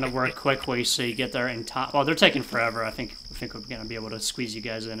 Trying to work quickly so you get there in time. Well, they're taking forever. I think we're gonna be able to squeeze you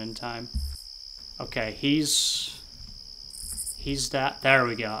guys in time. Okay, he's that. There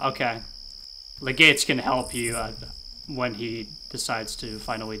we go. Okay, Legates can help you when he decides to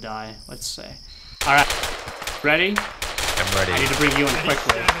finally die. Let's say. All right, ready? I'm ready. I need to bring you in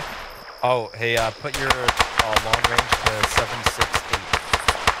quickly. Oh, hey, put your long range to 768.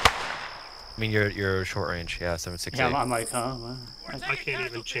 I mean, your short range, yeah, 768. Yeah, I'm like, huh? I can't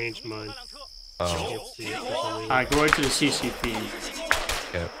even change mine. Oh. Alright, go right to the CCP.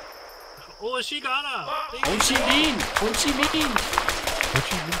 Okay. Oh, she got her! What's she mean? What's she mean? What'd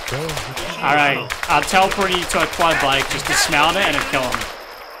you mean, bro? Alright, I'll teleport you to a quad bike, just dismount it and then kill him.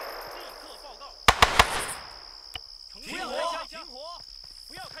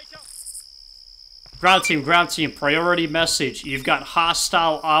 Ground team, priority message. You've got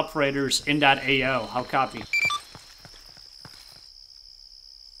hostile operators in that AO. How copy?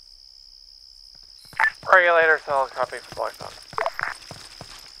 Regulator, solid copy for Blackstone.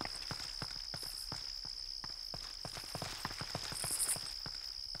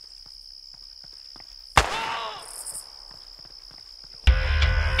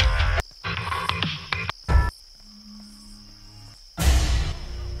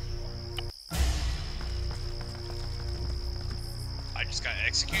 I just got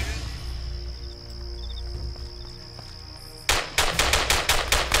executed?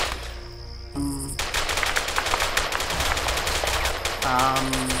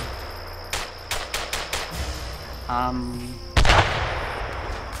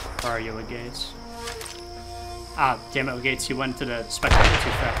 Where are you, Legates? Ah, damn it, Legates, you went to the spectator too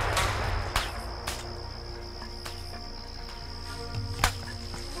fast.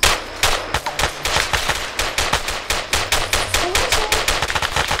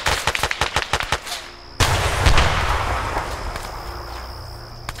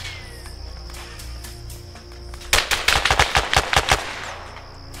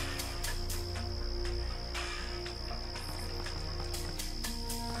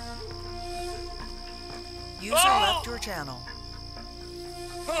 User left your channel.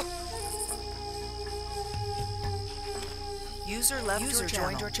 User left your channel.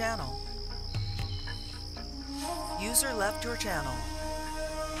 Joined your channel. User left your channel.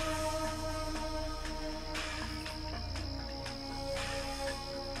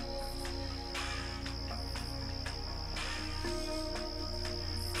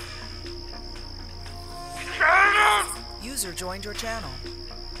 User joined your channel.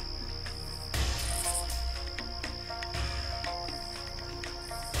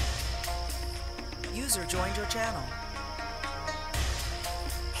 User joined your channel.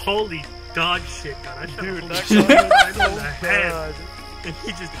 Holy dog shit, God. I shot Dude, him that's in so the head. And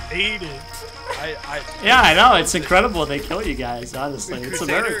he just ate it. Yeah, I know, it's incredible they kill you guys, honestly. It's a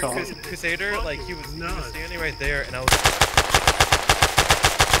miracle. Crusader, like, he was standing right there, and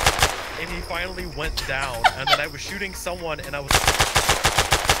and he finally went down, and then I was shooting someone, and I was...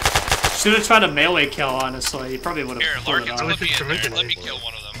 Should have tried a melee kill, honestly. You probably would have. Here, Larkins, let me in there. Let me kill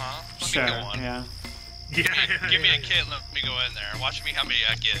one of them, huh? Sure, Let me kill one. yeah. Give me a kit, let me go in there. Watch me how many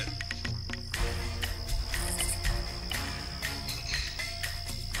I get.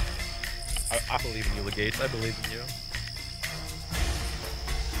 I believe in you, Legates. I believe in you.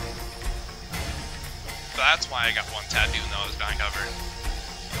 That's why I got one tattoo, even though I was behind cover.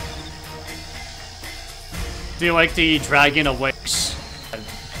 Do you like the Dragon Awakes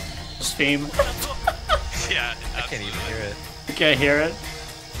theme? Yeah, I can't even hear it. You can't hear it?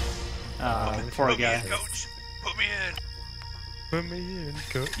 Poor guy. Coach, put me in. Put me in,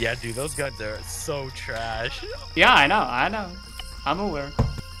 coach. Yeah, dude, those guns are so trash. Yeah, I know. I'm aware.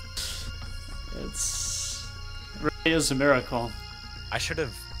 It really is a miracle. I should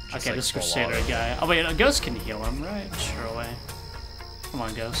have. Okay, this Crusader guy. Oh wait, a Ghost can heal him, right? Surely. Come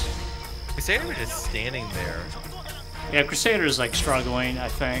on, Ghost. Crusader was just standing there. Yeah, Crusader's like struggling, I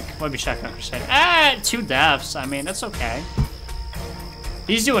think. Let me check on Crusader. Ah, 2 deaths. I mean, that's okay.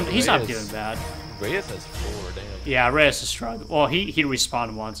 He's not doing bad. Reyes has 4, damn. Yeah, Reyes is struggling. Well, he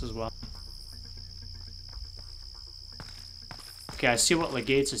respawned once as well. Okay, I see what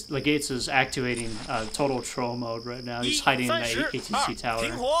Legates is. Legates is activating total troll mode right now. He's hiding in the ATC tower.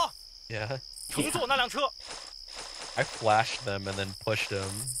 Yeah. I flashed them and then pushed them.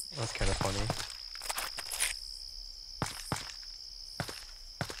 That's kind of funny.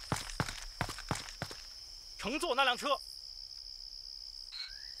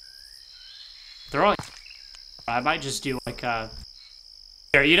 They're all. I might just do like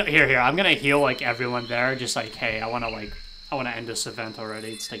here. I'm gonna heal like everyone there. Just like, hey, I wanna end this event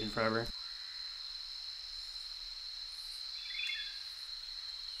already. It's taking forever.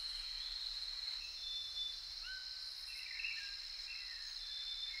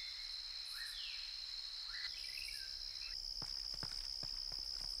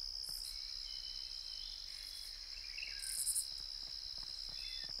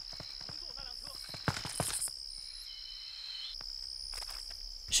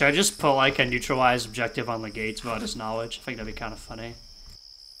 Should I just put like a neutralized objective on the gates without his knowledge? I think that'd be kind of funny.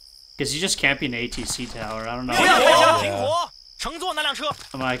 Because he's just camping the ATC tower. I don't know. Yeah.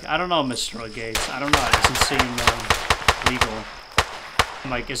 I'm like, I don't know, Mr. Gates. I don't know. It doesn't seem legal.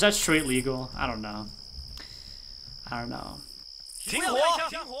 I'm like, is that straight legal? I don't know. I know. I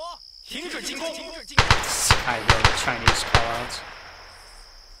hear the Chinese callouts.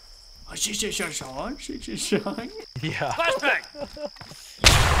 Yeah.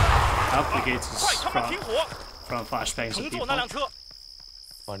 Up the gates is from flashbangs of people.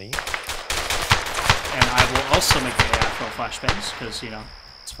 Funny. And I will also make the AI from flashbangs, because, you know,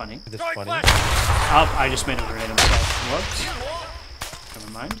 it's funny. It's funny. Oh, I just made him grenade himself. Whoops.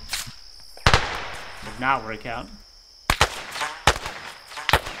 Never mind. Did not work out.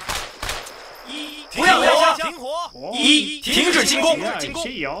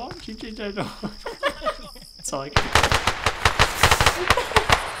 That's all I can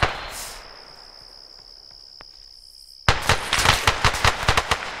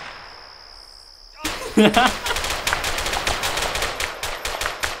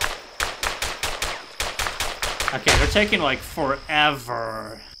Okay, they're taking like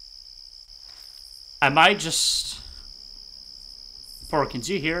forever. I might just... Porkins,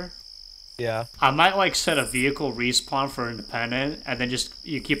 you here? Yeah. I might like set a vehicle respawn for independent, and then just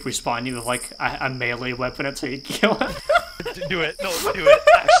you keep respawning with like a melee weapon until you kill it. Do it. No, do it.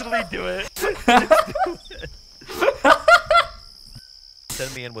 Actually do it. Do it.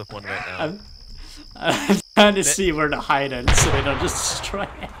 Send me in with one right now. I'm trying to see where to hide it so they don't just destroy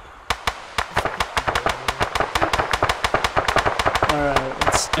it. Alright,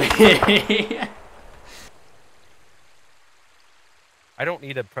 let's I don't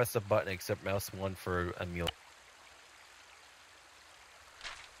need to press a button except mouse 1 for a meal.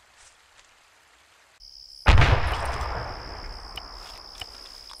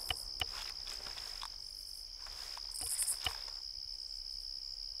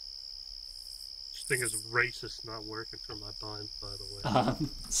 This thing is racist, not working for my bind, by the way.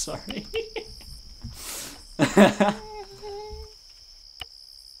 Sorry.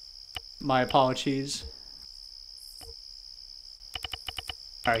 My apologies.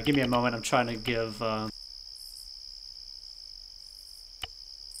 Alright, give me a moment. I'm trying to give...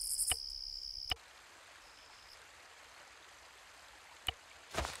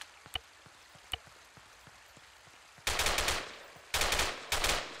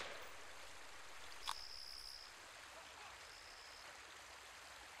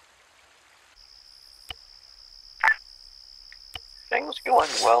 Things going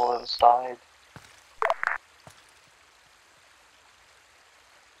well inside.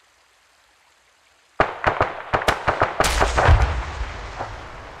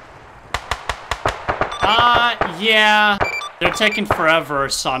 Yeah. They're taking forever,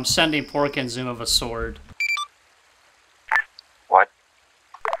 so I'm sending Porkins in with a sword. What?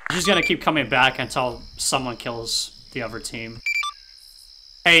 He's gonna keep coming back until someone kills the other team.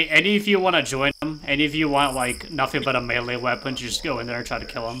 Hey, any of you want to join him? Any of you want, like, nothing but a melee weapon? Just go in there and try to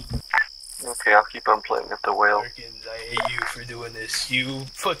kill him. Okay, I'll keep on playing with the whale. Perkins, I hate you for doing this. You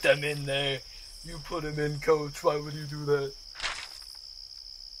put them in there. You put them in, coach. Why would you do that?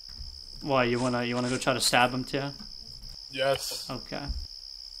 Why, you wanna go try to stab him too? Yes. Okay.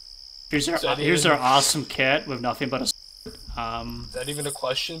 Here's our awesome kit with nothing but a. Is that even a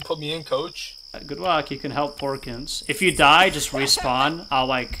question? Put me in, coach. Good luck. You can help Porkins. If you die, just respawn.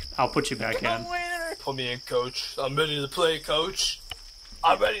 I'll put you back in. Put me in, coach. I'm ready to play, coach.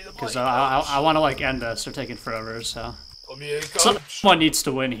 I'm ready to play. Because I want to like end this. They're taking forever. So. Put me in, coach. Someone needs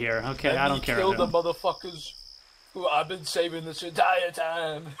to win here. Okay, I don't care. Kill the motherfuckers who I've been saving this entire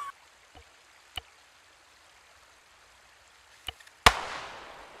time.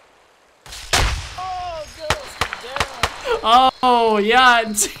 Oh,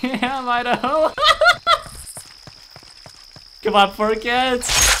 yeah, damn, Idaho. Come on,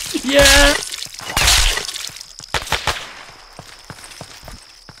 Porkins. Yeah.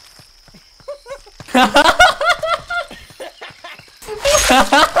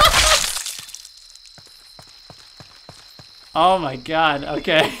 Oh my god,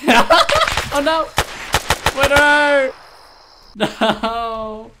 okay. Oh no. Winner.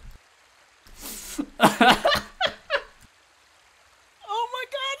 No. Oh my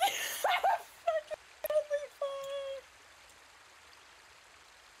god!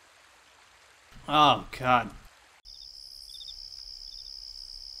 Oh god.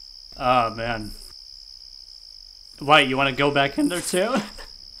 Oh man. White, you want to go back in there too? Dude,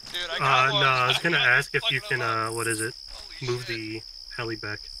 no, I was gonna ask if you can, what is it? Move the heli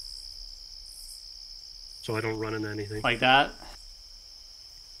back. So I don't run into anything. Like that?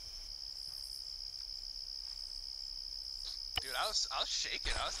 Dude, I was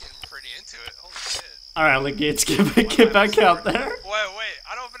shaking. I was getting pretty into it. Holy shit. Alright, Legates, get back out there. Wait.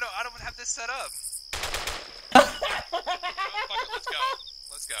 I don't even know. I don't have this set up. Fuck it, let's go.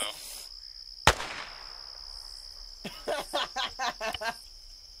 Let's go.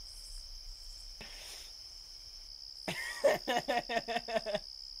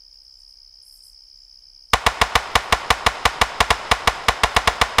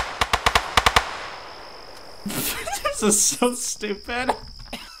 This is so stupid.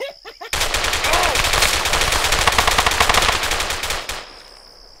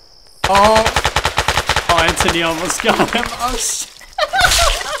 Oh, Anthony almost got him. Oh shit.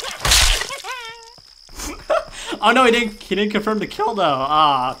 Oh no, he didn't confirm the kill though.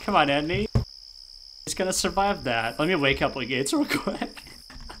 Ah, come on, Anthony. He's gonna survive that. Let me wake up Legates real quick.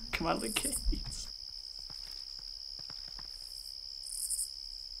 Come on, Legates.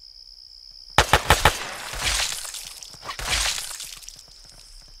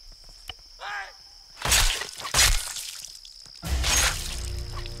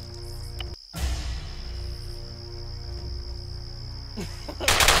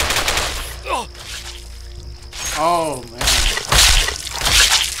 Oh man.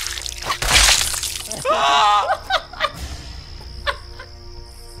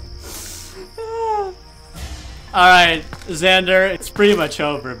 Alright, Xander, it's pretty much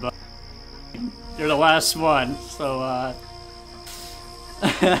over, but you're the last one, so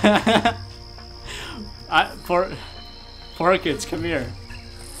Porkins, come here.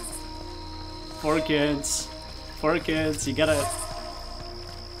 Porkins, you gotta...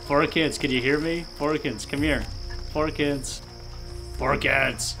 Porkins, can you hear me? Porkins, come here. Porkins,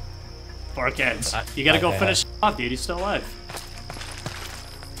 you gotta go finish him off, dude. He's still alive.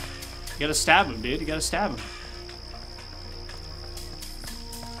 You gotta stab him, dude. You gotta stab him.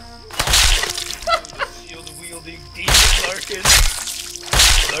 Shield-wielding demon Larkins.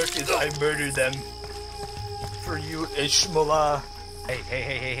 Larkins, I murdered them. For you, Ishmael.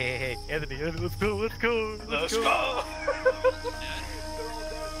 Hey. Anthony, let's go. Let's go.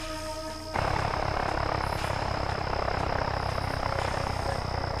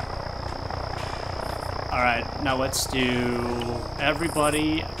 Alright, now let's do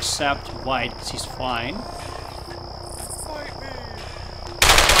everybody except White, because he's flying.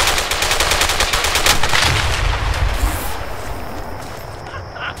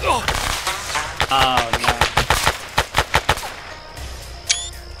 Oh no.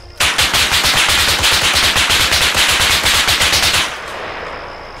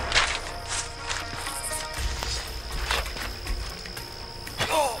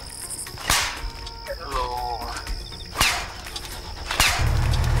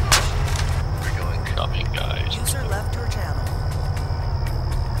 User left your channel.